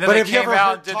 and then but they have you came ever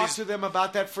out and did talked these. to them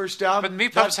about that first album? But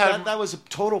Meat Puppets that was a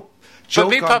total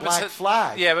joke Meat on Puppets Black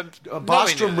Flag. Yeah, but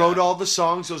nobody Bostrom knew wrote that. all the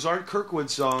songs. Those aren't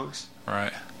Kirkwood songs.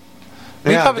 Right.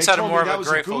 Meat Yeah, Puppets they had told more me of that a was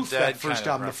Grateful goof, Dead that first kind of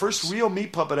album. The reference. first real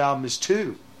Meat Puppet album is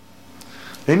 2.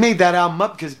 They made that album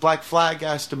up because Black Flag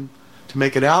asked them to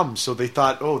make an album, so they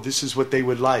thought, oh, this is what they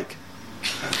would like.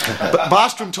 But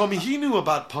Bostrom told me he knew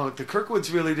about punk. The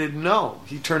Kirkwoods really didn't know.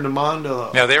 He turned them on to...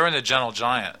 Yeah, they were in the Gentle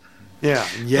Giant. Yeah,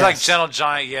 yes. Like Gentle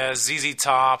Giant, yeah, ZZ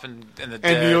Top and the Dead.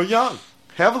 And Neil Young,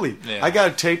 heavily. Yeah. I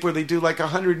got a tape where they do like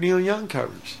 100 Neil Young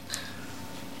covers.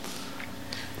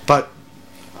 But,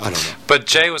 I don't know. But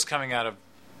Jay was coming out of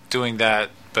doing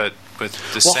that, but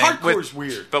with the same... hardcore's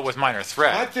weird. But with Minor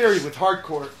Threat. My theory with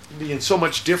hardcore being so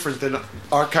much different than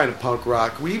our kind of punk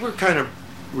rock, we were kind of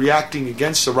reacting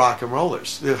against the rock and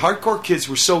rollers. The hardcore kids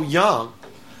were so young,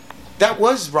 that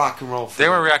was rock and roll for They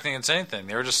them. weren't reacting against anything.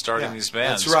 They were just starting Yeah, these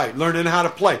bands. That's right, learning how to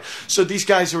play. So these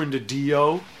guys are into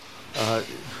Dio.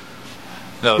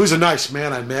 No. Who's a nice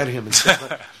man. I met him. And stuff.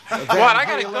 What? I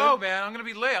gotta go, man. I'm gonna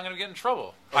be late. I'm gonna get in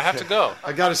trouble. I have to go.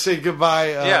 I got to say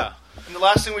goodbye. Yeah. And the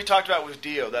last thing we talked about was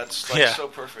Dio. That's like Yeah. so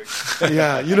perfect.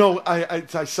 Yeah,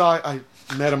 I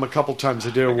met him a couple times. I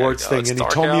did an awards go. thing, It's and he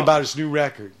dark told me out. about his new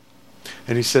record.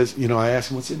 And he says, I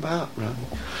asked him, what's it about, Ronnie?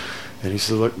 And he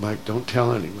said, look, Mike, don't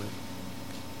tell anyone.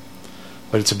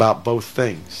 But it's about both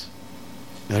things.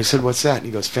 And I said, what's that? And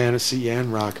he goes, fantasy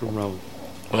and rock and roll.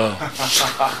 Whoa.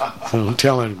 So don't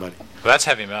tell anybody. That's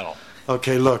heavy metal.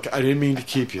 Okay, look, I didn't mean to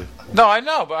keep you. No, I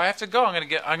know, but I have to go. I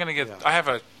have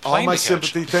a All plane my to catch.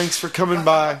 sympathy. Thanks for coming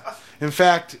by. In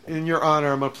fact, in your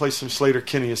honor, I'm going to play some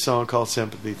sleater-kinney, a song called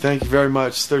Sympathy. Thank you very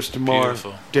much, Thurston Moore,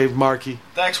 Beautiful. Dave Markey.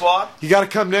 Thanks, Watt. You got to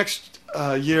come next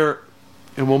year,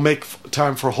 and we'll make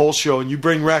time for a whole show. And you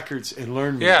bring records and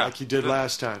learn me like you did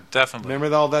last time. Definitely.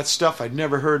 Remember all that stuff I'd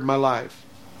never heard in my life.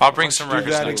 I'll bring Why don't some you do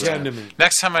records that next again time. to me.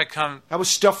 Next time I come, That was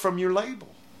stuff from your label.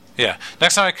 yeah.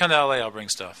 Next time I come to LA, I'll bring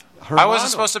stuff. Hermano. I wasn't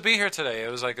supposed to be here today.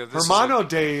 It was like this is Hermano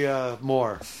de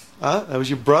Moore. Huh? That was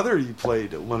your brother you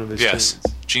played at one of his yes,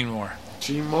 tunes. Gene Moore.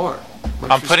 Gene Moore.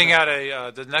 I'm putting out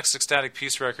the next Ecstatic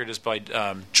Peace record is by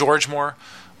George Moore,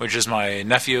 which is my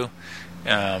nephew,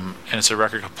 and it's a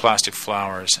record called Plastic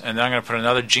Flowers. And then I'm going to put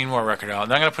another Gene Moore record out. And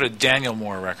then I'm going to put a Daniel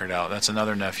Moore record out. That's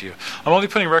another nephew. I'm only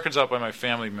putting records out by my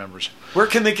family members. Where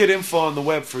can they get info on the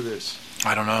web for this?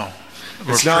 I don't know.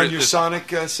 It's not on your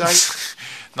Sonic site?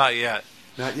 Not yet.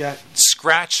 Not yet?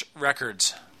 Scratch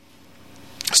Records.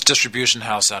 It's a distribution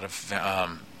house out of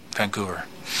Vancouver.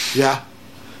 Yeah?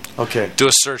 Okay. Do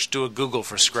a search, do a Google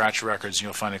for Scratch Records, and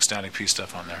you'll find Ecstatic Peace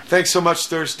stuff on there. Thanks so much,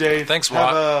 Thursday. Thanks,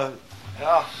 Have Watt.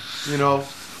 a,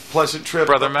 pleasant trip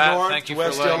Brother up Matt, north, thank you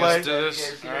West for letting LA. us do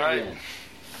this. All right.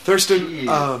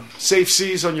 Thurston, safe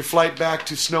seas on your flight back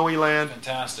to Snowy Land.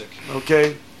 Fantastic.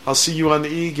 Okay? I'll see you on the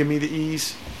E. Give me the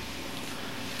E's.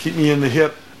 Keep me in the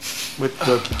hip with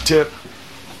the tip.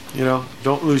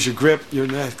 Don't lose your grip. Your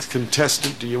next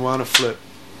contestant, do you want to flip?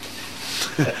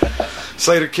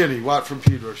 Sleater-Kinney, Watt from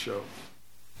Pedro Show.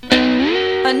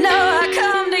 I know I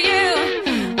come to you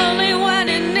only when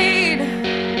in need.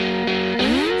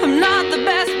 I'm not the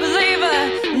best believer,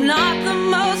 I'm not the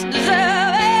most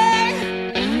deserving.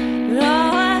 But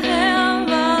all I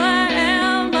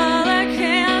am, all I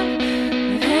can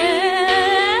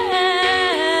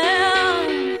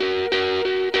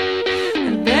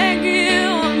and beg you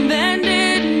on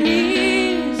bended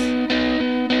knees.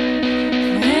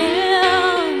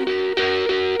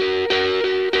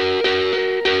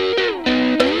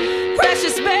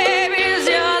 Precious baby,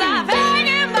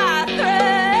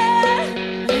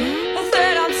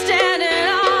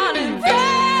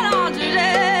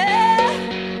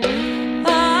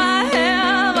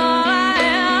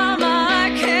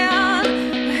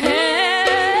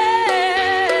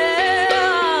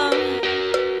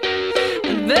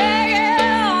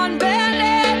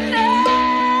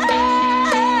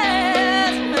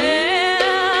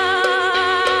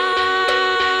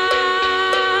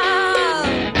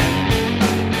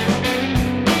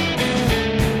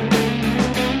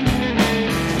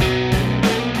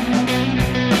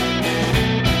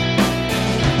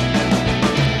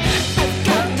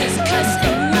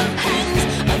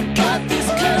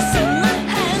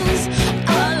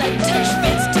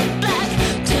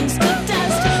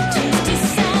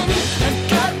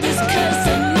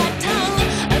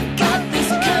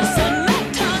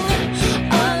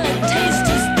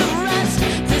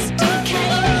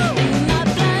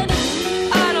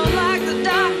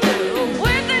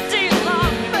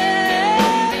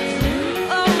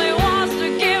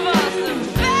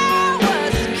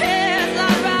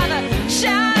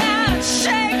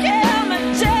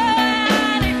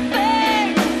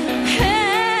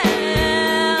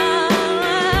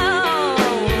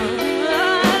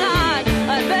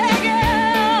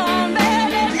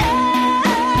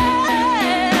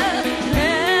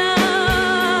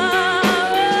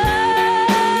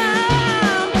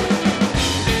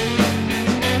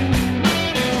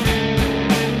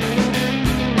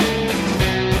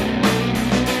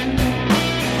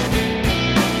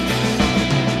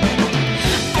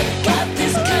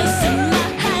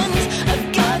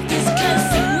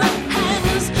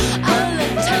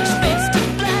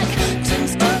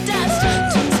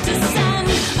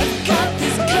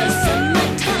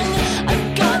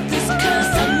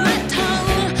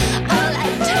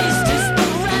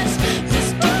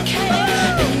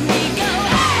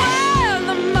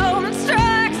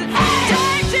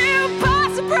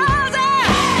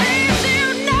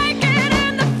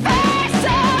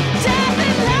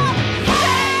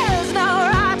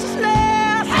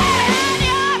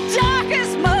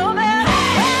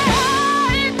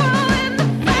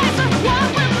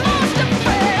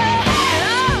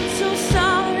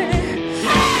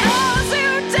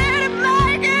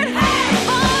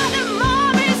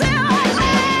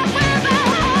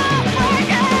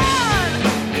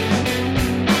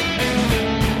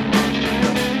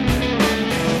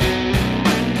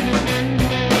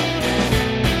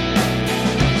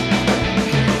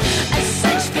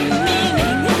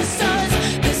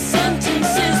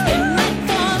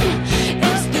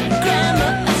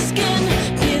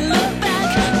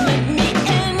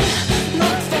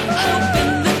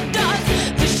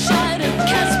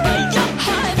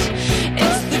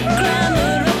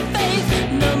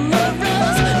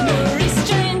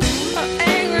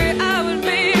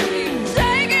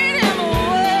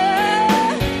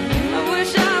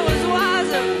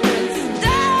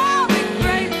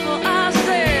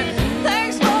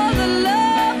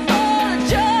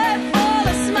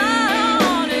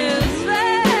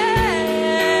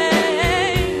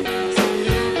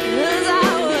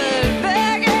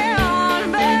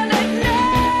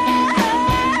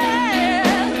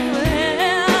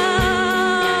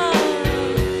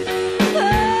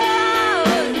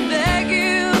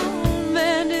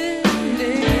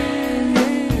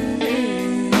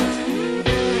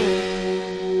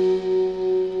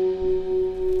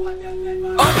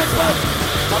 I've been smoked,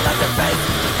 I left your face.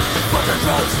 Fuck your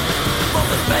drugs, full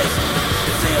the space.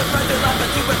 You see your friends, they laugh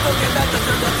at you, but looking at the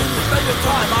surface. You spend your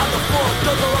time on the floor,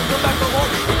 don't go up, come back for more.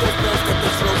 If those bills cut the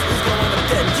throats, who's gonna wind up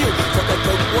dead? You. Fuck a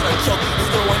coke, what a choke, who's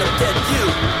gonna wind up dead? You.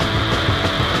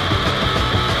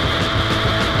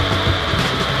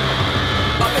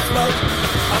 I've been smoked,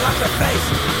 I left your face.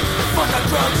 Fuck on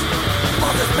drugs,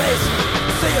 full the space.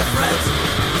 See your friends,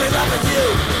 they laugh at you,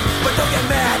 but don't get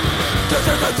mad, cause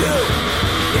there's no do.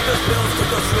 If those bills took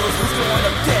those rules, who's gonna wind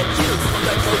up dead? You. From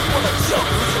that coke, what a joke,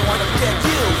 who's gonna wind up dead?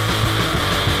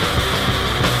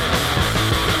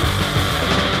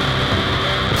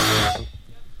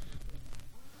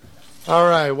 You. All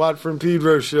right, Watford and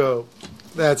Pedro Show.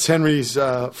 That's Henry's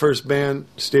first band,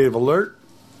 State of Alert,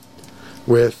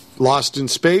 with Lost in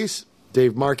Space,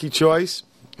 Dave Markey choice.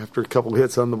 After a couple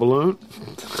hits on the balloon,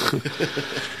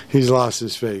 he's lost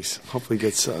his face. Hopefully he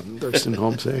gets Thurston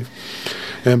home safe.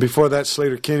 And before that,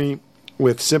 Sleater-Kinney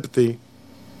with Sympathy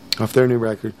off their new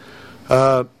record.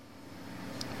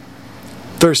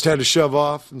 Thirst had to shove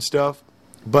off and stuff,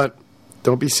 but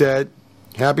don't be sad.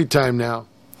 Happy time now.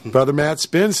 Brother Matt,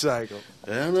 Spin Cycle.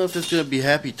 I don't know if it's going to be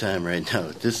happy time right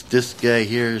now. This guy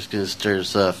here is going to start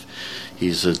us off.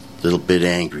 He's a little bit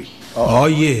angry. Oh,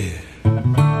 yeah.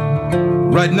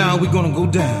 Right now we're going to go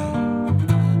down.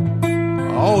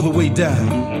 All the way down.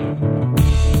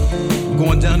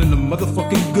 Going down in the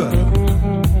motherfucking gutter.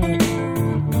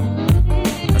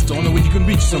 That's the only way you can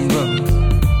reach some brothers.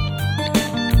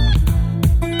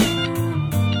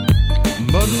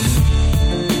 Mothers,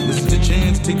 this is your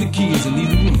chance to take the keys and leave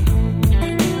the room.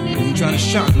 Ain't trying to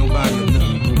shock nobody or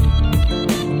nothing.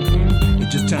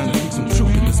 It's just trying to speak some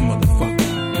truth in this motherfucker.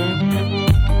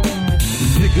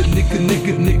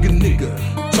 Nigga.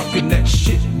 Talking that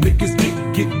shit, make his dick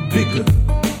get bigger.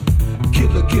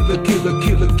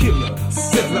 Killer.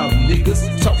 Sell out niggas,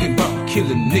 talking about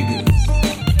killing niggas.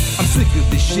 I'm sick of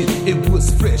this shit, it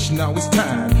was fresh, now it's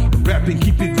time. Rapping,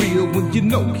 keep it real when you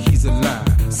know he's alive.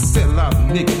 Sell out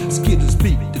nigga, skid and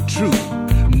speak the truth.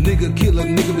 Nigga, kill a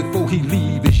nigga before he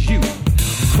leave his you.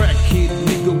 Crackhead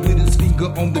nigga with his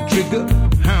finger on the trigger.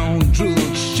 Hound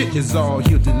drug shit is all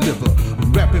he'll deliver.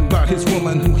 Rapping about his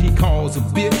woman who he calls a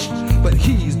bitch, but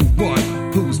he's the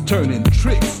one who's turning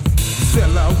tricks.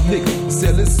 Sell out nigga,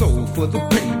 sell his soul for the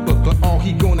paper, but all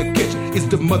he gonna catch is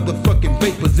the motherfucking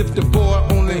vapors. If the boy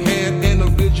only had an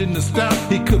original style,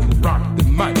 he could rock the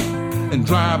mic and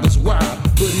drive us wild,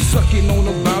 but he's sucking on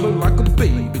a bottle like a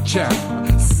baby child.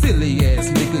 Silly ass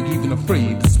nigga, even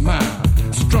afraid to smile.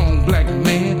 Strong black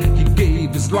man, he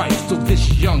gave his life so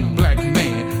this young black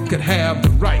man could have the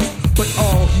right. But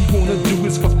all he wanna do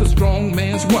is fuck the strong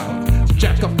man's wife.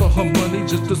 Jack up for her money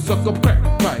just to suck a crack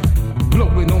pipe.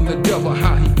 Blowing on the devil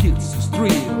how he gets his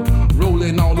thrill.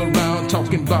 Rolling all around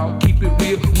talking about keep it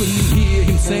real. When you hear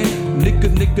him saying nigga.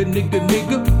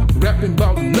 Rapping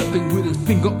about nothing with his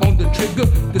finger on the trigger.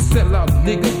 The sellout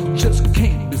nigga just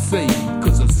can't be saved.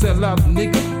 Cause a sellout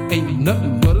nigga ain't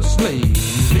nothing but a slave.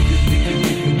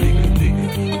 Nigga.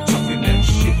 Talking that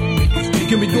shit.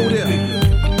 Can we go there?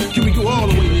 Can we go all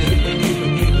the way there?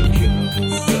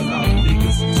 Sellout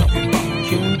niggas talking about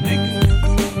killing niggas.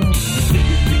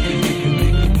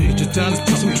 It's just time to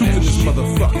put some truth in this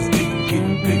motherfucker.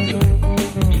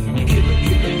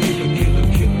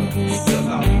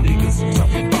 Sellout niggas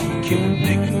talking about killing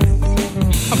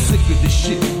niggas. I'm sick of this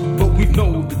shit, but we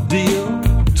know the deal.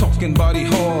 Talking body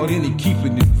hard and he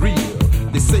keeping it real.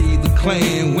 They say the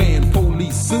Klan wearing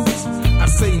police suits. I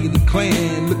say the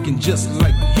Klan looking just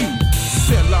like you.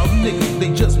 Sell out niggas, they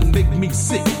just make me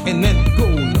sick. And that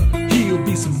Gola, he'll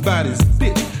be somebody's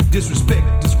bitch.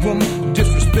 Disrespect this woman,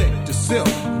 disrespect yourself.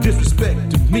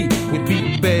 Disrespect to me would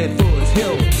be bad for his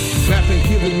health. Rapping,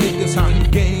 killing niggas, how he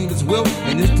gained his wealth.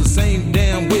 And it's the same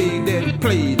damn way that he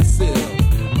played himself.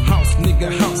 House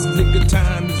nigga,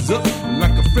 time is up.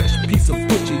 Like a fresh piece of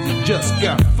butcher you just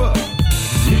got fucked.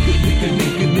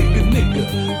 Nigga.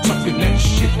 Talking that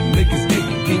shit, niggas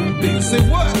get big. Say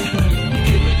what?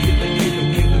 Killer.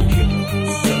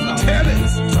 Tell it.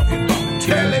 Talking about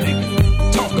tell it.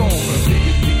 Talk on.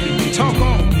 Talk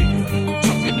on.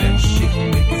 Talking that shit,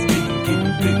 niggas get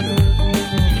bigger.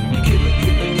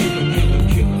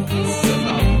 Killer. Sell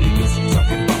out niggas.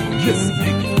 Talking about listen,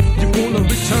 nigga. You wanna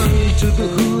return to the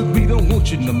hood? We don't want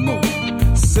you no more.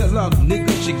 Sell out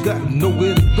niggas, you got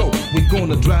nowhere to go. We're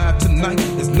gonna drive tonight,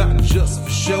 it's not just for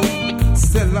show.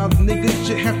 Sell out niggas,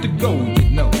 you have to go, you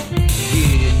know.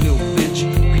 Yeah, little bitch,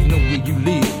 we know where you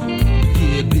live.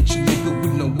 Yeah, bitch, nigga, we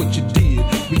know what you did.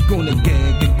 We gonna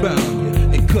gag and bound you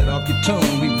and cut off your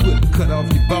tongue. We would cut off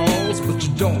your balls, but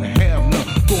you don't have none.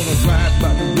 Gonna ride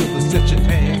by the river, set your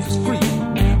ass free.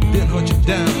 Then hunt you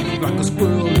down like a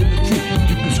squirrel girl in the tree.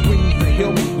 You can scream for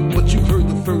help, but you heard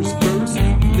the first verse.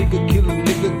 Nigga kill a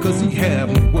nigga cause he have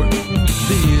no work.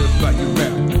 Live by your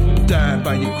rap, die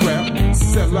by your crap.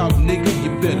 Sell out, nigga,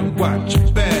 you better watch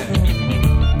your back.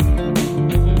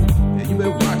 Yeah, you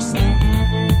better watch that.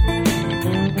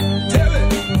 Tell it.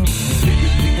 Nigga,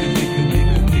 nigga, nigga,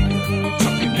 nigga, nigga.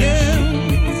 Talking that shit.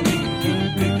 Niggas, nigga, nigga,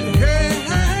 nigga. Hey,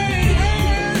 hey,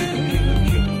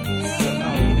 hey. Sell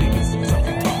out, niggas.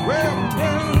 Talking about well.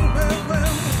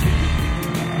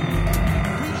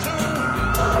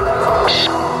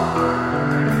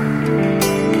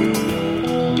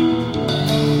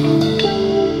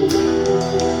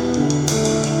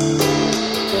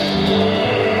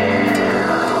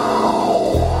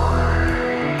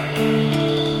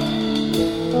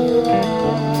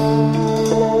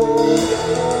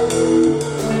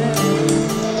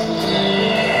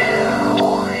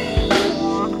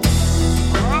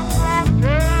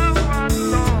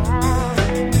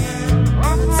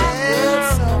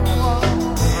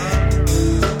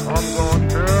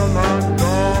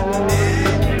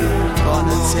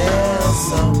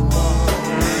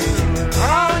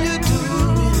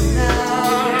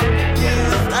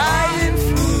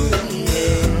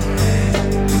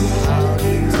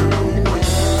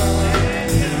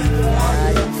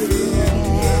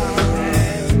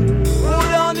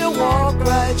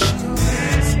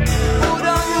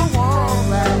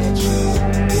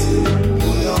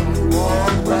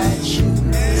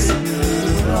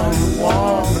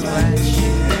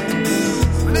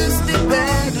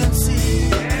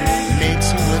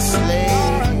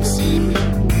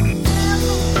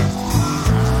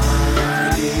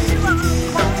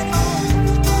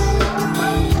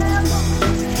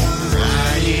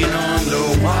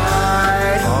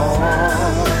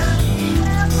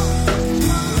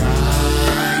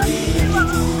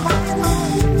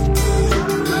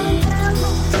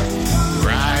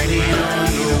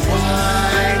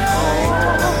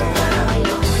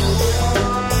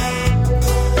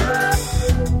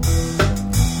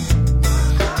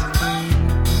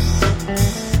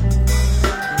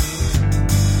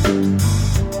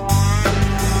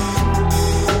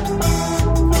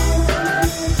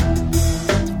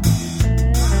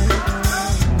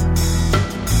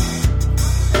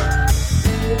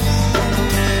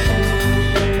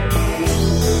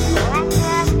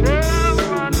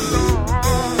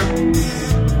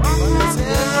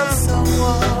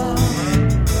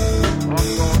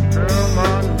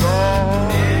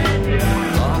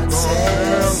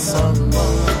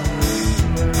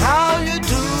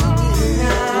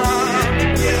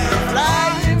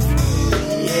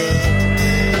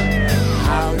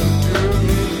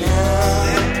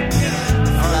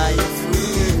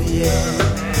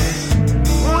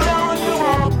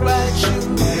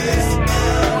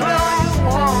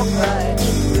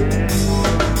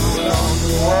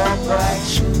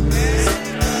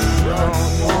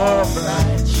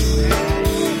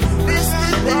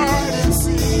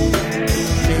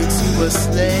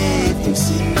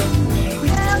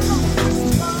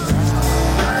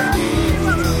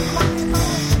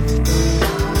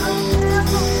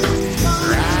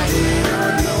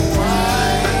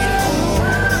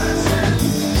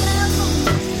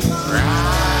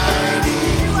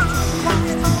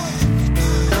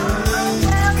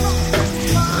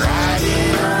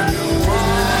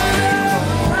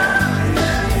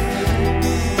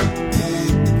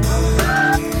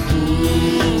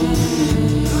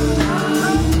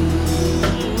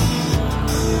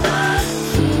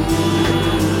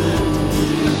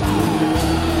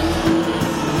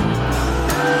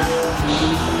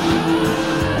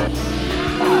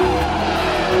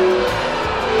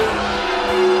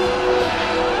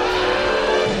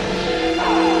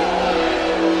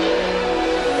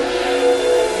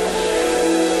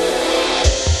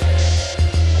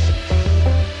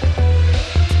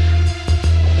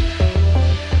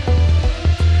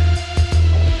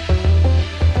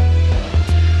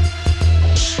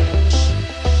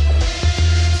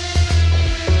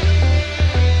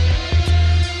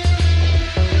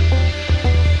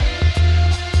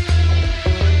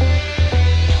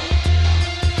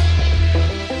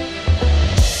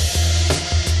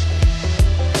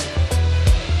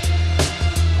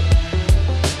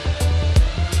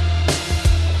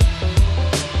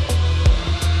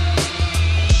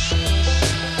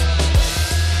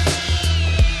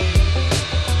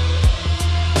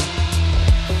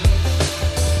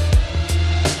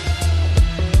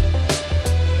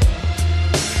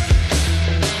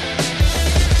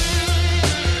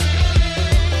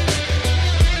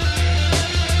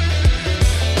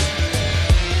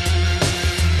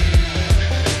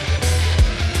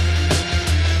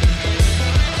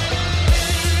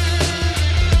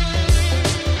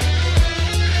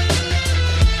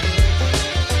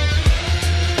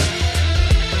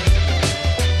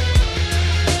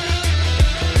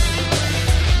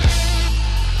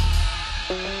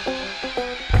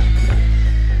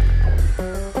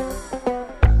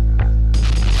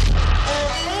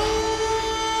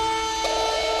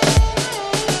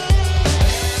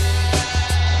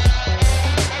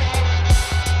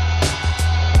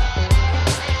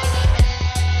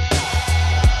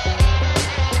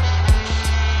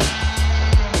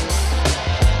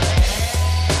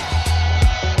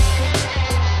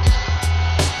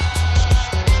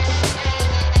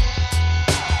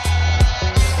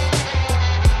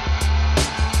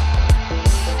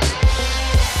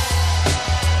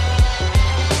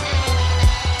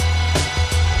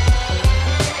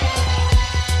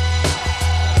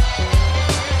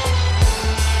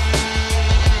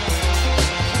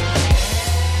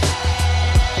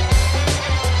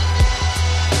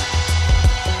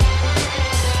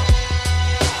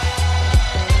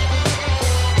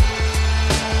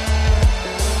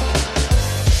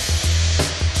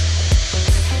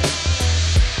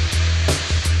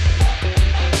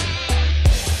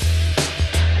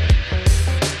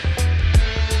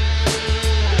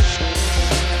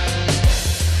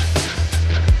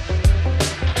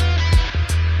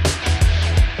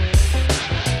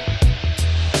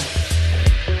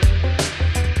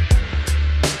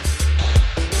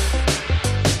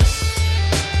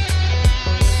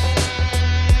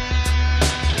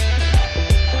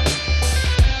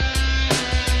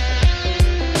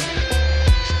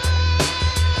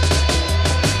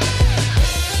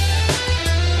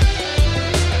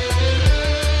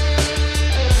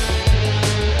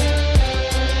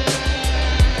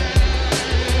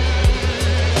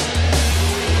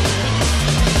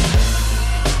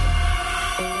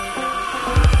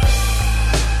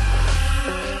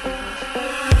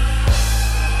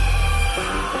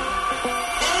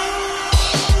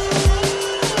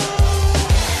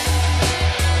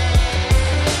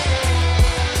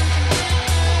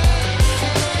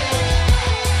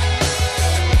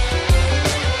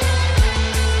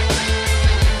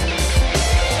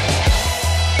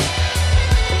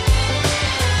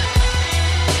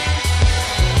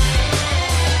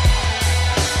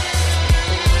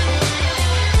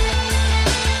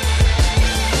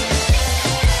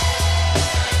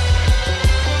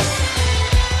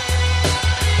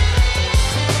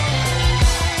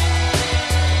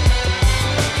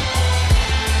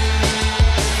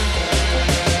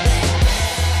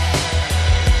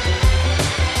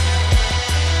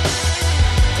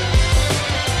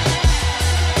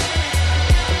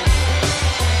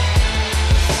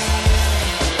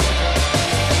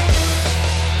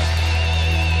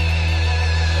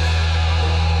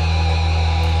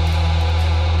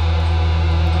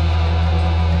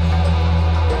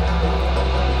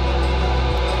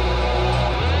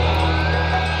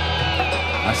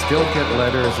 still get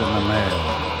letters in the mail,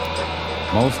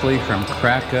 mostly from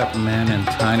crack-up men in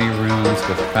tiny rooms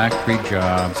with factory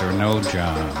jobs or no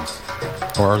jobs,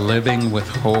 or living with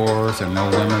whores or no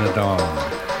women at all.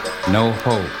 No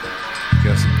hope,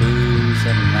 just booze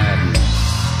and madness.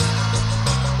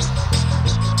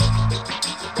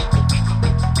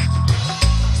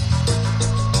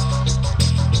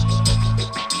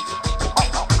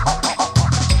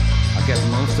 I get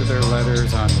most of their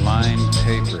letters on lined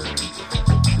paper,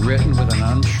 written with an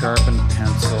unsharpened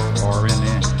pencil or in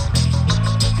ink,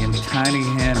 in tiny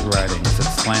handwritings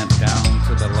that slant down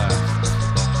to the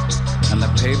left. And the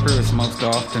paper is most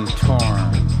often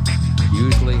torn,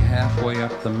 usually halfway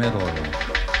up the middle.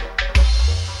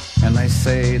 And they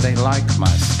say they like my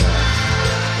stuff.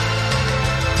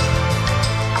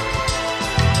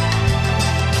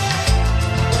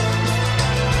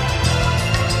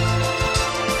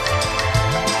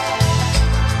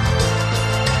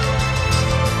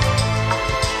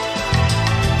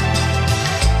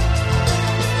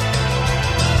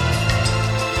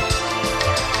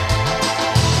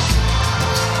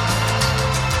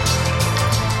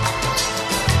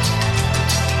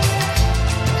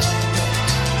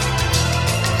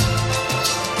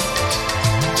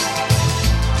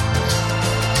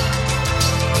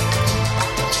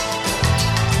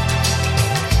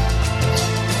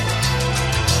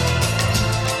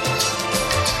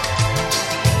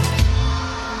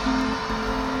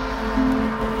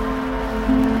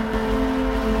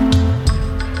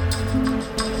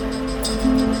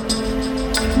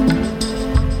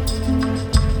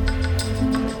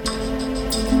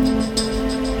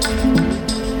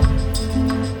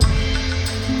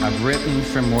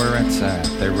 From where it's at,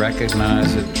 they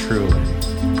recognize it truly.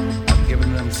 I've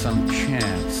given them some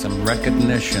chance, some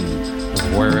recognition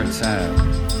of where it's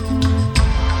at.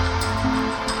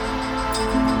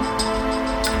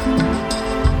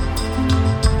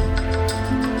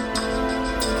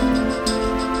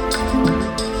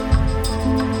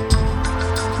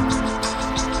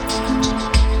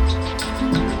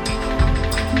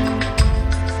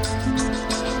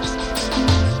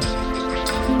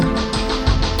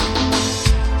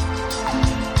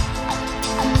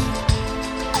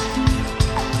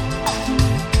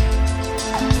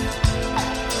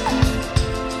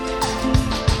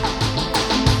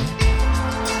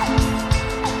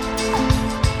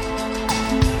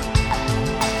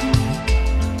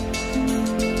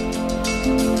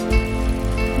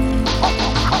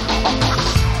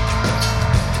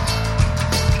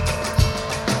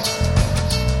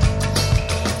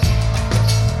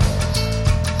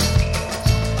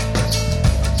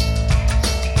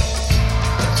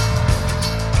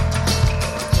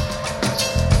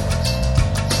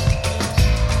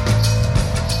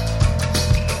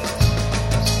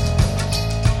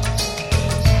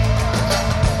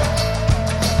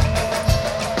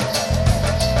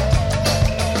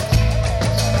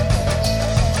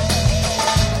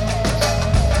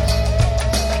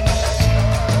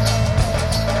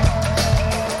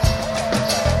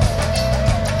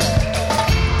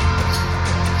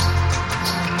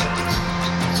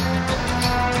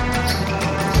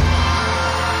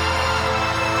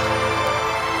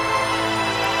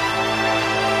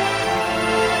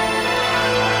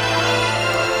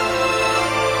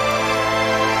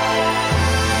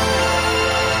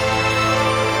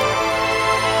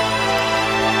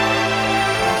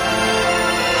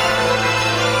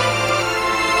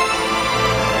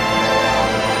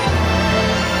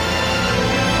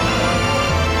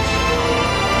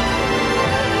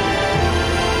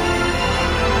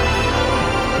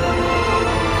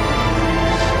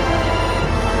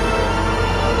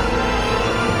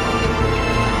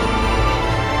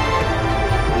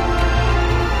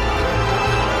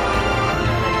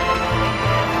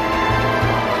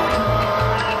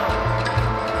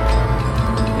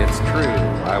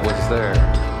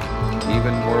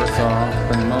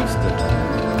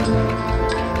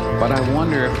 But I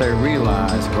wonder if they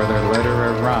realize where their letter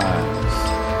arrives.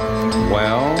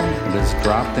 Well, it is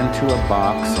dropped into a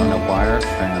box on a wire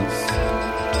fence,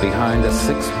 behind a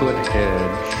 6-foot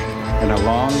hedge, in a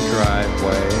long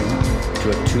driveway to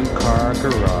a 2-car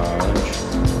garage,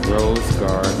 rose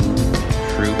garden,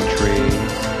 fruit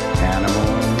trees,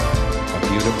 animals, a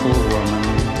beautiful woman,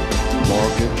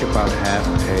 mortgage about half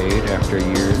paid after a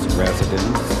year's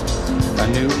residence, a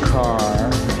new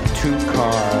car, 2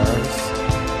 cars,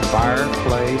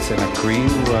 fireplace, and a green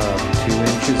rug 2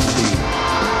 inches deep.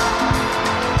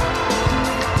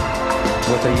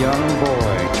 With a young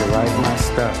boy to write my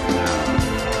stuff now.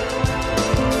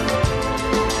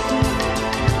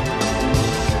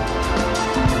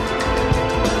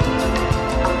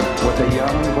 With a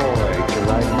young boy to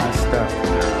write my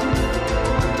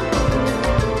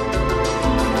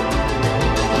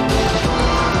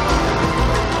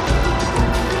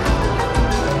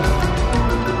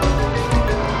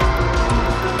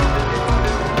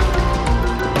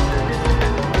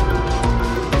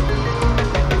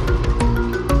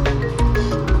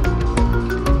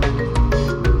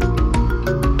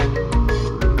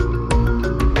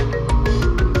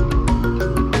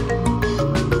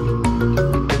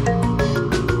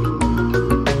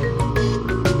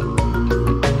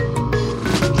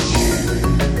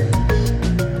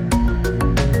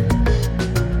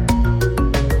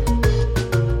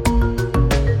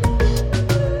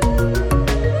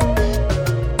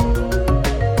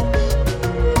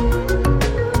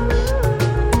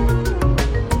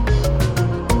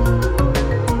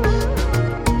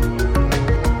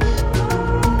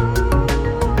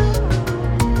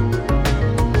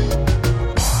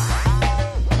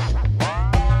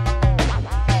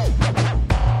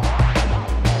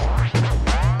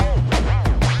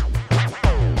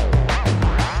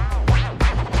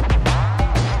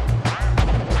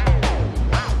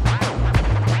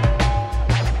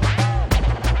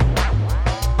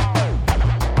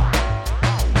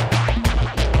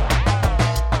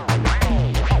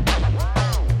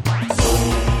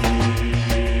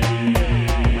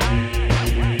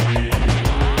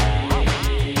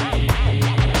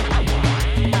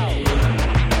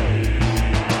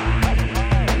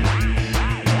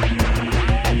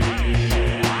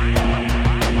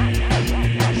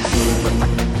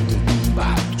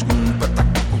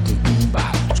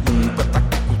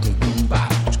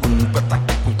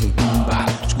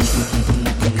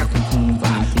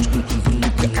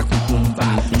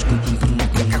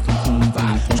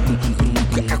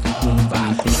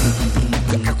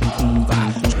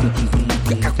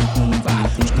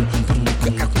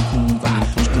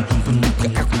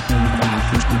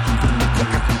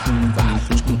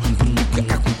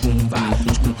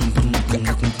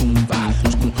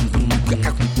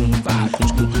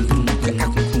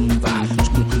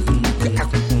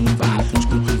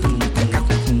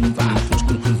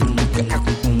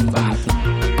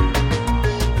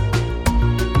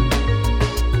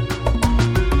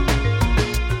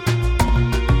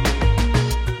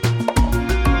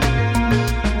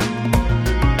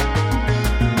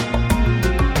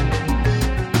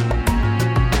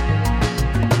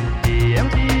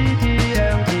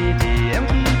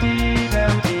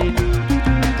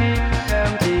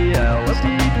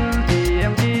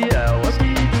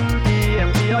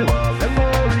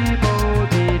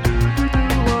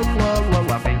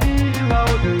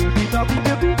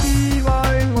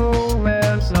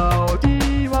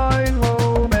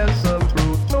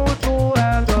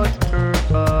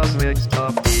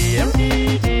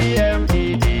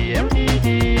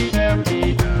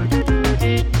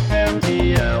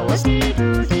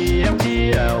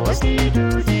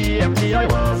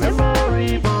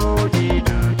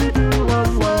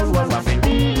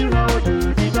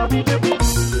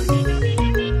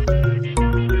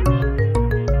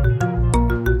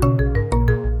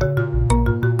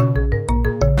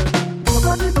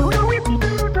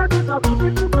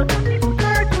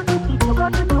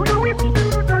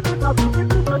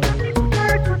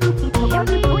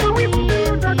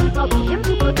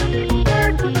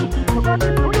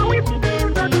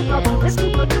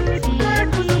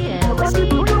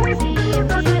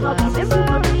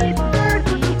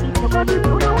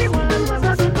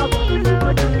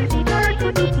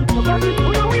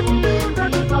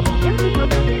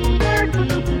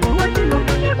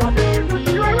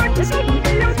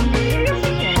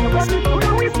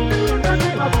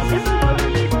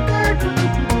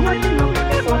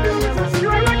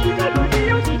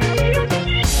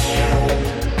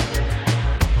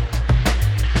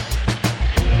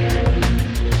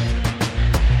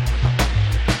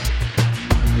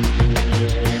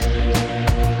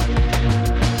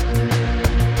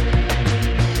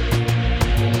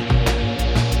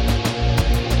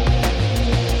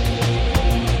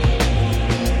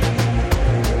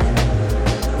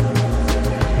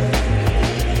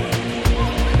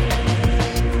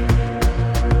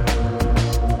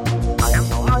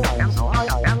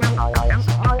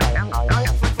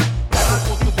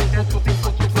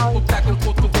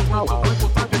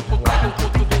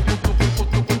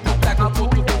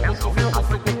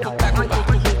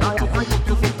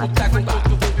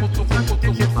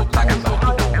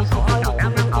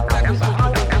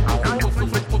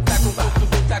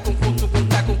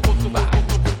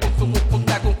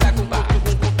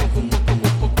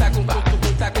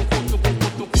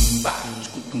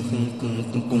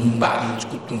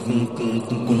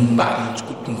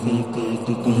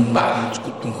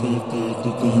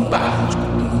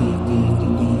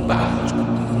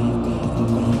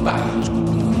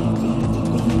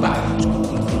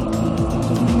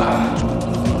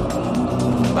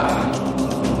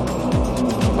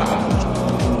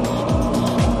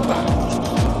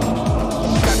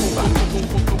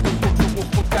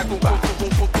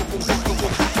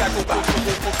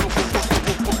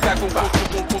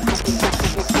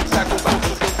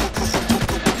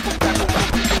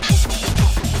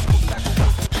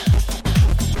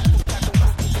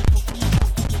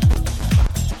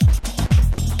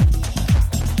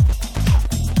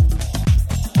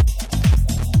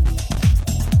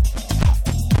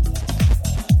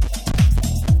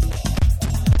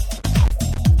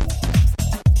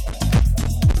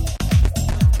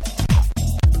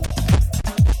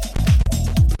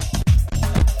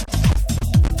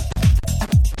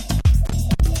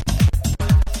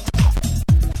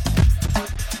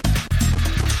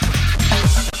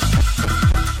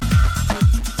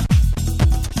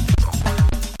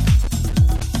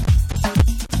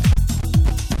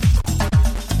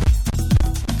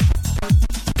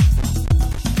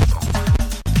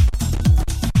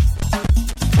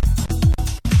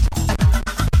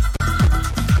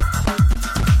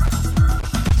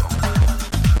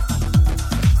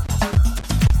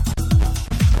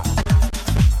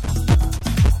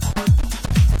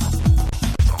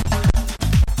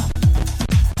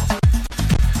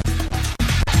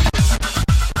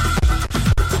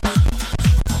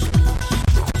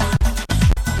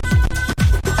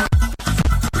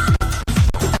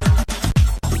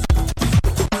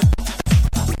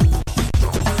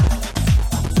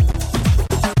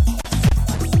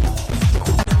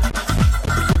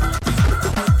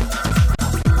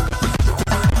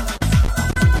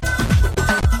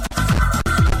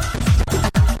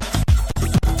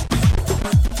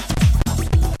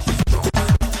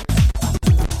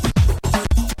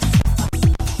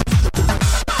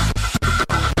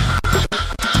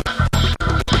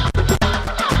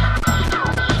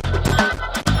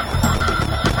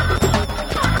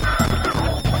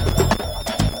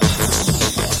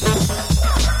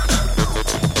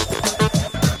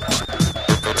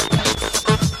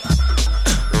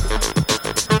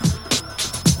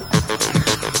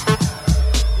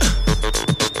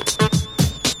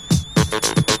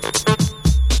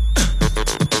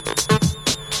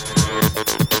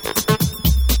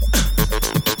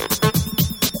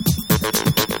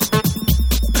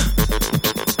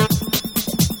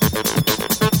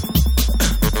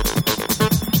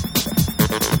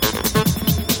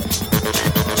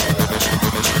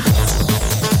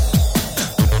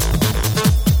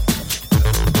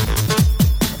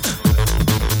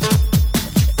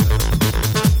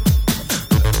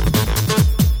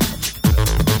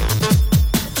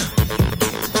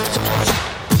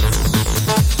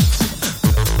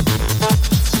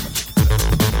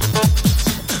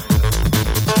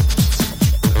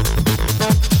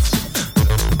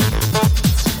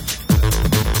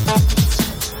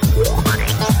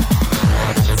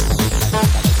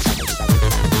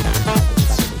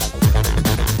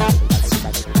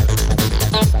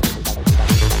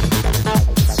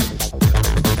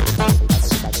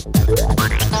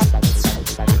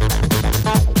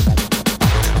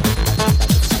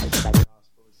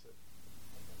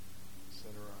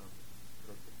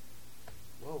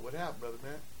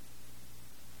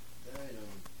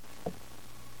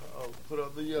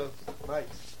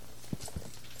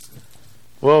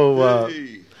Whoa,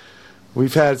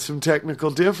 we've had some technical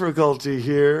difficulty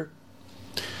here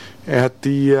at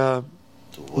the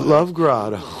Love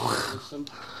Grotto. Some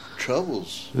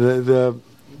troubles.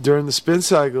 During the spin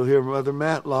cycle here, Brother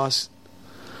Matt lost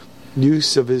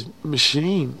use of his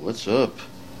machine. What's up?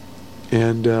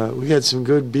 And we had some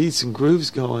good beats and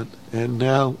grooves going, and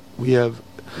now we have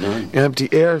empty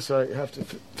air, so I have to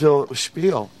fill it with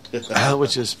spiel,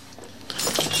 which is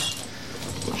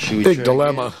big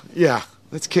dilemma. Again? Yeah.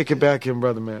 Let's kick it back in,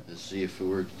 Brother Matt. Let's see if it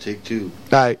works. Take two.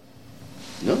 All right.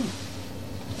 No.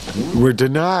 We're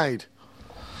denied.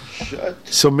 Shut.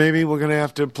 So maybe we're going to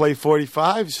have to play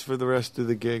 45s for the rest of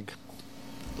the gig.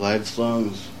 Live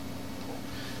songs.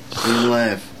 Sing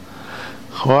laugh.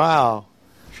 Wow.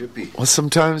 Trippy. Well,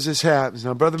 sometimes this happens.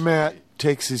 Now, Brother Matt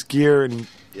takes his gear and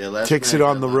he takes it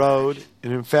on the road. Action.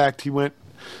 And, in fact, he went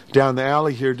down the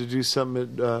alley here to do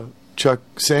something at Chuck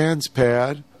Sand's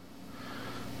pad.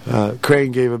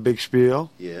 Crane gave a big spiel.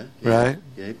 Yeah. Right?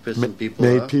 Yeah, he pissed some people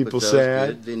made off, people but that sad.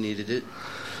 was good. They needed it.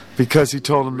 Because he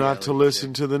told them not to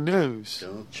listen to the news.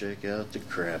 Don't check out the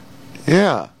crap.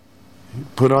 Yeah.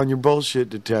 Put on your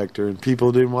bullshit detector, and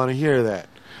people didn't want to hear that.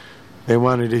 They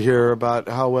wanted to hear about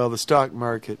how well the stock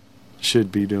market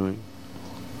should be doing,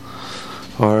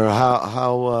 or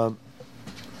how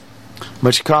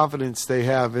much confidence they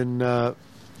have in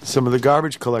some of the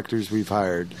garbage collectors we've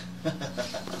hired. I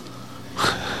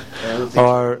don't think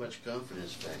Or- there's much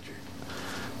confidence factor.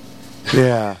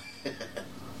 Yeah,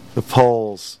 the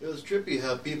polls. It was trippy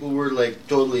how people were like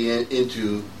totally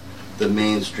into the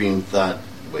mainstream thought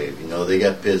wave. You know, they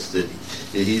got pissed that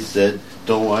he said,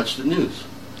 "Don't watch the news."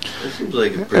 That seems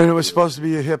like a pretty. And it was supposed to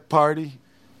be a hip party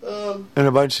Um. and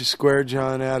a bunch of square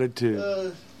John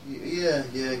attitude. Yeah.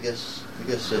 I guess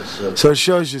that's. So it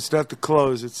shows you it's not the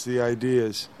clothes, it's the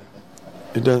ideas.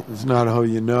 It's not who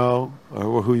you know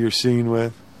or who you're seen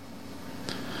with.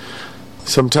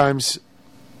 Sometimes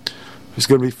there's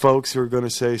going to be folks who are going to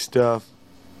say stuff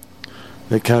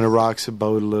that kind of rocks the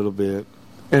boat a little bit.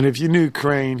 And if you knew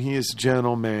Crane, he is a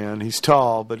gentle man. He's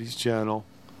tall, but he's gentle.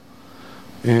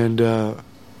 And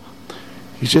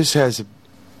he just has a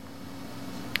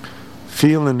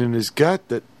feeling in his gut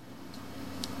that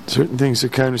certain things are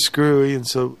kind of screwy, and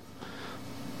so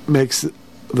makes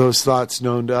those thoughts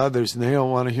known to others, and they don't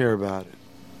want to hear about it.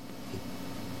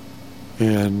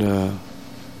 And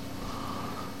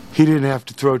he didn't have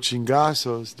to throw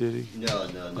chingasos, did he? No, Oh,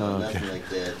 okay. nothing like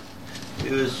that.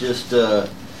 It was just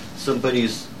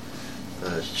somebody's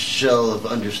shell of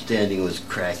understanding was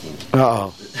cracking.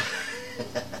 Uh-oh.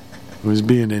 It was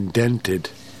being indented.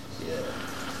 Yeah.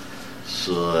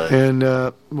 So. And,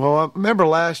 well, I remember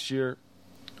last year,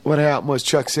 what happened was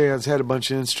Chuck Sands had a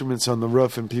bunch of instruments on the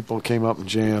roof and people came up and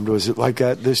jammed. Was it like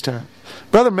that this time?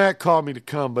 Brother Matt called me to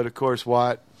come, but of course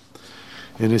Watt,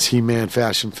 in his He-Man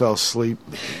fashion, fell asleep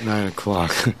at 9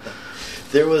 o'clock.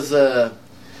 There was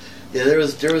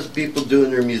there was people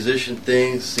doing their musician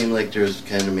things. Seemed like there was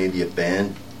kind of maybe a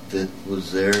band that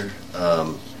was there.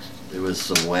 There was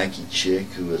some wacky chick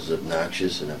who was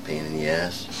obnoxious and a pain in the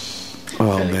ass.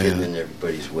 Oh, kind of man. getting in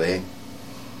everybody's way.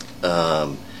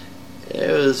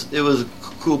 It was a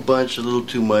cool bunch. A little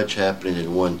too much happening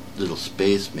in one little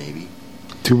space, maybe.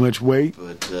 Too much weight?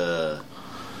 But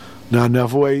Not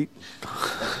enough weight?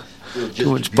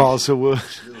 Too much balsa wood?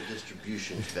 Little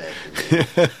distribution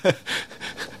factor.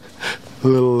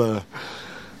 Little,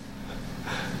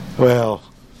 well...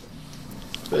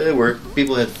 But it worked.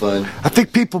 People had fun. I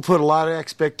think people put a lot of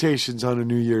expectations on a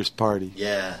New Year's party.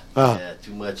 Yeah,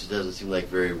 too much. It doesn't seem like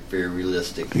very, very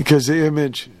realistic. Because the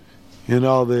image and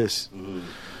all this. Mm-hmm.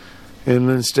 And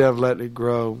instead of letting it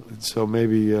grow. And so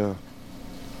maybe...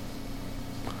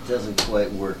 Doesn't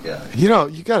quite work out. You know,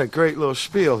 you got a great little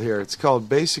spiel here. It's called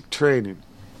Basic Training.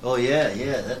 Oh, yeah,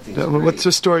 that thing's great. What's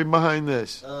the story behind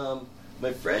this?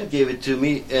 My friend gave it to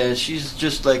me, and she's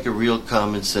just like a real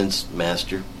common sense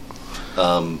master.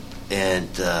 And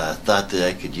thought that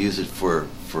I could use it for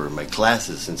my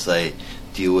classes since I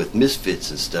deal with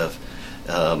misfits and stuff.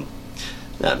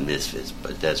 Not misfits,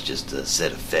 but that's just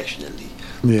said affectionately.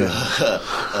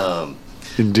 Yeah.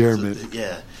 Endearment.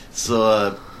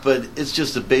 So, but it's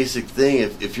just a basic thing.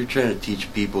 If you're trying to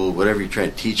teach people whatever you're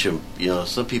trying to teach them, you know,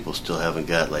 some people still haven't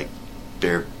got like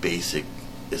bare basic,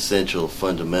 essential,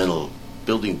 fundamental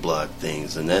building block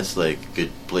things, and that's like a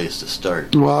good place to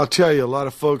start. Well, I'll tell you, a lot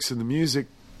of folks in the music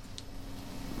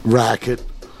racket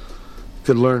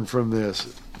could learn from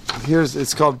this.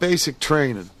 It's called Basic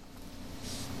Training,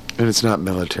 and it's not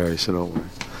military, so don't worry.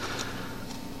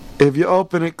 If you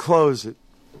open it, close it.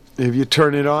 If you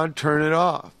turn it on, turn it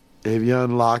off. If you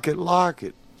unlock it, lock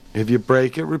it. If you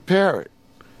break it, repair it.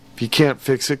 If you can't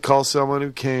fix it, call someone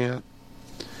who can.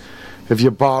 If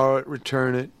you borrow it,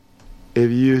 return it. If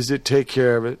you used it, take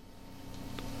care of it.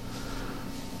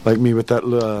 Like me with that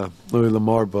Louis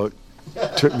L'Amour book.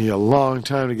 It took me a long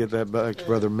time to get that back to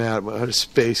Brother Matt. I had a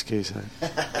space case.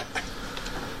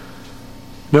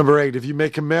 Number 8, if you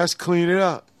make a mess, clean it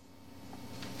up.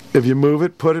 If you move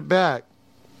it, put it back.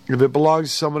 If it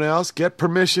belongs to someone else, get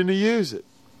permission to use it.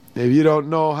 If you don't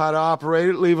know how to operate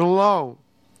it, leave it alone.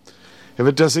 If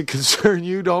it doesn't concern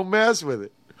you, don't mess with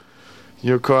it.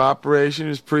 Your cooperation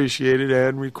is appreciated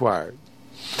and required.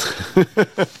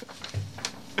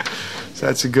 So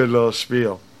that's a good little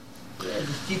spiel. Yeah,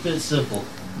 just keep it simple.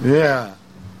 Yeah.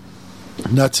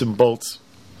 Nuts and bolts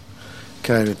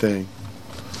kind of thing.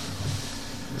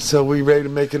 So we ready to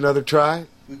make another try?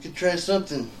 We could try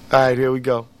something. All right, here we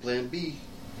go. Plan B.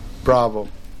 Bravo.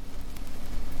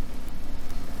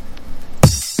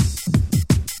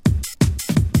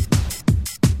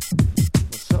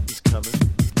 Something's coming.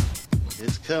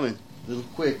 It's coming. A little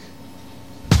quick.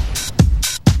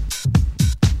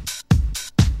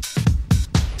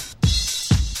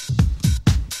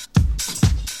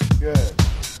 Good. Now,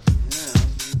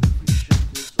 maybe if we shut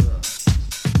this off.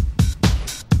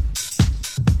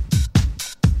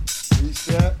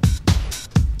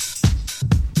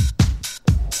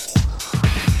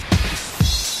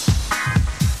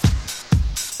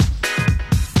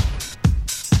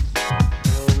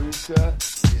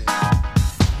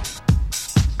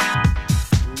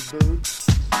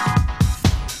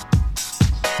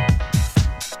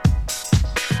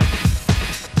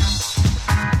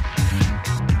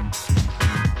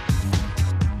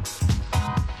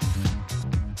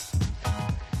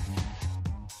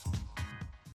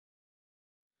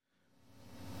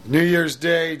 New Year's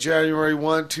Day, January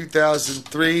 1,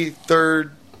 2003,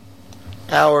 third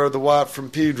hour of the Watt from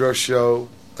Pedro Show.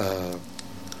 There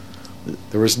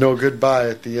was no goodbye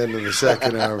at the end of the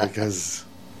second hour because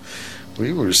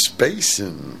we were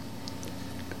spacing.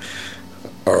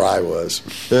 Or I was.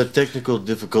 The technical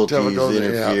difficulties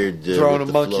interfered. Throwing with a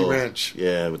the monkey flow. wrench.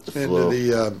 Yeah, with the into flow.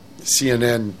 the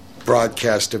CNN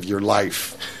broadcast of your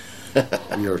life.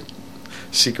 You're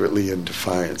secretly in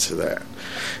defiance of that.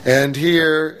 And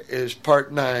here is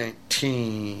part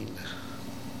 19.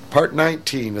 Part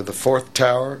 19 of the fourth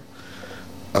tower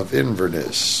of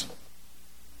Inverness.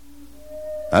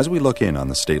 As we look in on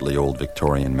the stately old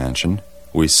Victorian mansion,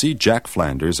 we see Jack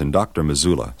Flanders and Dr.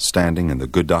 Missoula standing in the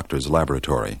good doctor's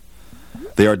laboratory.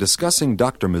 They are discussing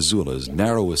Dr. Missoula's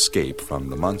narrow escape from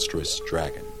the monstrous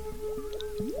dragon.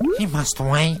 He must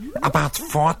weigh about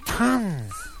 4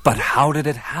 tons. But how did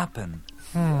it happen?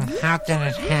 How did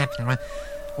it happen?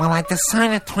 Well, I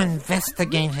decided to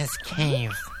investigate his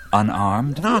cave.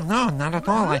 Unarmed? No, not at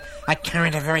all. I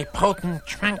carried a very potent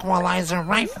tranquilizer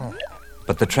rifle.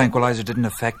 But the tranquilizer didn't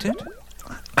affect it?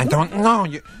 I don't know.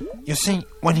 You see,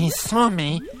 when he saw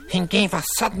me, he gave a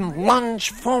sudden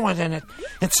lunge forward, and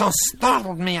it so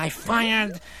startled me, I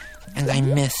fired, and I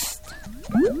missed.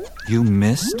 You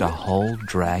missed a whole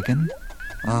dragon?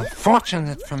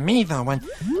 Fortunate for me, though,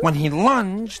 when he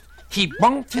lunged, he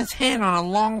bumped his head on a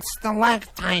long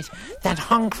stalactite that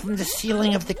hung from the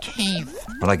ceiling of the cave.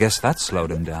 Well, I guess that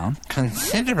slowed him down.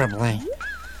 Considerably.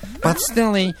 But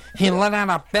still, he let out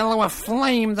a bellow of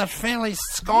flame that fairly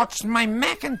scorched my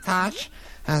Macintosh,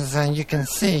 as you can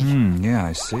see. Yeah,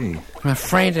 I see. I'm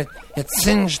afraid it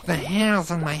singed the hairs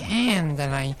on my hand,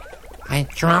 and I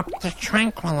dropped the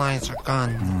tranquilizer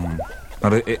gun.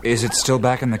 Well, is it still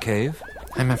back in the cave?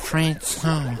 I'm afraid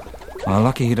so. Well,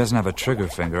 lucky he doesn't have a trigger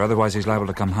finger, otherwise he's liable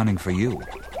to come hunting for you.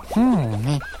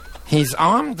 He's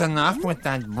armed enough with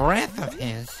that breath of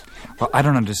his. Well, I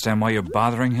don't understand why you're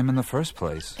bothering him in the first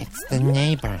place. It's the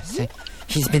neighbors.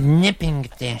 He's been nipping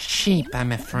their sheep,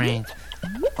 I'm afraid.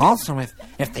 Also,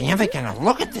 if they ever get a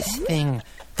look at this thing,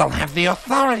 they'll have the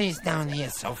authorities down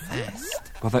here so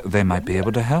fast. Well, they might be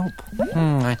able to help.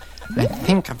 I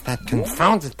think of that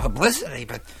confounded publicity,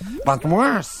 but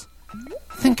worse.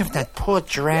 Think of that poor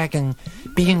dragon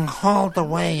being hauled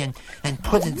away and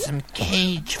put in some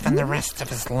cage for the rest of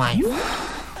his life.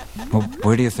 Well,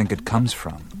 where do you think it comes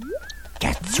from?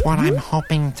 That's what I'm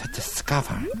hoping to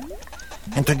discover.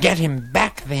 And to get him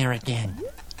back there again.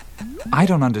 I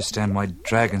don't understand why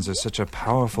dragons are such a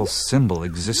powerful symbol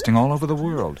existing all over the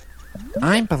world.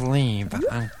 I believe,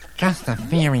 just a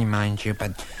theory, mind you,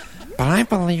 but I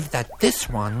believe that this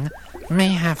one may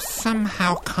have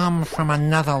somehow come from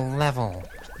another level.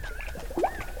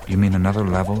 You mean another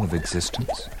level of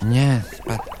existence? Yes,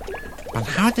 but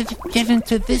how did it get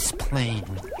into this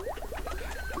plane?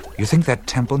 You think that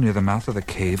temple near the mouth of the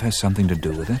cave has something to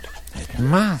do with it? It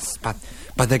must, but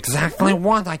exactly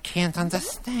what I can't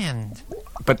understand.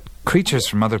 But creatures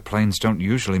from other planes don't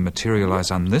usually materialize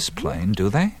on this plane, do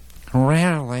they?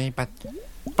 Rarely, but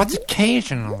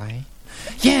occasionally.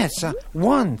 Yes,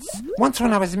 once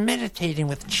when I was meditating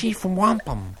with Chief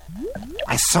Wampum,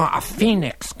 I saw a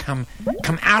phoenix come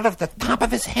out of the top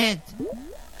of his head.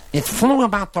 It flew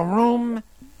about the room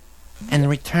and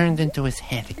returned into his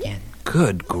head again.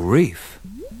 Good grief.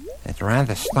 It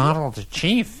rather startled the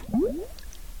chief.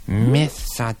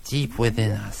 Myths are deep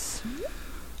within us.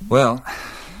 Well,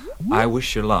 I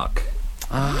wish you luck.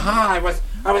 Aha,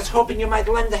 I was hoping you might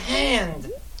lend a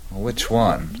hand. Which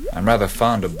one? I'm rather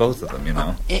fond of both of them, you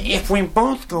know. If we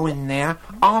both go in there,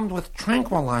 armed with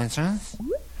tranquilizers,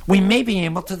 we may be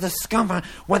able to discover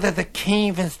whether the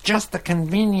cave is just a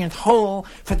convenient hole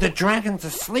for the dragon to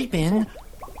sleep in,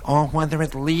 or whether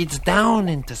it leads down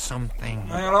into something.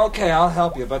 Well, okay, I'll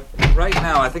help you, but right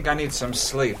now I think I need some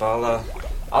sleep.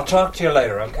 I'll talk to you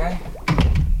later, okay?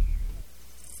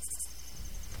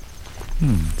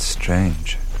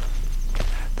 Strange.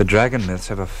 The dragon myths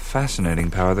have a fascinating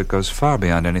power that goes far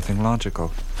beyond anything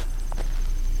logical.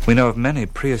 We know of many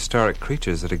prehistoric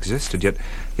creatures that existed, yet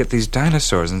these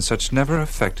dinosaurs and such never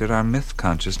affected our myth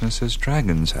consciousness as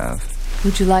dragons have.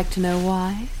 Would you like to know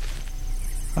why?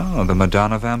 Oh, the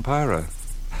Madonna Vampira.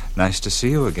 Nice to see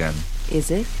you again.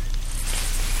 Is it?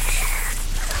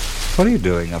 What are you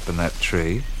doing up in that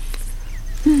tree?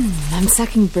 I'm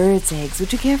sucking birds' eggs.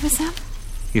 Would you care for some?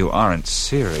 You aren't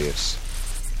serious.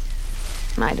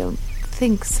 I don't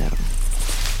think so.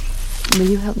 Will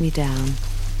you help me down?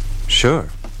 Sure.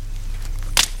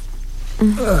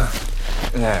 There.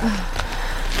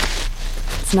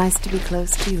 It's nice to be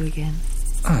close to you again.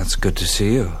 Oh, it's good to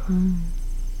see you.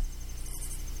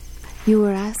 You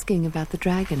were asking about the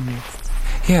dragon myths.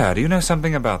 Yeah, do you know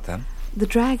something about them? The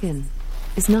dragon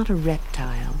is not a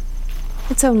reptile.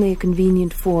 It's only a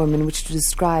convenient form in which to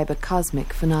describe a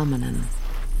cosmic phenomenon.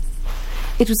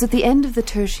 It was at the end of the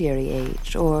Tertiary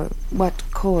Age, or what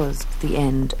caused the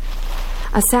end.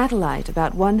 A satellite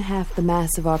about 1/2 the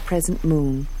mass of our present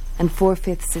moon and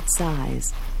 4/5 its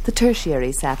size, the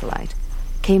Tertiary satellite,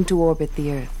 came to orbit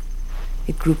the Earth.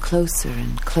 It grew closer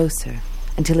and closer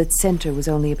until its center was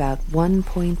only about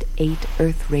 1.8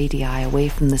 Earth radii away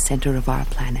from the center of our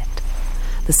planet.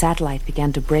 The satellite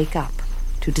began to break up,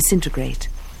 to disintegrate.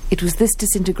 It was this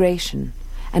disintegration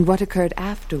and what occurred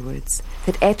afterwards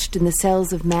that etched in the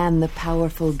cells of man the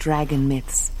powerful dragon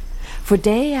myths. For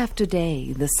day after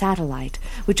day, the satellite,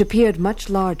 which appeared much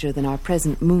larger than our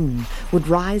present moon, would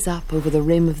rise up over the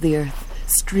rim of the Earth,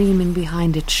 streaming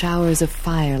behind it showers of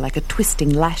fire like a twisting,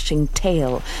 lashing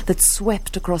tail that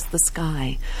swept across the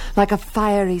sky. Like a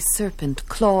fiery serpent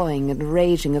clawing and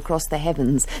raging across the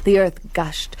heavens, the earth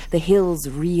gushed, the hills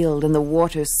reeled, and the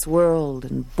waters swirled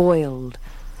and boiled.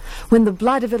 When the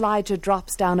blood of Elijah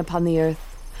drops down upon the earth,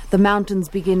 the mountains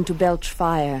begin to belch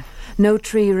fire. No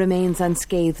tree remains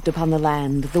unscathed upon the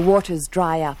land. The waters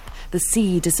dry up. The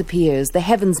sea disappears. The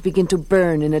heavens begin to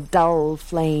burn in a dull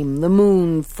flame. The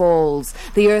moon falls.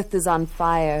 The earth is on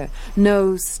fire.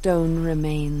 No stone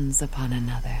remains upon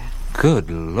another. Good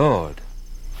Lord.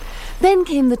 Then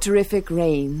came the terrific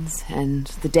rains and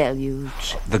the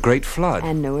deluge. The Great Flood.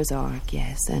 And Noah's Ark,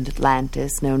 yes. And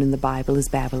Atlantis, known in the Bible as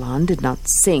Babylon, did not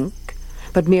sink,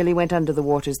 but merely went under the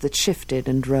waters that shifted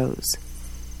and rose.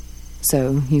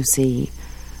 So, you see,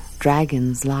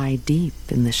 dragons lie deep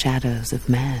in the shadows of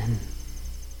man.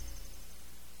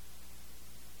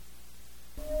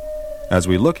 As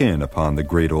we look in upon the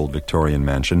great old Victorian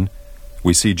mansion,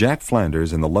 we see Jack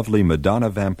Flanders and the lovely Madonna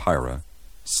Vampira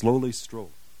slowly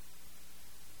stroll.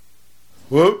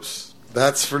 Whoops,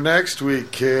 that's for next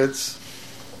week, kids.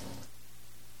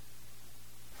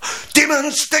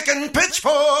 Demons sticking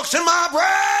pitchforks in my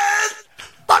breath.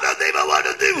 What a demon, what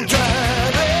a demon.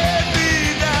 Driving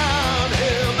me down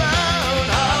hellbound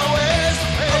highways.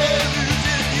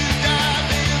 Losing you got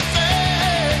me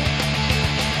insane.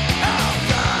 I'm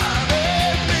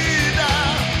driving me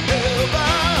down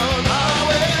hellbound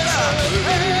highways.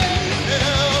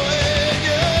 Now when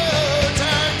your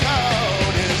time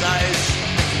cold as ice.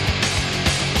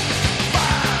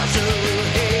 Fires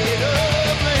ahead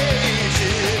of blazing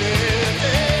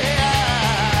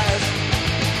eyes.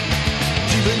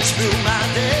 Demons fill my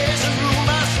days and rule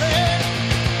my sled.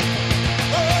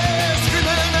 Oh, yeah,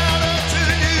 screaming out unto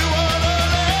New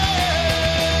Orleans.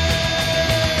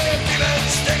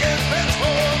 Demons sticking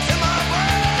pitchforks in my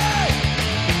brain.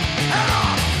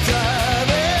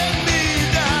 Driving me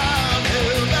down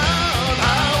hellbound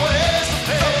highways of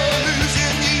pain.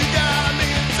 Losing you got me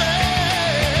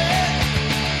insane.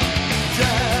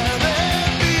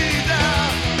 Driving me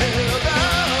down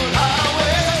hellbound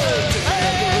highways of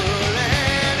pain.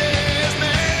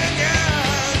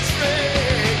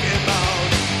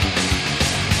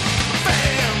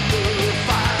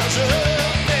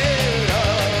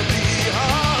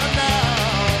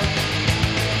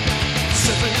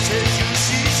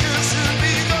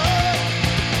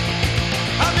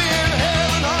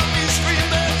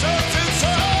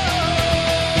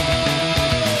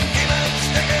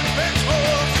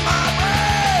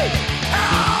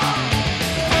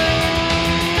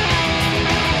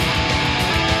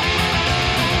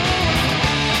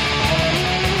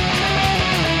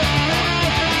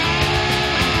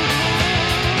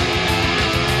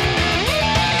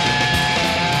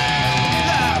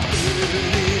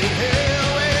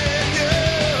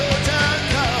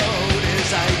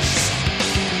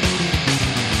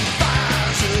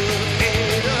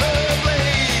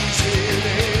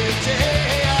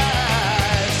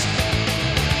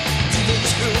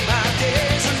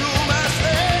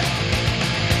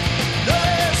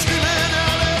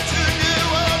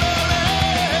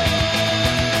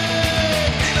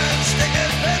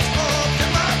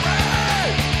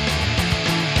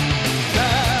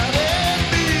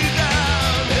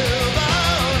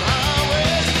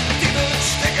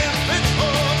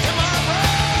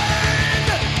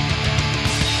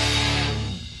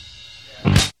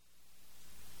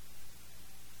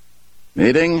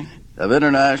 Meeting of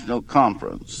International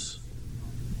Conference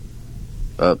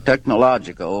of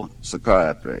Technological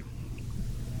Psychiatry.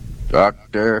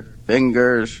 Dr.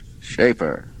 Fingers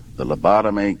Schaefer, the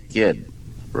lobotomy kid,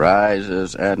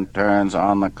 rises and turns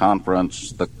on the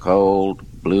conference the cold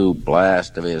blue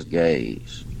blast of his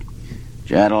gaze.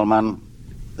 Gentlemen,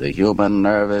 the human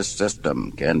nervous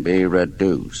system can be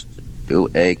reduced to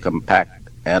a compact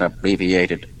and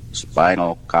abbreviated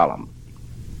spinal column.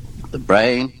 The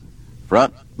brain,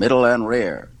 front, middle, and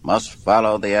rear, must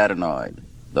follow the adenoid,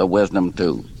 the wisdom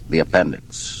tooth, the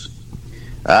appendix.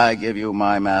 I give you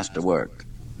my masterwork,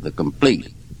 the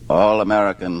complete,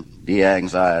 all-American,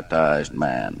 de-anxietized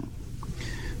man.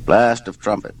 Blast of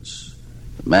trumpets.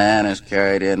 The man is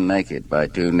carried in naked by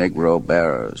two Negro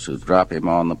bearers who drop him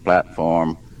on the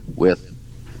platform with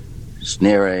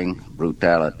sneering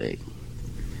brutality.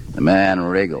 The man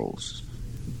wriggles.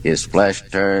 His flesh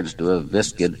turns to a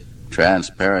viscid,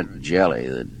 transparent jelly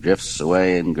that drifts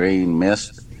away in green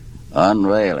mist,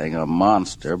 unveiling a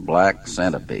monster black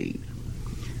centipede.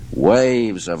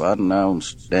 Waves of unknown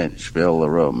stench fill the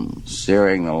room,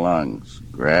 searing the lungs,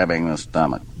 grabbing the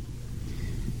stomach.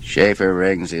 Schaefer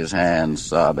wrings his hands,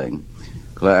 sobbing.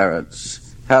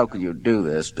 Clarence, how can you do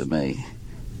this to me?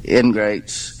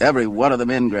 Ingrates, every one of them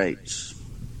ingrates.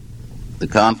 The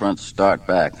conference start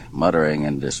back, muttering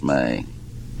in dismay.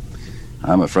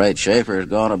 I'm afraid Schaefer's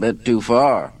gone a bit too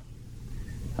far.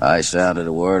 I sounded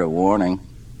a word of warning.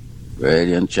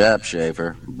 Brilliant chap,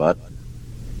 Schaefer, but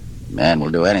man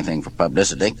will do anything for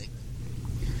publicity.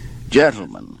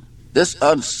 Gentlemen, this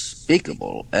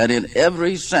unspeakable and in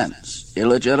every sense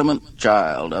illegitimate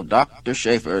child of Dr.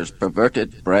 Schaefer's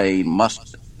perverted brain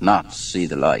must not see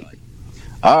the light.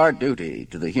 Our duty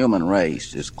to the human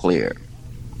race is clear.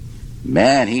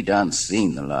 Man, he done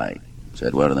seen the light,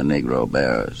 said one of the Negro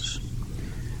bearers.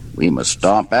 We must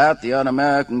stomp out the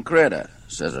un-American critter,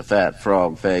 says a fat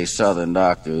frog-faced southern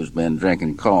doctor who's been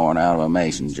drinking corn out of a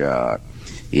mason jar.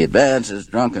 He advances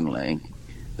drunkenly,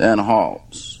 then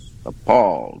halts,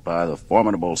 appalled by the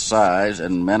formidable size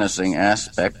and menacing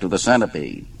aspect of the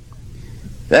centipede.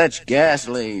 Fetch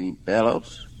gasoline, he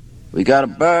bellows. We gotta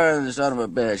burn the son of a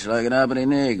bitch like an uppity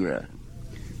negro.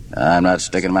 I'm not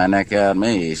sticking my neck out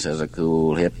me, says a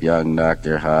cool, hip young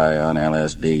doctor high on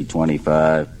LSD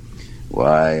 25.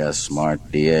 Why, a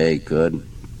smart DA could.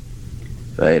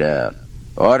 Fade out.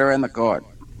 Order in the court.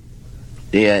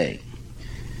 DA.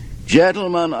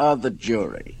 Gentlemen of the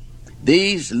jury,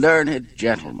 these learned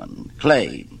gentlemen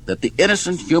claim that the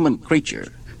innocent human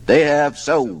creature they have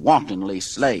so wantonly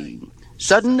slain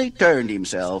suddenly turned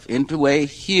himself into a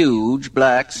huge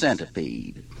black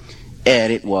centipede.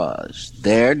 And it was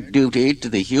their duty to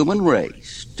the human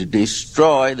race to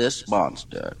destroy this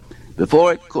monster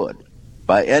before it could,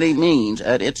 by any means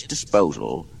at its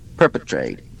disposal,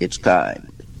 perpetrate its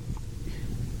kind.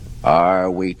 Are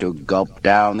we to gulp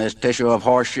down this tissue of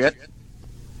horseshit?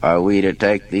 Are we to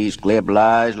take these glib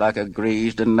lies like a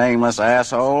greased and nameless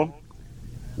asshole?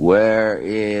 Where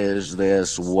is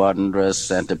this wondrous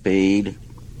centipede?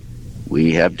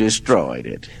 We have destroyed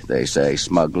it, they say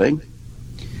smugly.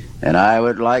 And I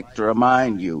would like to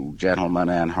remind you, gentlemen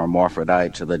and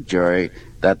hermaphrodites of the jury,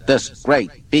 that this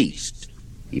great beast,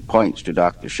 he points to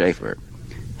Dr. Schaefer,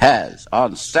 has,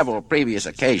 on several previous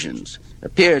occasions,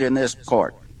 appeared in this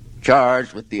court,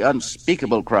 charged with the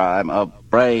unspeakable crime of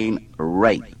brain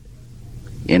rape.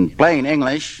 In plain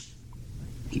English,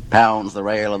 he pounds the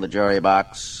rail of the jury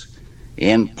box.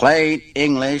 In plain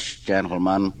English,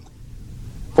 gentlemen,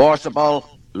 forcible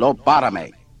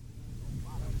lobotomy.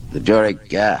 The jury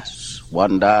gasps.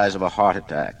 One dies of a heart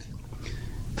attack.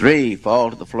 3 fall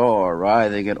to the floor,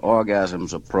 writhing in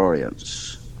orgasms of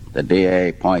prurience. The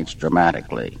DA points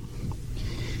dramatically.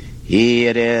 He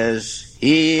it is,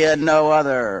 he and no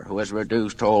other, who has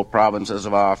reduced whole provinces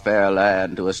of our fair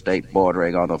land to a state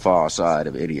bordering on the far side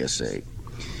of idiocy.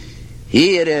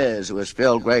 He it is who has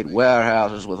filled great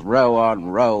warehouses with row on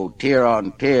row, tier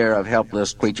on tier of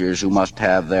helpless creatures who must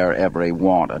have their every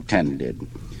want attended.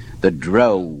 The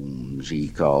drones, he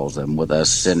calls them, with a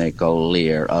cynical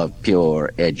leer of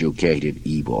pure educated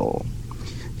evil.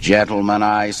 Gentlemen,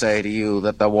 I say to you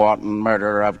that the wanton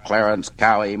murder of Clarence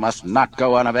Cowie must not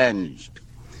go unavenged.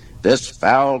 This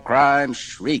foul crime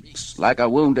shrieks like a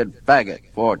wounded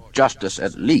faggot for justice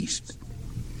at least.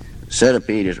 The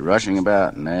centipede is rushing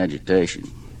about in agitation.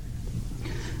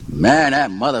 Man,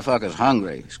 that motherfucker's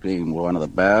hungry, screamed one of the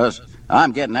bearers.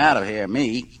 I'm getting out of here,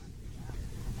 me.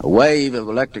 A wave of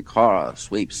electric horror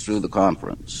sweeps through the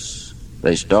conference.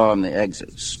 They storm the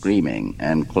exits, screaming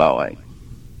and clawing.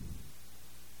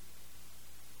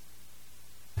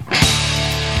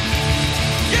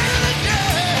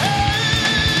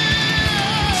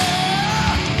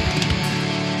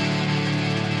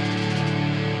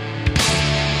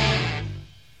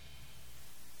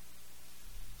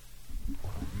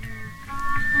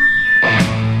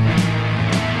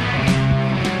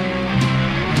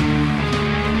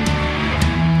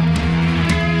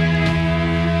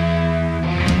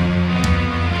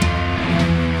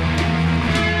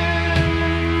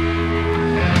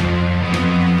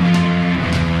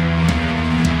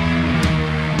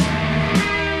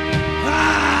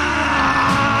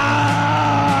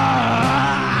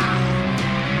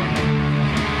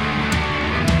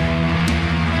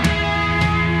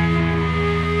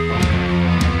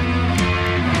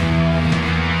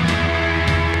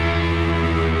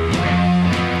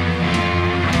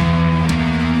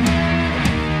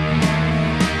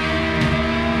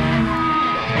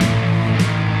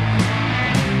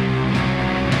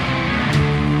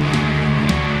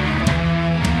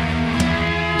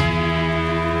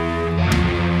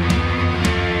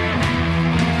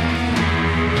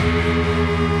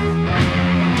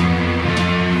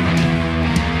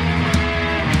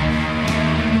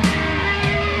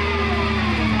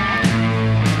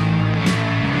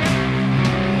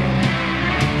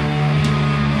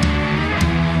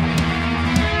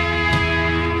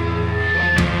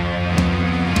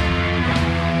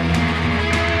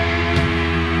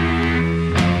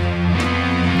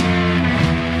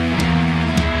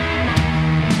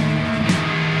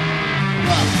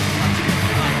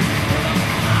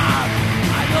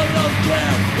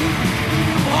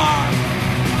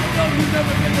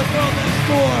 never been the girl next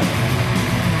door.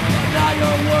 But now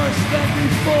you're worse than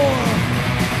before.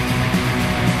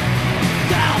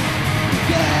 Down,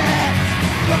 get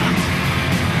drunk,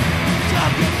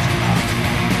 stop it, drunk.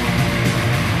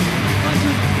 My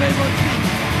sister's favorite thing.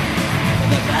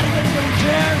 Does it matter if anybody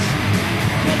cares?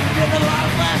 Can you get a lot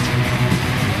of that?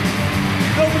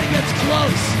 Nobody gets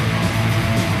close.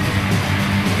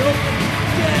 Nobody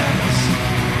dares.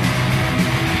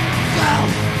 Down,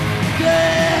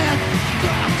 get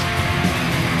drunk,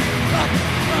 drunk,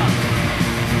 drunk.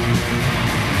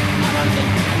 I don't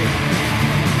think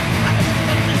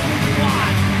why.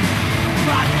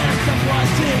 My handsome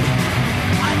pussy.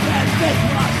 I can't fake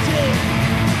pussy.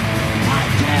 I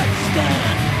can't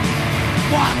stand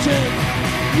watching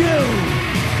you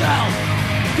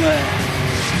self-good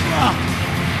struck.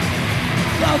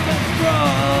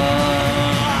 Self-destruct.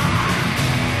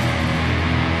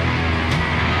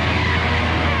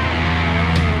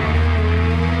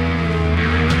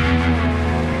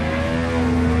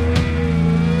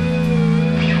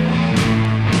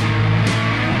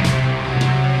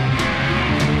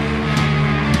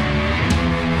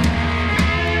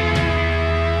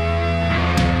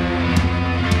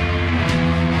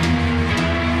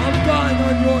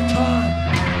 On your time.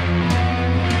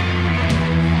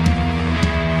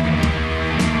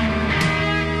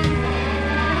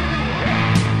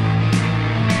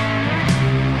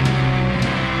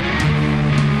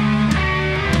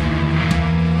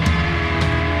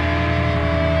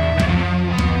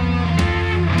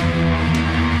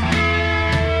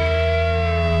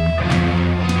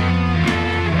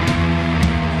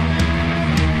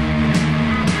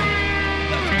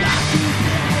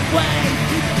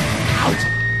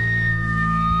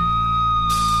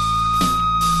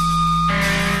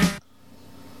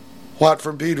 Watt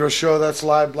from Pedro Show, that's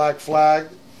live Black Flag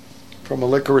from a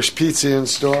Licorice Pizza Inn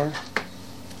store.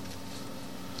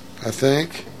 I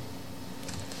think.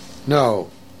 No,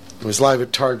 it was live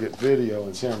at Target Video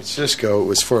in San Francisco. It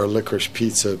was for a Licorice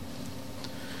Pizza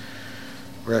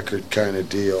record kind of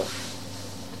deal.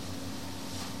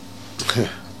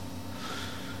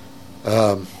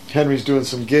 Henry's doing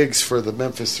some gigs for the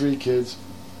Memphis 3 kids.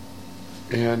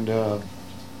 And, oh,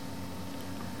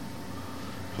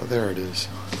 there it is.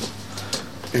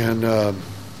 And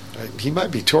he might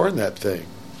be touring that thing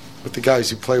with the guys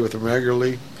who play with him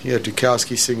regularly. He had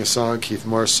Dukowski sing a song, Keith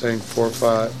Morris sang 4 or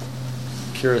 5,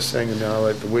 Kira sang an hour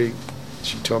at the week.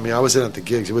 She told me I was in at the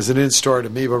gigs. It was an in-store at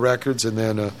Amoeba Records and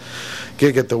then a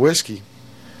gig at the Whiskey.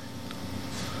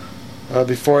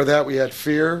 Before that, we had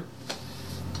Fear.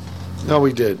 No,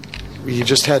 we did. We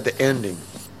just had the ending.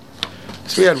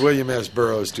 So we had William S.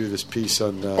 Burroughs do this piece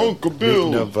on Uncle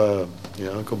Bill of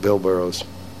Uncle Bill Burroughs.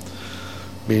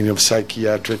 Meaning of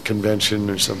psychiatric convention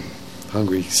or some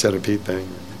hungry centipede thing.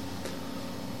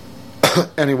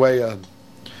 Anyway,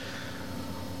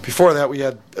 before that we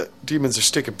had Demons Are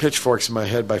Sticking Pitchforks in My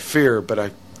Head by Fear, but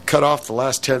I cut off the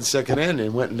last 10-second ending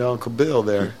and went into Uncle Bill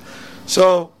there.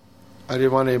 So I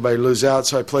didn't want anybody to lose out,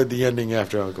 so I played the ending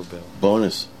after Uncle Bill.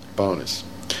 Bonus.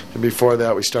 And before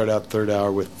that we started out third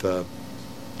hour with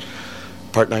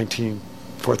Part 19,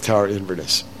 Fourth Tower,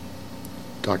 Inverness.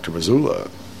 Dr. Missoula.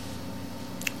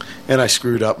 And I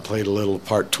screwed up and played a little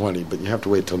Part 20, but you have to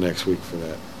wait till next week for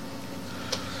that.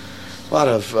 A lot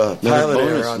of pilot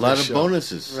error on this show.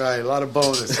 Bonuses. Right, a lot of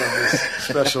bonus on this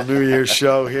special New Year's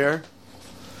show here.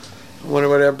 I wonder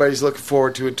what everybody's looking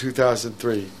forward to in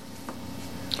 2003.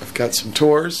 I've got some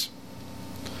tours.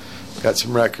 Got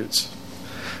some records.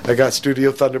 I got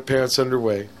Studio Thunderpants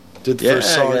underway. Did the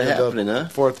first song of the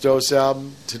Fourth Dose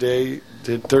album. Today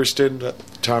did Thurston, the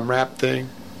Tom Rapp thing.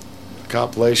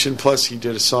 Compilation. Plus he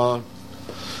did a song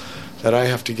that I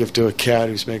have to give to a cat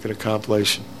who's making a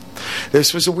compilation.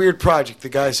 This was a weird project. The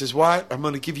guy says, "What? I'm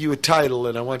going to give you a title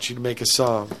and I want you to make a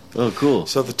song." Oh, cool.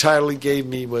 So the title he gave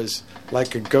me was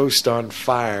Like a Ghost on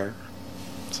Fire.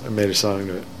 So I made a song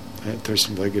to it. I had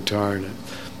Thurston play guitar in it.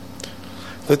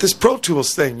 But this Pro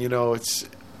Tools thing, it's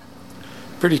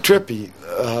pretty trippy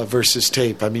versus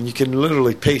tape. I mean, you can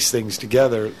literally paste things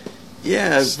together.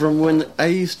 Yeah, from when I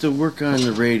used to work on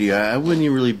the radio, I wouldn't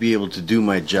really be able to do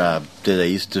my job that I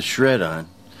used to shred on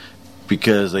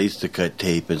because I used to cut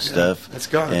tape and stuff. That's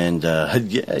gone. And,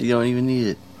 you don't even need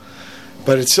it.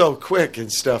 But it's so quick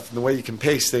and stuff, and the way you can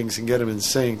paste things and get them in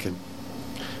sync. And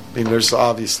I mean, there's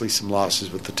obviously some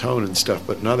losses with the tone and stuff,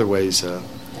 but in other ways,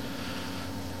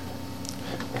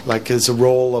 like as a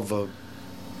role of a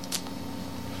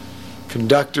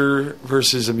conductor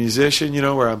versus a musician,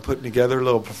 where I'm putting together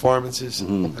little performances.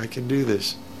 I can do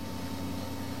this.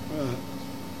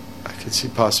 I can see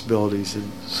possibilities.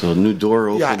 So a new door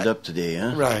opened up today,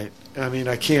 huh? Right. I mean,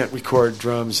 I can't record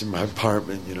drums in my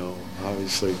apartment,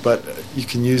 obviously, but you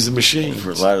can use the machines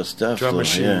for a lot of stuff. Drum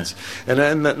machines, yeah.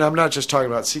 And I'm not just talking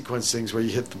about sequence things where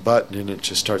you hit the button and it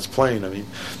just starts playing. I mean,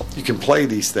 you can play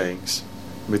these things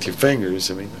with your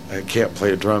fingers. I mean, I can't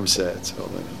play a drum set,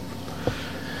 so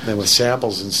then with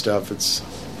samples and stuff,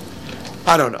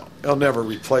 I don't know. It'll never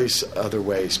replace other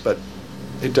ways, but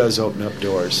it does open up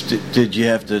doors. Did you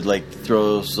have to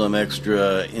throw some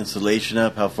extra insulation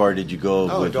up? How far did you go?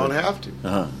 No, you don't have to.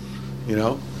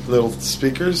 Little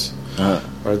speakers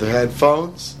or the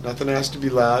headphones. Nothing has to be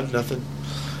loud. Nothing.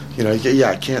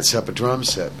 I can't set up a drum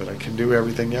set, but I can do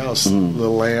everything else.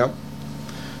 Little lamp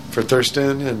for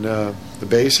Thurston and the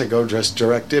bass. I go just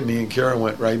direct in. Me and Kara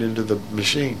went right into the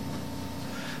machine,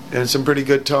 and some pretty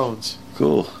good tones.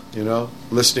 Cool.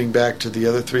 Listening back to the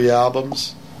other 3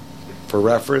 albums. For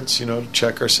reference, to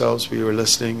check ourselves, we were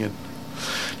listening, and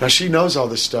now she knows all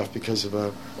this stuff because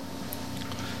of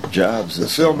jobs, the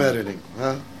film editing.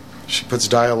 She puts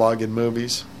dialogue in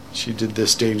movies. She did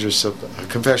this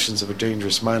Confessions of a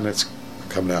Dangerous Mind that's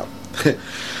coming out. Do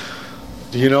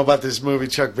you know about this movie?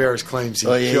 Chuck Barris claims he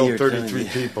killed 33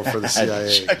 people for the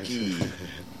CIA. Chucky.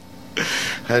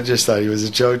 I just thought he was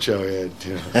a JoJo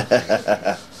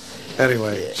head.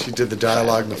 Anyway, she did the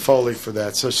dialogue and the Foley for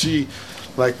that. So she.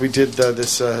 Like we did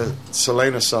this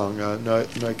Selena song, No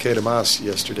Queda Mas,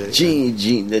 yesterday.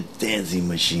 Gene, the dancing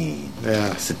machine.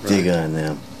 Yeah. It's a dig on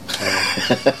them.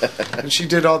 And she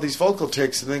did all these vocal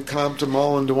takes and then comped them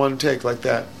all into one take like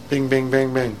that. Bing, bing,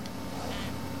 bing, bing.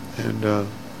 And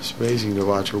it's amazing to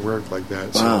watch her work like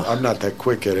that. So wow. I'm not that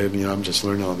quick at it. I'm just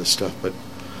learning all this stuff. But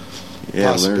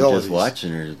yeah, just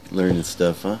watching her, learning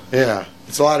stuff, huh? Yeah.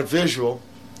 It's a lot of visual.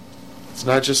 It's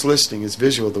not just listening, it's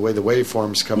visual, the way the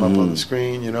waveforms come up on the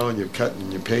screen, and you're cutting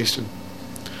and you're pasting.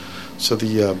 So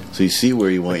so you see where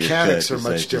you want your cut. Mechanics are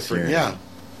much different, yeah.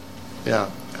 Yeah,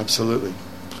 absolutely.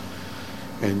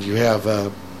 And you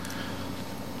have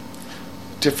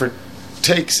different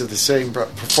takes of the same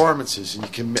performances, and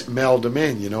you can meld them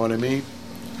in, you know what I mean?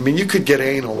 I mean, you could get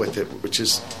anal with it, which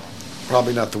is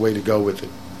probably not the way to go with it.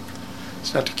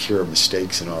 It's not to cure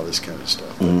mistakes and all this kind of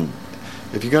stuff.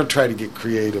 If you're going to try to get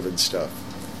creative and stuff,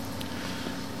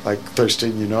 like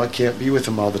Thurston, I can't be with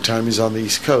him all the time. He's on the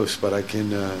East Coast, but I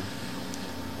can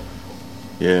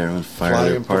fly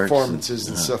in performances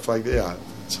and stuff like that. Yeah,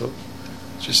 so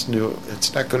just new.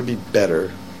 It's not going to be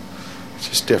better. It's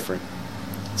just different.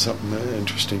 It's something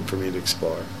interesting for me to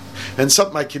explore, and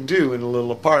something I can do in a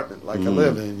little apartment like I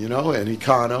live in. And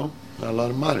econo, not a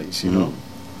lot of monies. Can't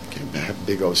have a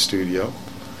big old studio.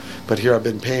 But here I've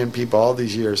been paying people all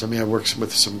these years. I mean, I worked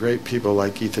with some great people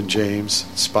like Ethan James,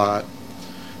 Spot.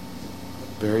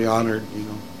 Very honored,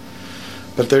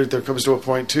 But there comes to a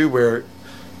point, too, where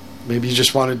maybe you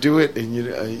just want to do it and you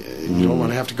don't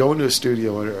want to have to go into a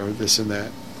studio or this and that.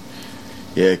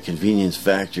 Yeah, convenience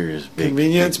factor is big.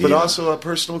 Convenience, big but also a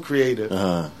personal creative.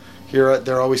 Here,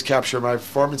 they're always capturing my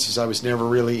performances. I was never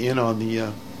really in on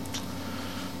the...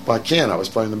 I was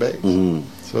playing the bass.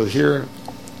 So here...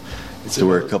 It's to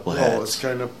wear a couple hats. It's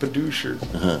kind of producer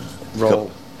role.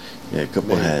 A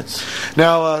couple hats.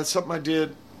 Now, something I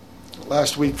did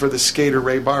last week for the skater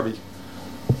Ray Barbee.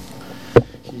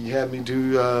 He had me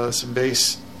do some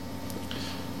bass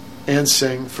and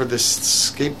sing for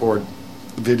this skateboard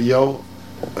video.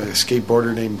 A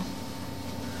skateboarder named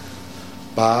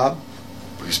Bob.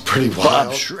 He's pretty wild.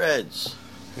 Bob Shreds.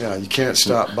 Yeah, you can't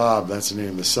stop Bob. That's the name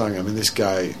of the song. I mean, this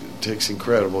guy takes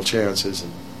incredible chances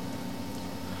and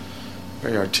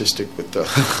very artistic with the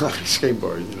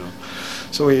skateboard,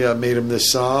 So we made him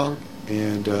this song,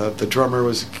 and the drummer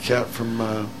was a cat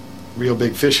from Real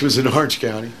Big Fish, was in Orange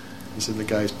County. He's in the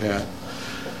guy's pad.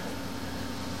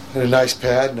 And a nice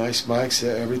pad, nice mics,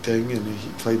 everything, and he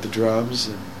played the drums,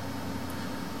 and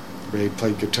Ray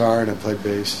played guitar, and I played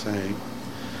bass, sang.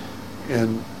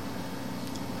 And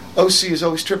OC is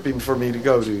always tripping for me to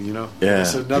go to, Yeah.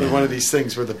 It's another one of these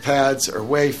things where the pads are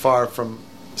way far from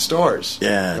stores.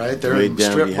 Yeah, right. They're way in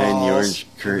down strip behind malls. the orange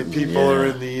curtain. The people are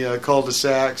in the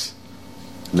cul-de-sacs.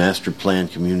 Master plan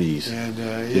communities. And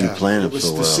didn't plan it was so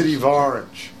the well. city of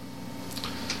Orange,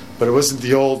 but it wasn't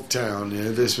the old town.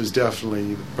 This was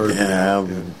definitely Burroughs. Yeah,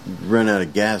 run out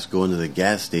of gas going to the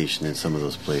gas station in some of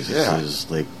those places. Yeah.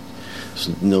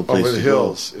 There's no place over the to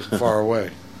hills, go. far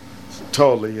away.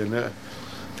 Totally. And the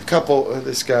couple,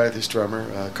 this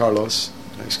drummer, Carlos,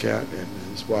 nice cat, and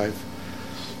his wife.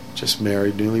 Just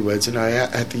married, newlyweds, and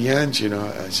at the end,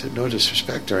 I said no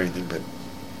disrespect or anything, but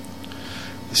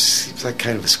this seems like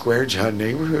kind of a square jaw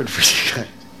neighborhood for you guys.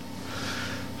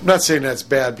 I'm not saying that's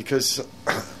bad because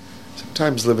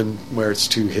sometimes living where it's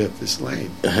too hip is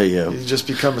lame. Yeah. You just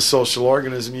become a social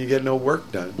organism. You get no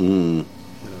work done. You know.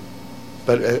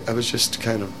 But I was just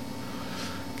kind of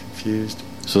confused.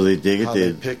 So they dig how it?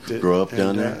 They picked it. Grow up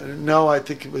down there? No, I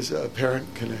think it was a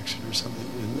parent connection or something.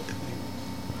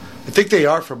 I think they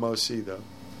are from OC, though.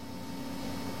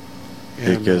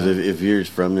 And, because if you're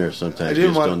from there, sometimes you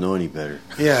just don't know any better.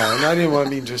 Yeah, and I didn't want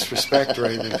to mean disrespect or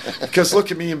anything. Because look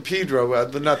at me and Pedro.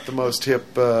 They're not the most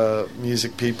hip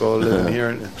music people living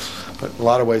here. But in a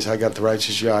lot of ways, I got the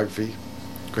righteous geography.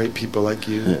 Great people like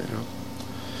you. You know.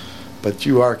 But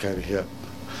you are kind of hip.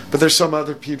 But there's some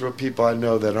other Pedro people I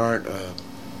know that aren't.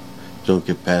 Don't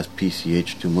get past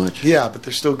PCH too much. Yeah, but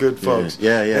they're still good folks.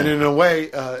 Yeah. And in a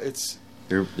way, it's...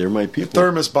 They're my people.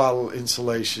 Thermos bottle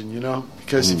insulation, you know?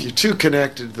 Because if you're too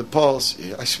connected to the pulse,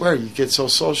 I swear, you get so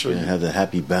social. You have the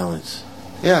happy balance.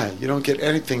 Yeah, you don't get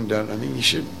anything done. I mean, you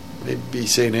should maybe be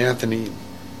St. Anthony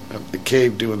up the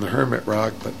cave doing the hermit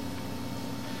rock, but...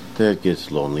 That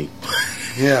gets lonely.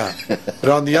 Yeah. But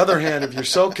on the other hand, if you're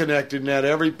so connected and at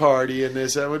every party and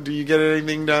this, do you get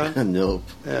anything done? Nope.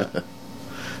 Yeah.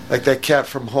 Like that cat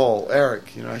from Hull,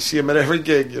 Eric. You know, I see him at every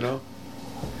gig, you know.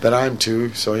 That I'm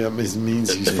too, so it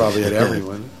means he's probably at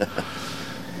everyone.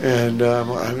 And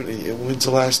when's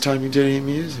the last time you did any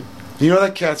music? You know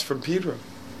that cat's from Pedro.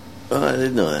 Oh, I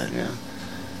didn't know that. Yeah.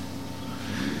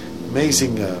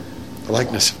 Amazing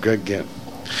likeness of Greg Gant.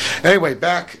 Anyway,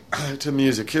 back to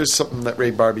music. Here's something that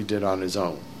Ray Barbee did on his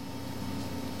own.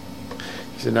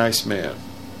 He's a nice man.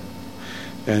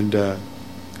 And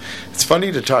it's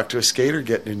funny to talk to a skater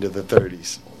getting into the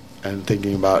 30s. And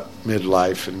thinking about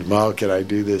midlife and, well, can I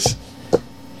do this?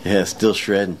 Yeah, still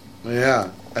shredding.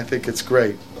 Yeah, I think it's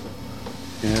great.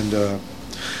 And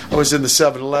I was in the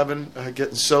 7-Eleven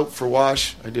getting soap for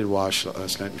wash. I did wash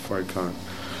last night before I'd gone.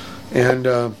 And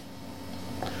there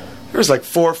was like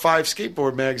 4 or 5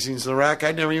 skateboard magazines in the rack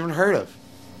I'd never even heard of.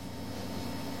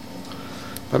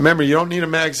 But remember, you don't need a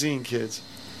magazine, kids.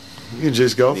 You can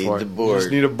just go for it. You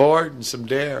just need a board and some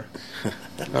dare.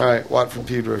 All right, Watt from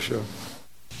Pedro Show.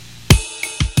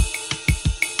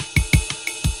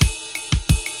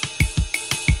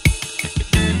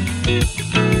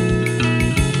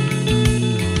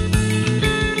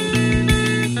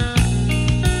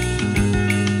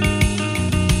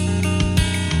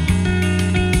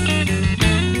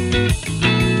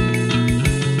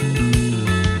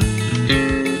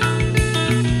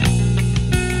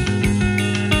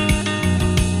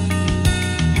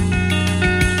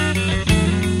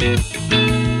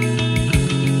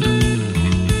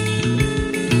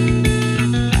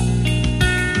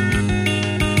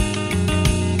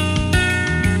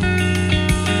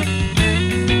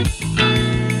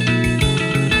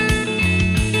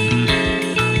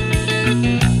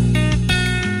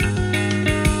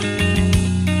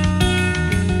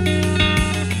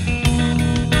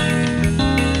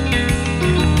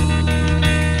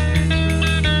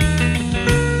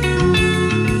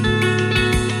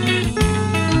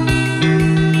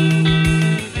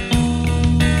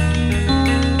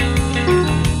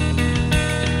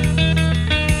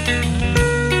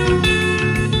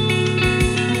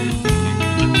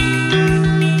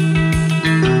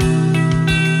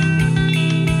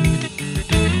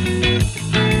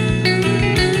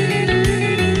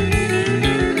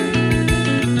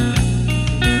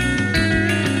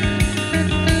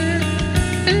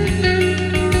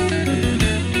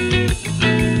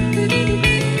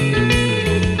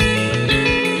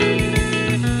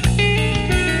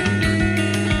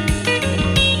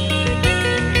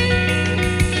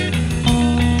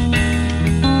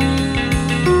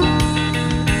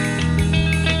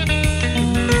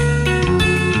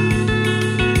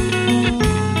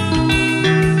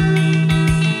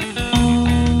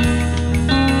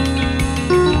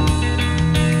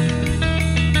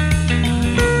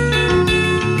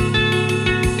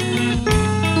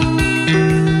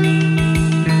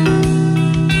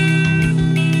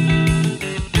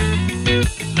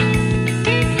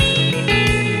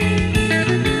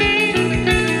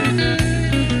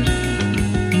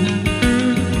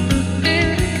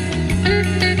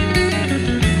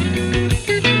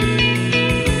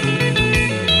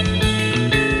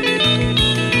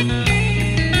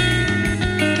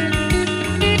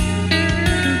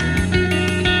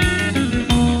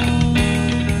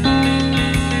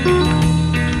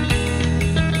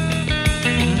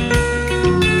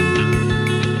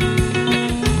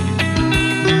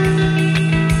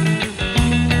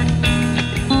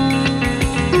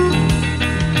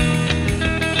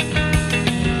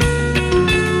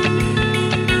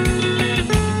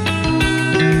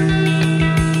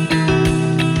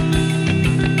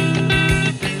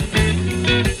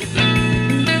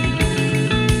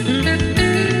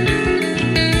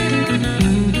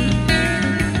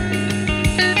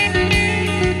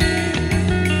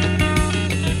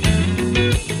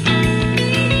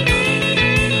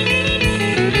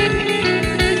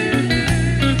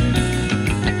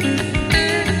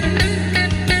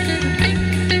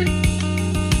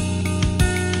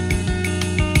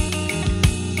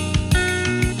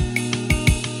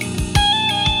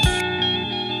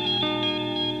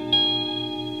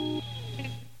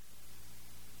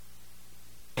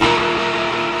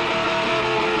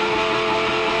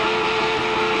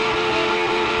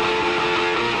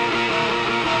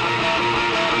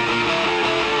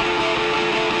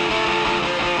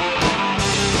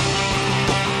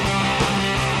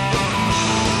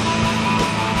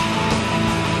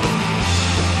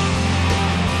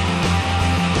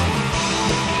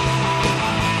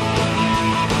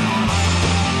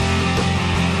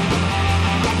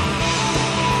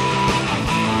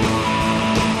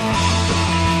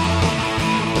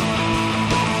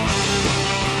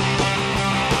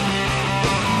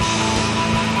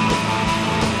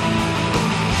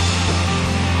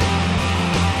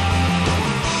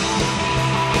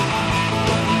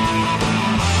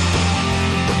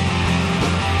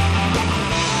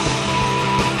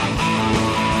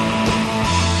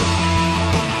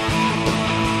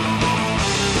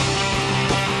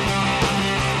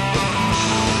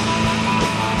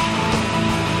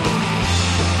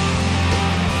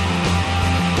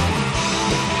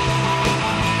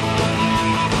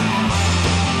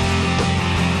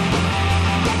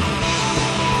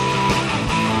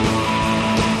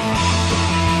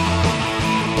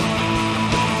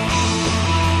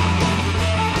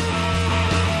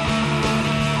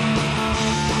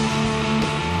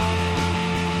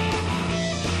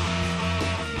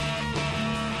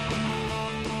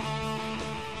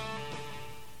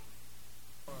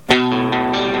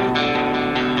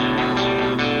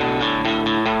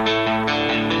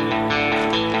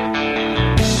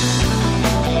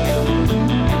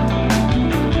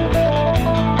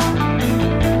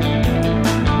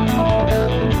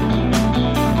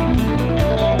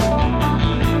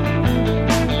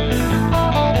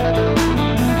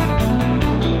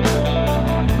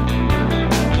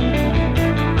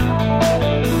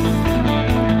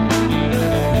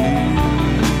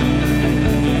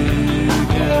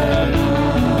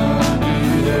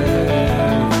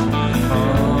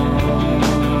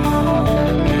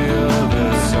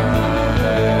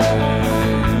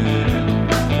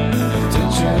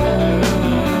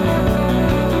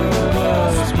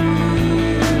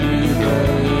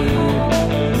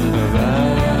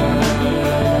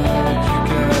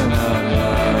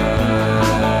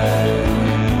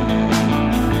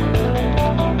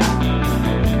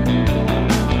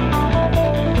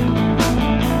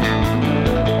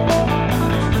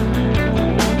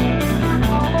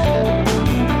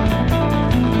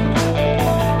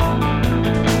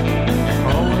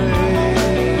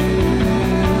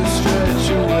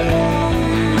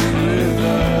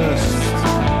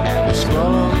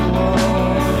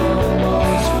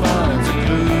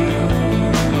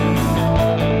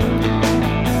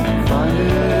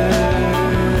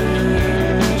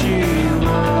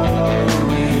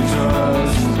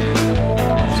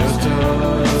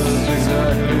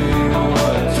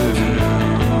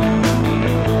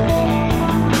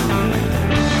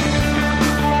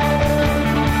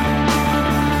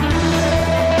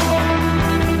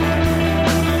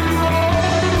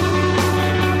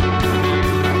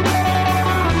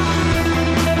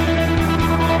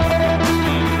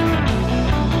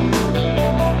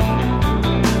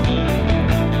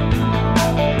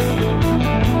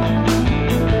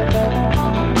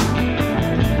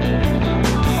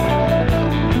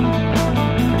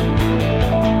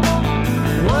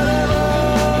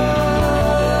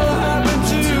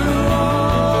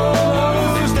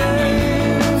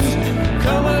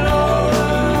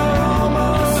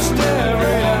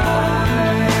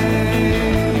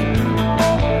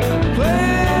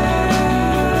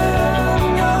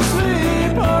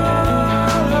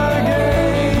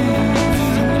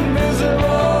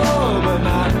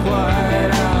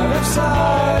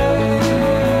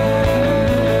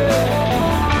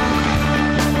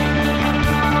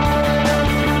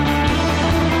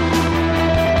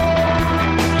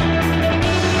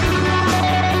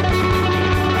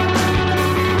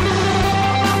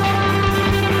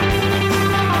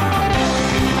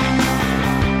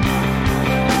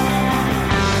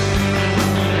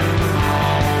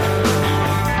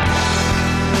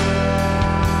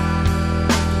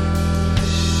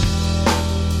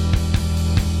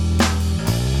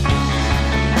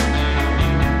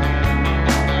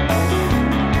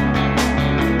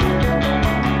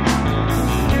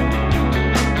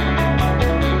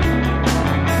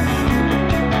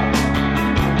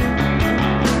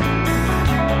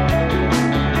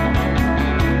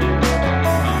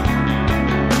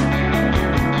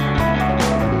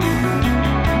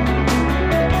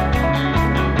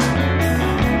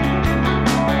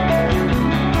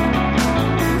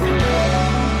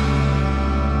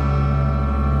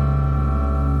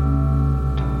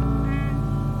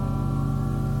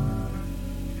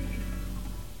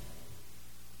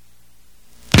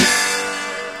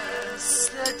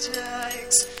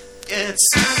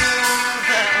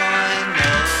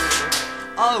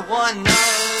 Oh, I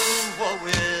know what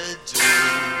we're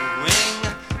doing,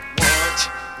 what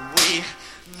we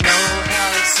know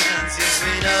how it sounds. Yes,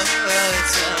 we know how it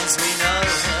sounds. We know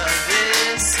how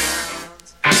this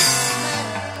sounds.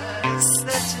 It's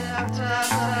the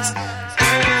chapters.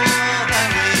 All that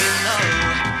we know.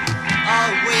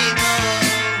 Oh, we know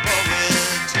what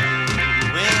we're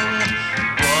doing,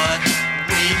 what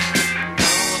we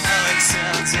know how it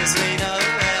sounds. Yes, we know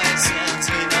how it sounds.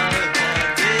 We know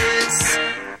how this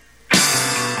sounds.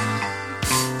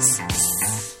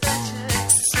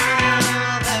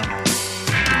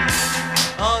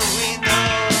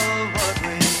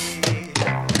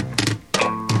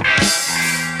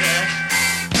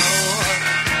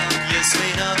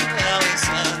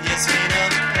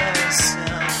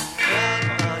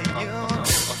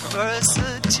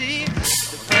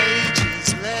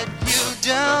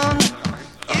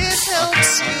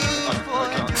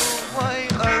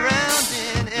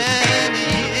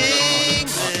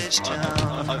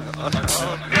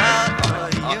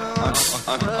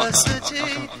 University,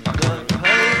 the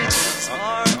pages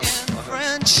are in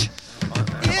French.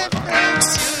 It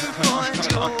helps you find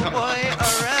your way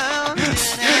around in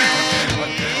any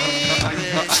English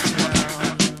town.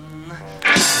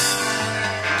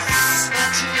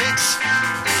 Messthetics,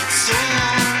 it's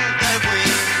all that we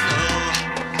know.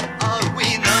 Oh, we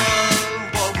know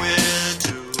what we're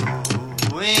doing.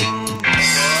 What we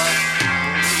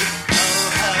know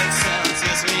how it sounds.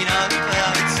 Yes, we know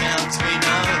how it sounds. We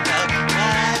know how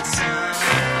that sounds.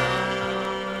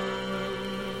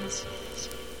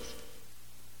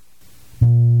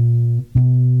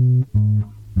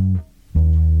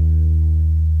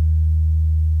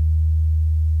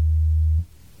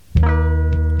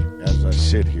 As I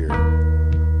sit here,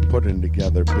 putting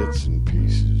together bits and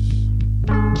pieces,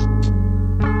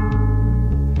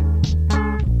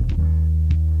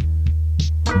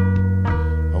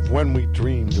 of when we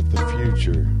dreamed of the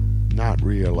future, not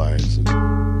realizing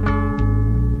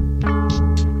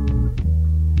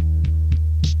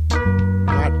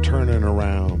not turning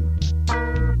around,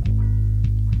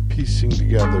 piecing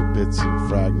together bits and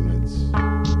fragments.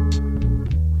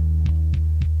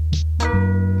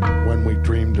 When we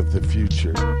dreamed of the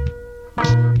future,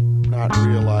 not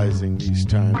realizing these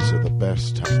times are the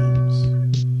best times.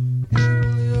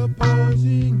 Equally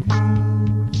opposing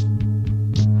views,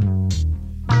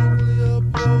 equally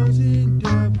opposing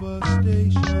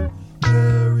devastation,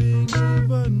 caring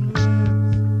even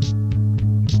less.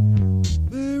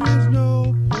 There is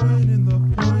no point in the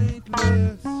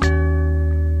pointless.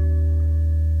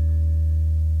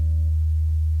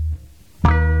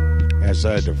 As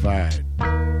I divide,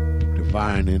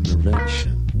 divine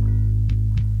intervention,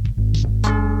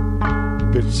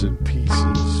 bits and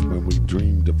pieces when we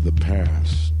dreamed of the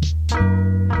past,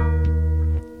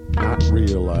 not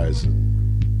realizing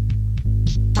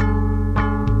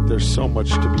there's so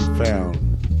much to be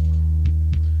found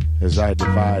as I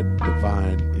divide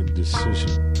divine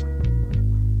indecision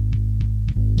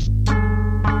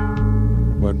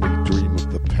when we dream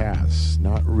of the past,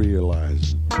 not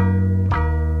realizing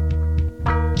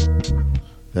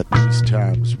that these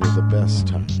times were the best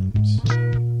times.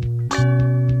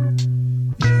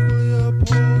 Equally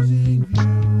opposing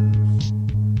views,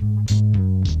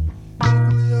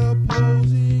 equally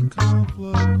opposing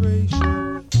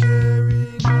conflagration,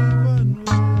 caring even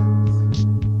less.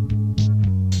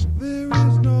 There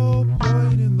is no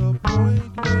point in the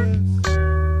pointless.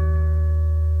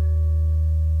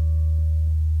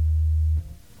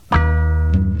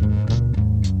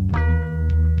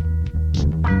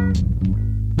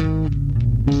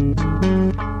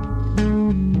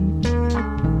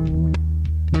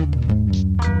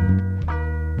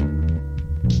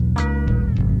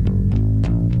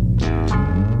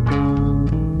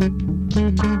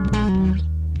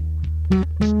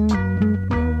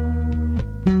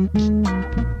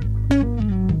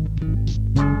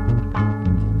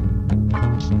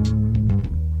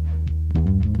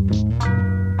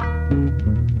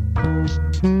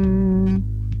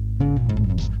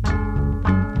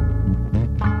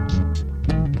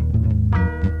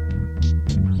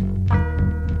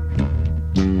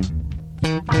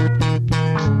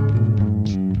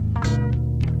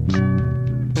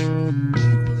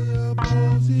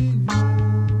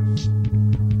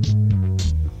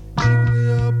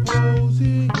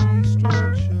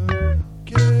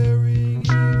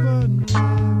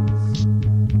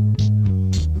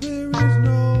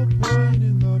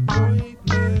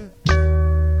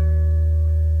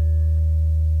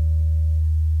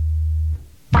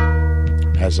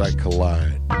 As I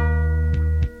collide,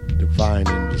 divine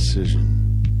indecision.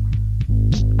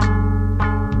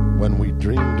 When we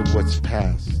dreamed of what's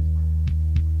past,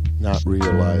 not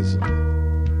realizing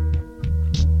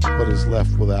what is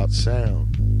left without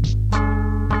sound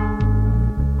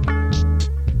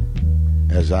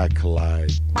as I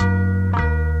collide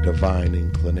divine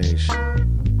inclination.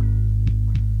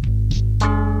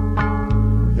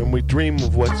 And we dream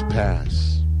of what's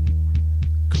past,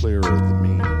 clearer the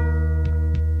meaning.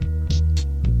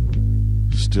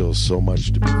 Still so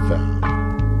much to be found,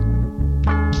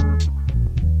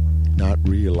 not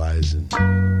realizing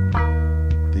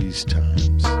these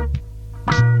times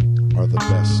are the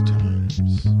best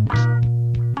times.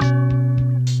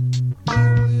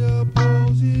 Equally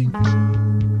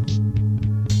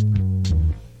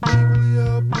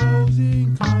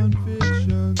opposing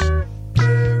convictions,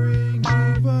 caring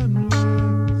even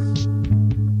less.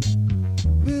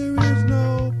 There is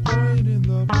no point in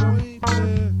the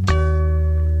pointless.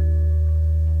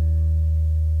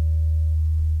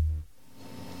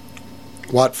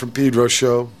 Watt from Pedro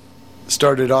Show.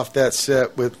 Started off that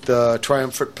set with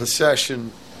Triumphant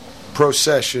Procession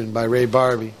by Ray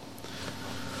Barbee.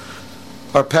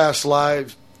 Our past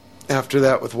live after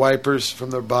that with Wipers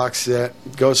from their box set.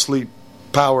 Ghostly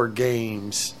Power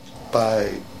Games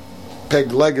by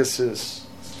Peglegasus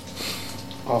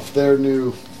off their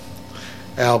new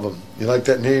album. You like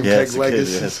that name, yeah,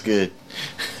 Peglegasus? That's good.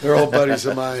 They're old buddies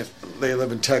of mine. They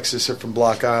live in Texas. They're from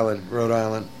Block Island, Rhode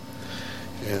Island.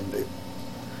 And they've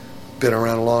been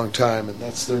around a long time, and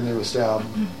that's their newest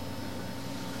album.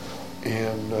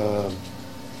 And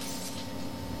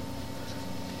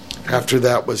after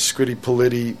that was scritti,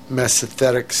 politti,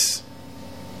 messthetics.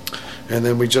 And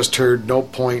then we just heard No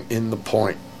Point in the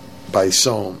Point by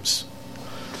Soames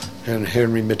and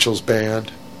Henry Mitchell's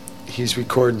band. He's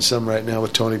recording some right now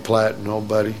with Tony Platt and old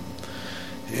buddy.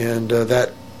 And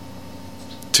that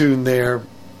tune there,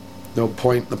 No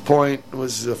Point in the Point,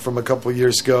 was from a couple of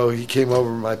years ago. He came over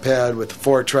my pad with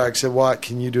 4 tracks, said, Watt,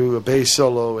 can you do a bass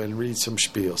solo and read some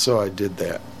spiel? So I did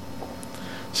that.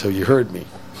 So you heard me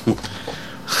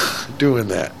doing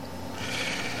that.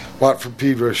 Watt from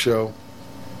Pedro Show.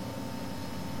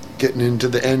 Getting into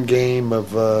the end game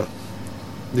of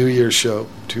New Year's show,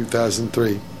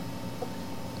 2003.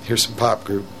 Here's some pop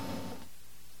group.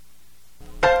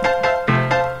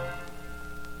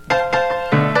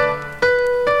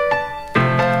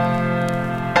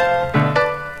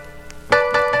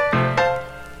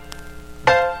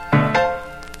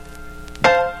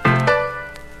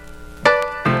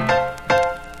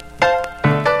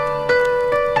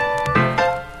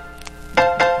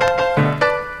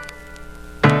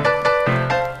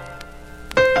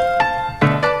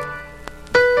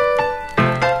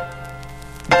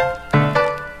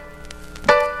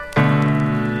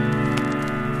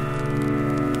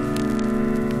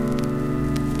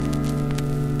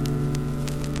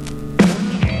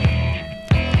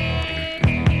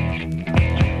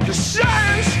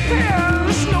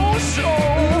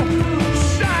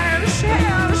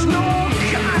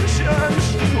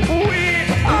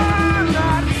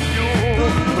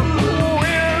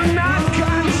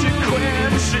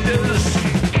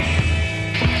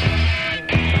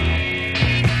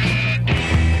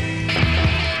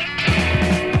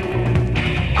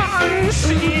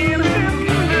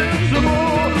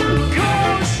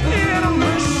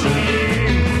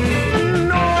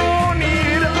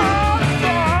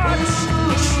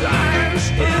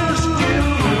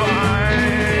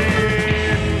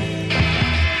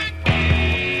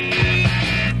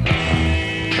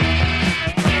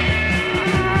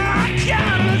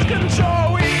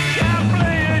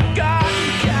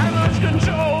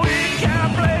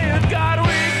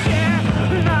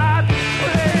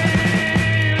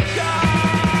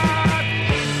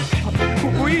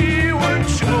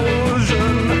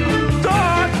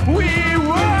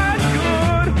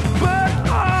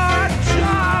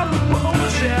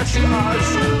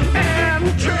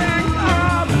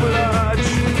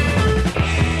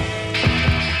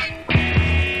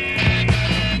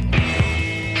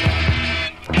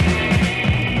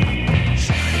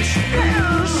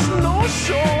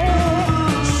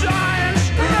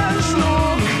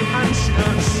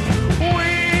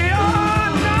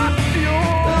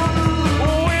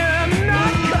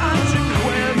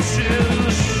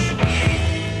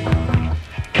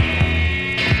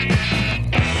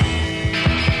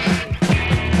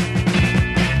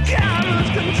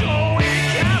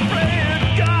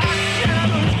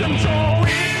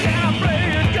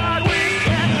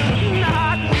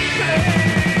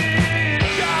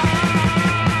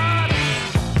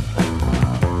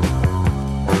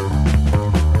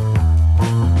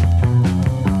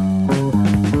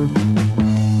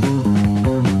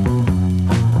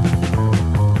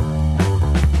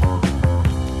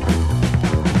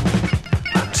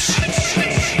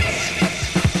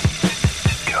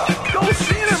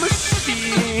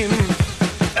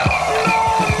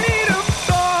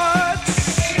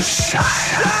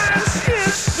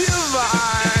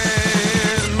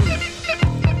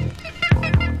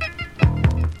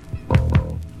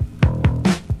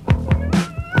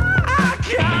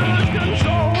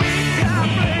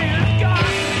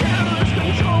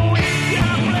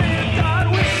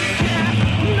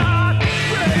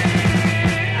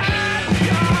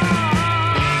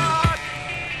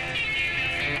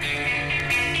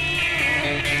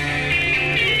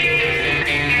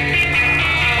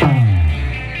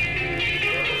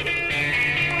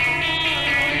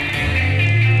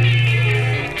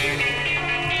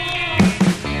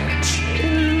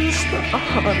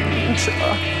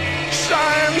 control.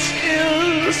 Science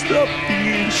is the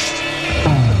beast.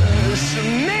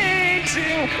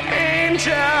 Hallucinating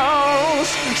angels.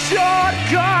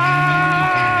 Shortcut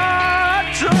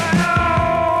to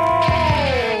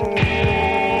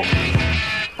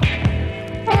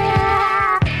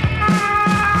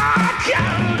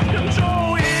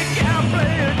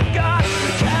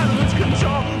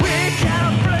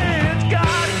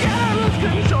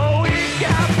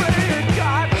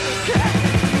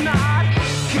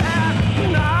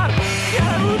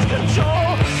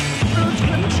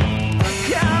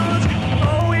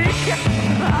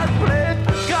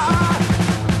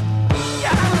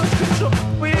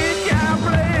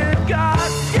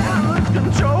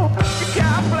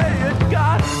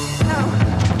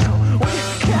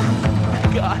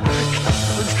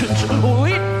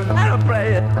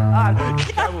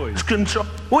control.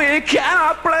 We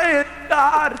cannot play it,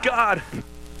 God.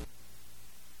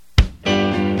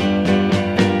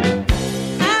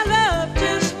 I love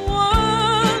just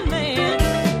one man.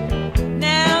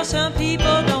 Now some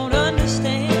people don't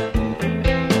understand.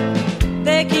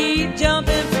 They keep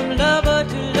jumping from lover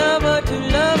to lover to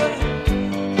lover.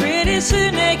 Pretty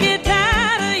soon they get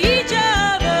tired of each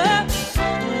other.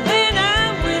 When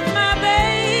I'm with my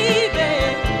baby,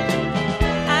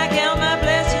 I count my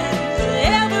blessings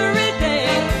every day.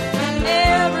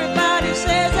 Everybody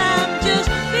says I'm just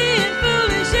being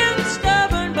foolish and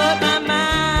stubborn, but my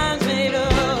mind's made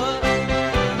up.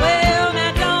 Well,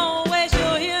 now don't waste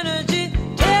your energy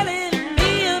telling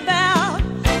me about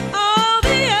all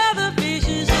the other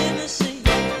fishes in the sea.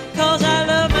 'Cause I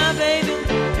love my baby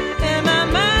and my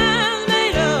mind's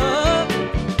made up.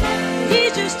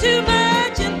 He's just too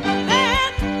much and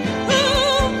that,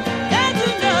 ooh, that's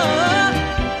enough.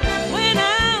 When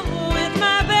I'm with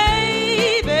my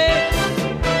baby,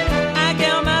 I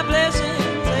count my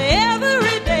blessings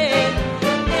every day.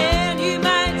 And you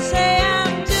might say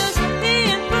I'm just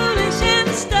being foolish and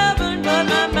stubborn, but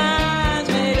my mind's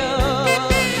made up.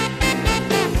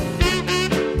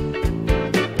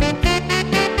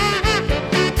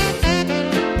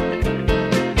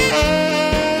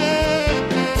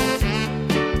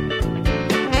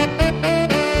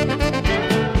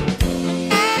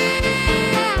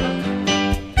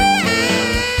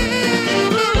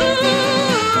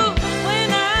 When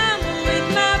I'm with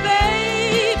my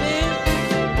baby,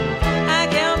 I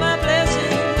count my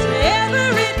blessings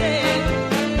every day.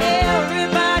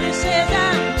 Everybody says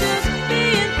I'm just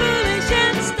being foolish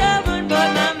and stubborn, but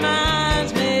my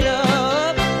mind's made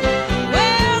up.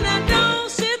 Well, now don't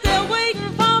sit there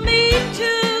waiting for me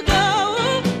to go.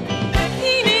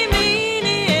 Eeny,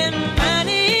 meeny, and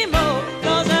miny, mo.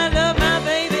 'Cause I love my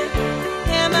baby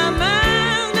and my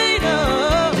mind's made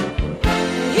up.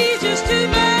 He's just too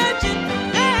much and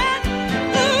that,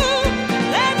 ooh,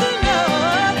 that's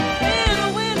enough. And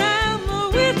when I'm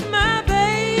with my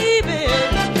baby,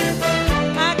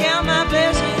 I count my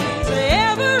blessings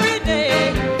every day.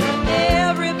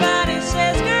 Everybody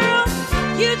says, girl,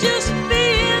 you're just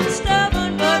being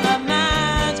stubborn, but my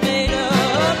mind's made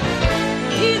up.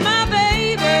 He's my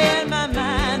baby and my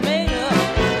mind's made up.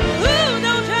 Ooh,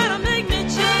 don't try to make me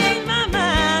change my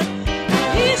mind.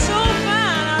 He's so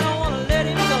fine, I don't want to let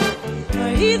him go.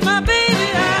 He's my baby,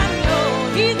 I know.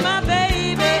 He's my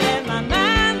baby and my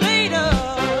mind's made up.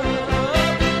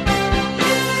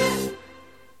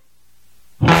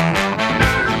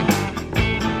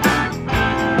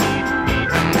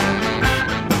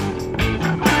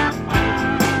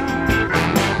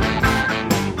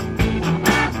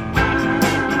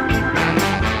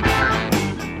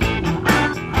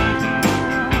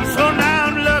 So now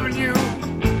I'm loving you,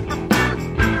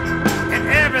 and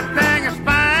everything is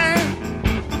fine.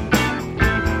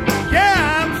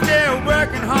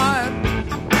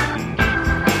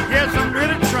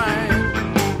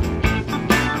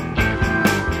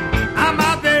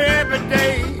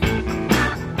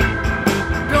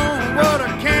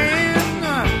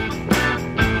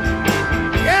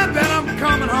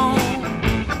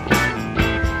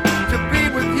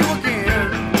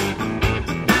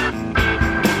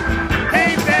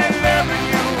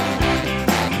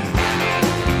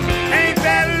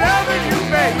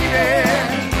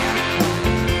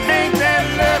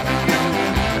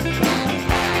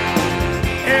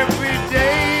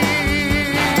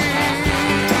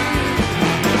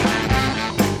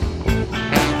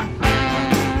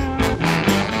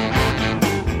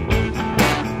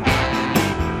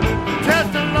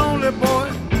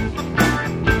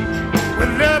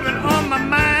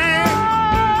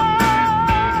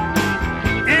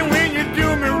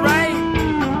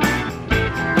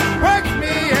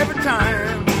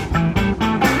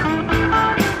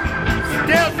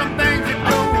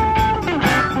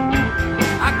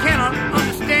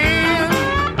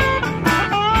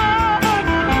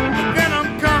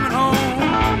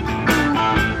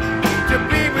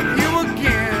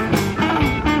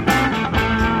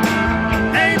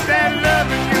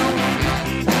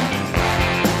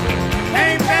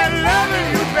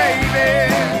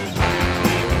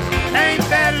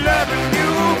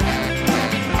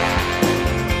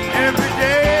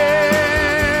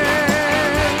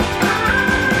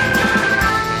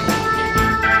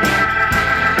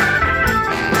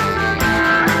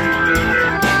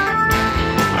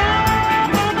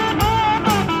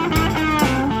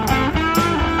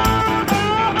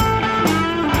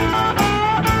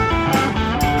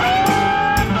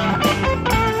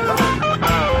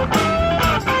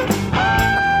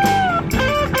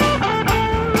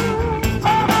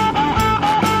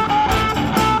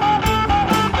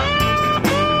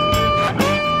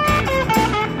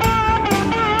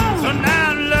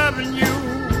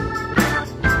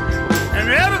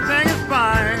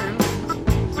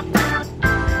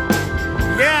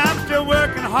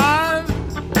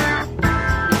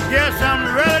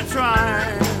 nobody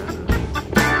trying.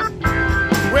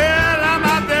 Well, I'm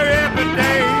out there every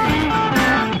day.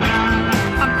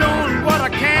 I'm doing what I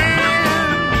can.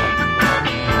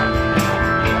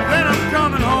 Then I'm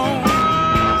coming home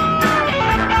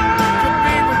to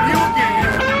be with you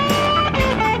again.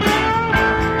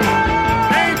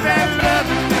 Ain't that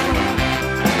loving you?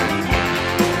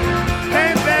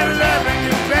 Ain't that loving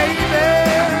you, baby?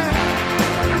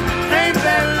 Ain't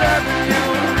that loving you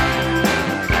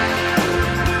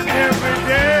every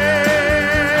day?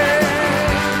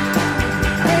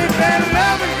 Ain't that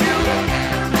loving you?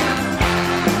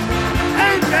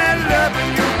 Ain't that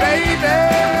loving you, baby?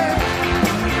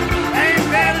 Ain't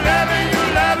that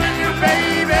loving you,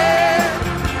 baby,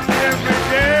 every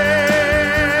day?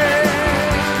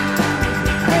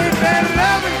 Ain't that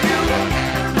loving you?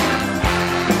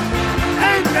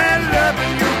 Ain't that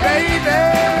loving you, baby?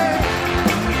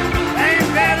 Ain't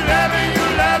that loving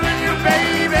you,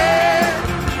 baby,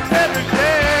 every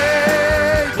day?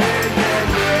 Yeah, yeah,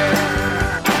 yeah.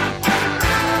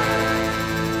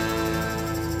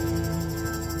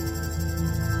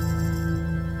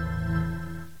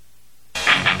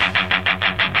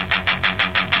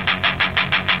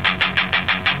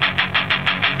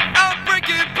 I'm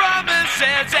breaking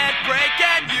promises and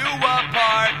breaking you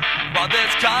apart, while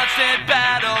this constant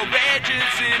battle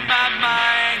rages in my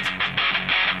mind.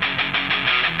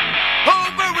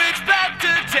 Over which path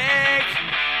to take,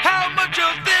 how much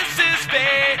of this is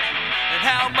fate, and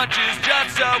how much is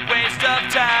just a waste of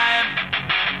time.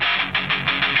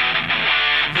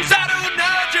 'Cause I don't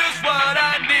know just what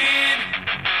I need,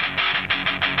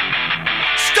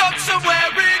 stuck somewhere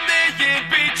in the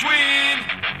in-between.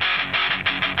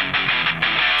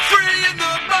 3 in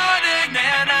the morning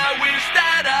and I wish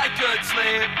that I could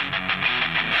sleep,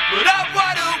 but I'm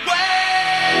wide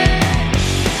awake.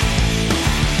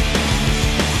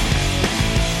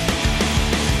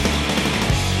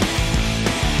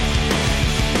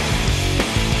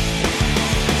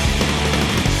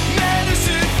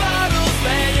 Medicine bottles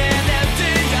laying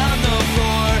empty on the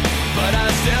floor, but I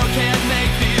still can't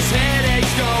make these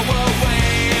headaches go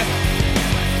away.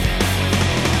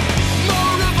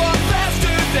 More of a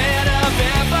bastard than I've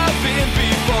ever been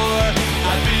before.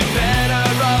 I'd be better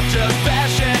off just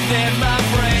bashing in my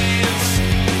brains.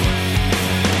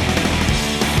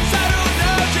 'Cause I don't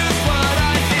know just what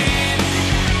I need,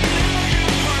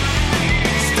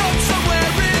 stuck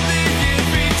somewhere in the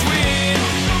in-between.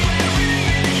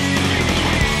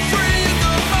 3 in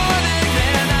the morning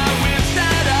and I wish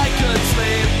that I could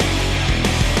sleep.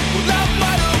 Well, I'm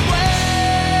wide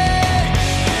awake,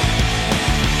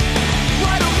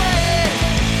 wide awake.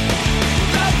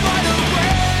 Well, I'm wide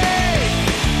awake,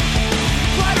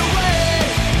 wide awake.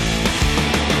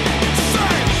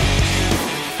 Say.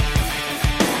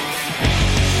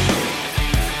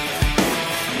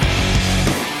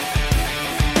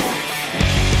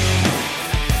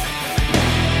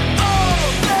 Oh,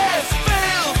 this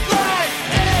feels like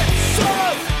it's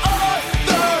some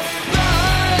other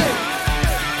life.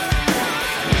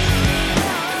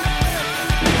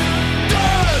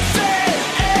 Does it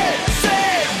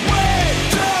seem way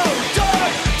too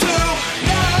dark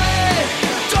tonight?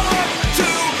 Dark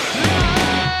tonight.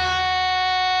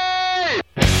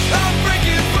 I'm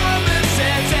breaking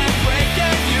promises and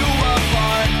breaking you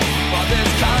apart, while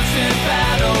this constant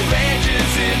battle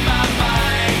rages in my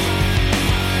mind.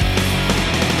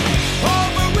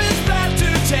 Over which path to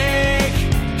take,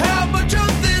 how much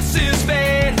of this is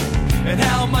fate, and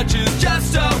how much is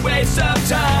just a waste of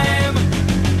time.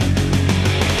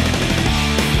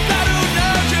 I don't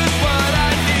know just what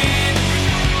I need,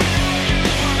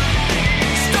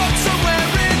 stuck somewhere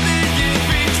in the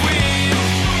in-between.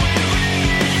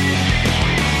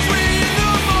 3 in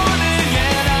the morning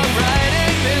and I'm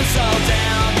writing this all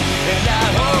down, and I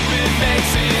hope it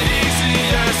makes it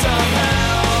easier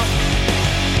somehow.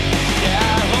 Yeah,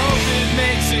 I hope it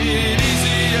makes it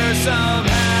easier somehow.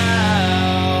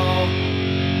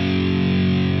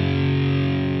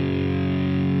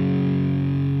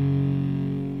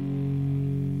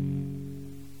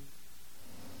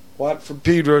 Watt from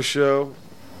Pedro Show.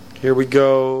 Here we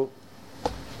go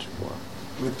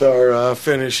with our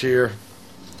finish here.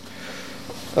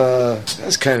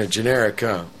 That's kind of generic,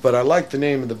 huh? But I like the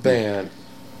name of the band.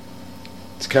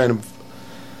 It's kind of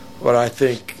what I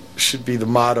think should be the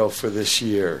motto for this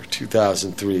year,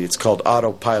 2003. It's called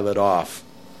Autopilot Off.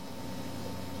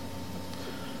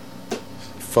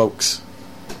 Folks,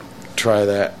 try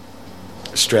that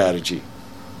strategy.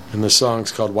 And the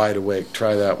song's called Wide Awake.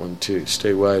 Try that one too.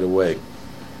 Stay wide awake.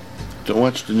 Don't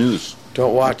watch the news.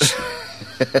 Don't watch.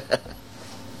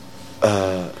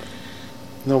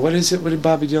 No, what is it? What did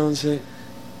Bobby Dylan say?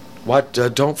 What?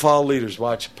 Don't follow leaders.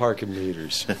 Watch parking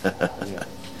meters. Yeah.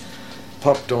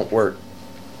 Pump don't work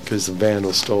because the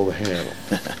vandal stole the handle.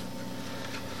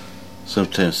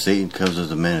 Sometimes Satan comes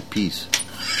as a man of peace.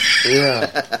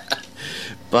 Yeah.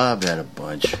 Bob had a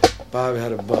bunch.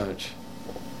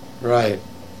 Right.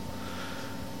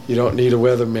 You don't need a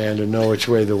weatherman to know which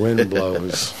way the wind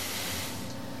blows.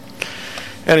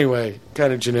 Anyway,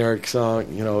 kind of generic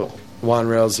song. You know, Juan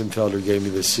Relsenfelder gave me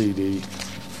the CD.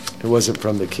 It wasn't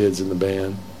from the kids in the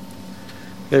band.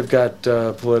 They've got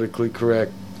politically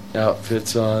correct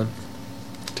outfits on,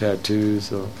 tattoos.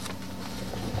 So.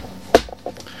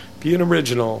 Be an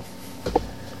original.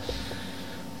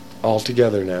 All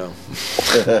together now.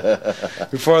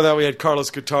 Before that, we had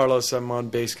Carlos Guitarlos. I'm on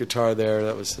bass guitar there.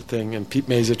 That was the thing. And Pete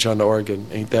Mazich on the organ.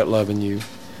 Ain't That Lovin' You.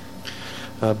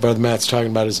 Brother Matt's talking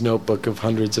about his notebook of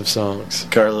hundreds of songs.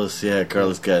 Carlos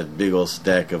got a big old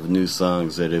stack of new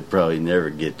songs that he'll probably never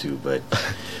get to, but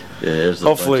there's a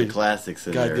bunch of classics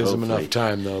in there. God gives him enough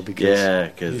time, though,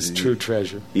 because he's a true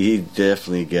treasure. He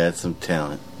definitely got some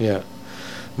talent. Yeah.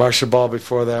 Marcia Ball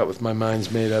before that with My Mind's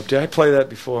Made Up. Did I play that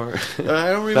before?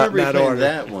 I don't remember you playing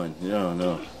that one. No.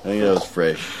 I think that was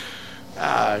fresh.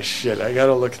 Shit. I got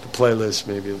to look at the playlist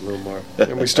maybe a little more.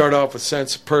 And we start off with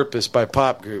Sense of Purpose by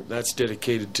Pop Group. That's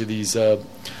dedicated to these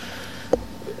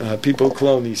people who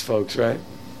clone these folks, right?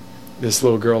 This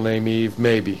little girl named Eve,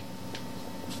 maybe.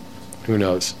 Who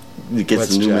knows? You get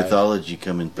some new mythology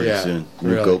coming pretty soon.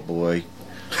 New Goat Boy.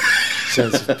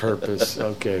 Sense of Purpose.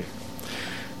 Okay.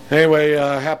 Anyway,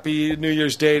 happy New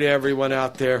Year's Day to everyone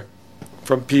out there.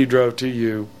 From Pedro to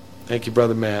you. Thank you,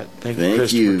 Brother Matt. Thank you,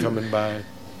 Chris, for coming by.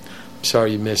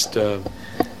 Sorry you missed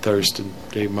Thurston,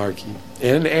 Dave Markey.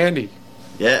 And Andy.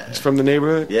 Yeah. He's from the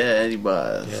neighborhood? Yeah, Andy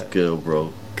Boz. Yeah. Good,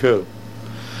 bro. Cool.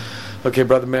 Okay,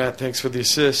 Brother Matt, thanks for the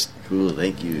assist. Cool,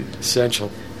 thank you.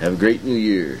 Essential. Have a great New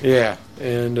Year. Yeah,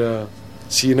 and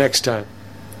see you next time.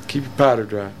 Keep your powder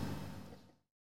dry.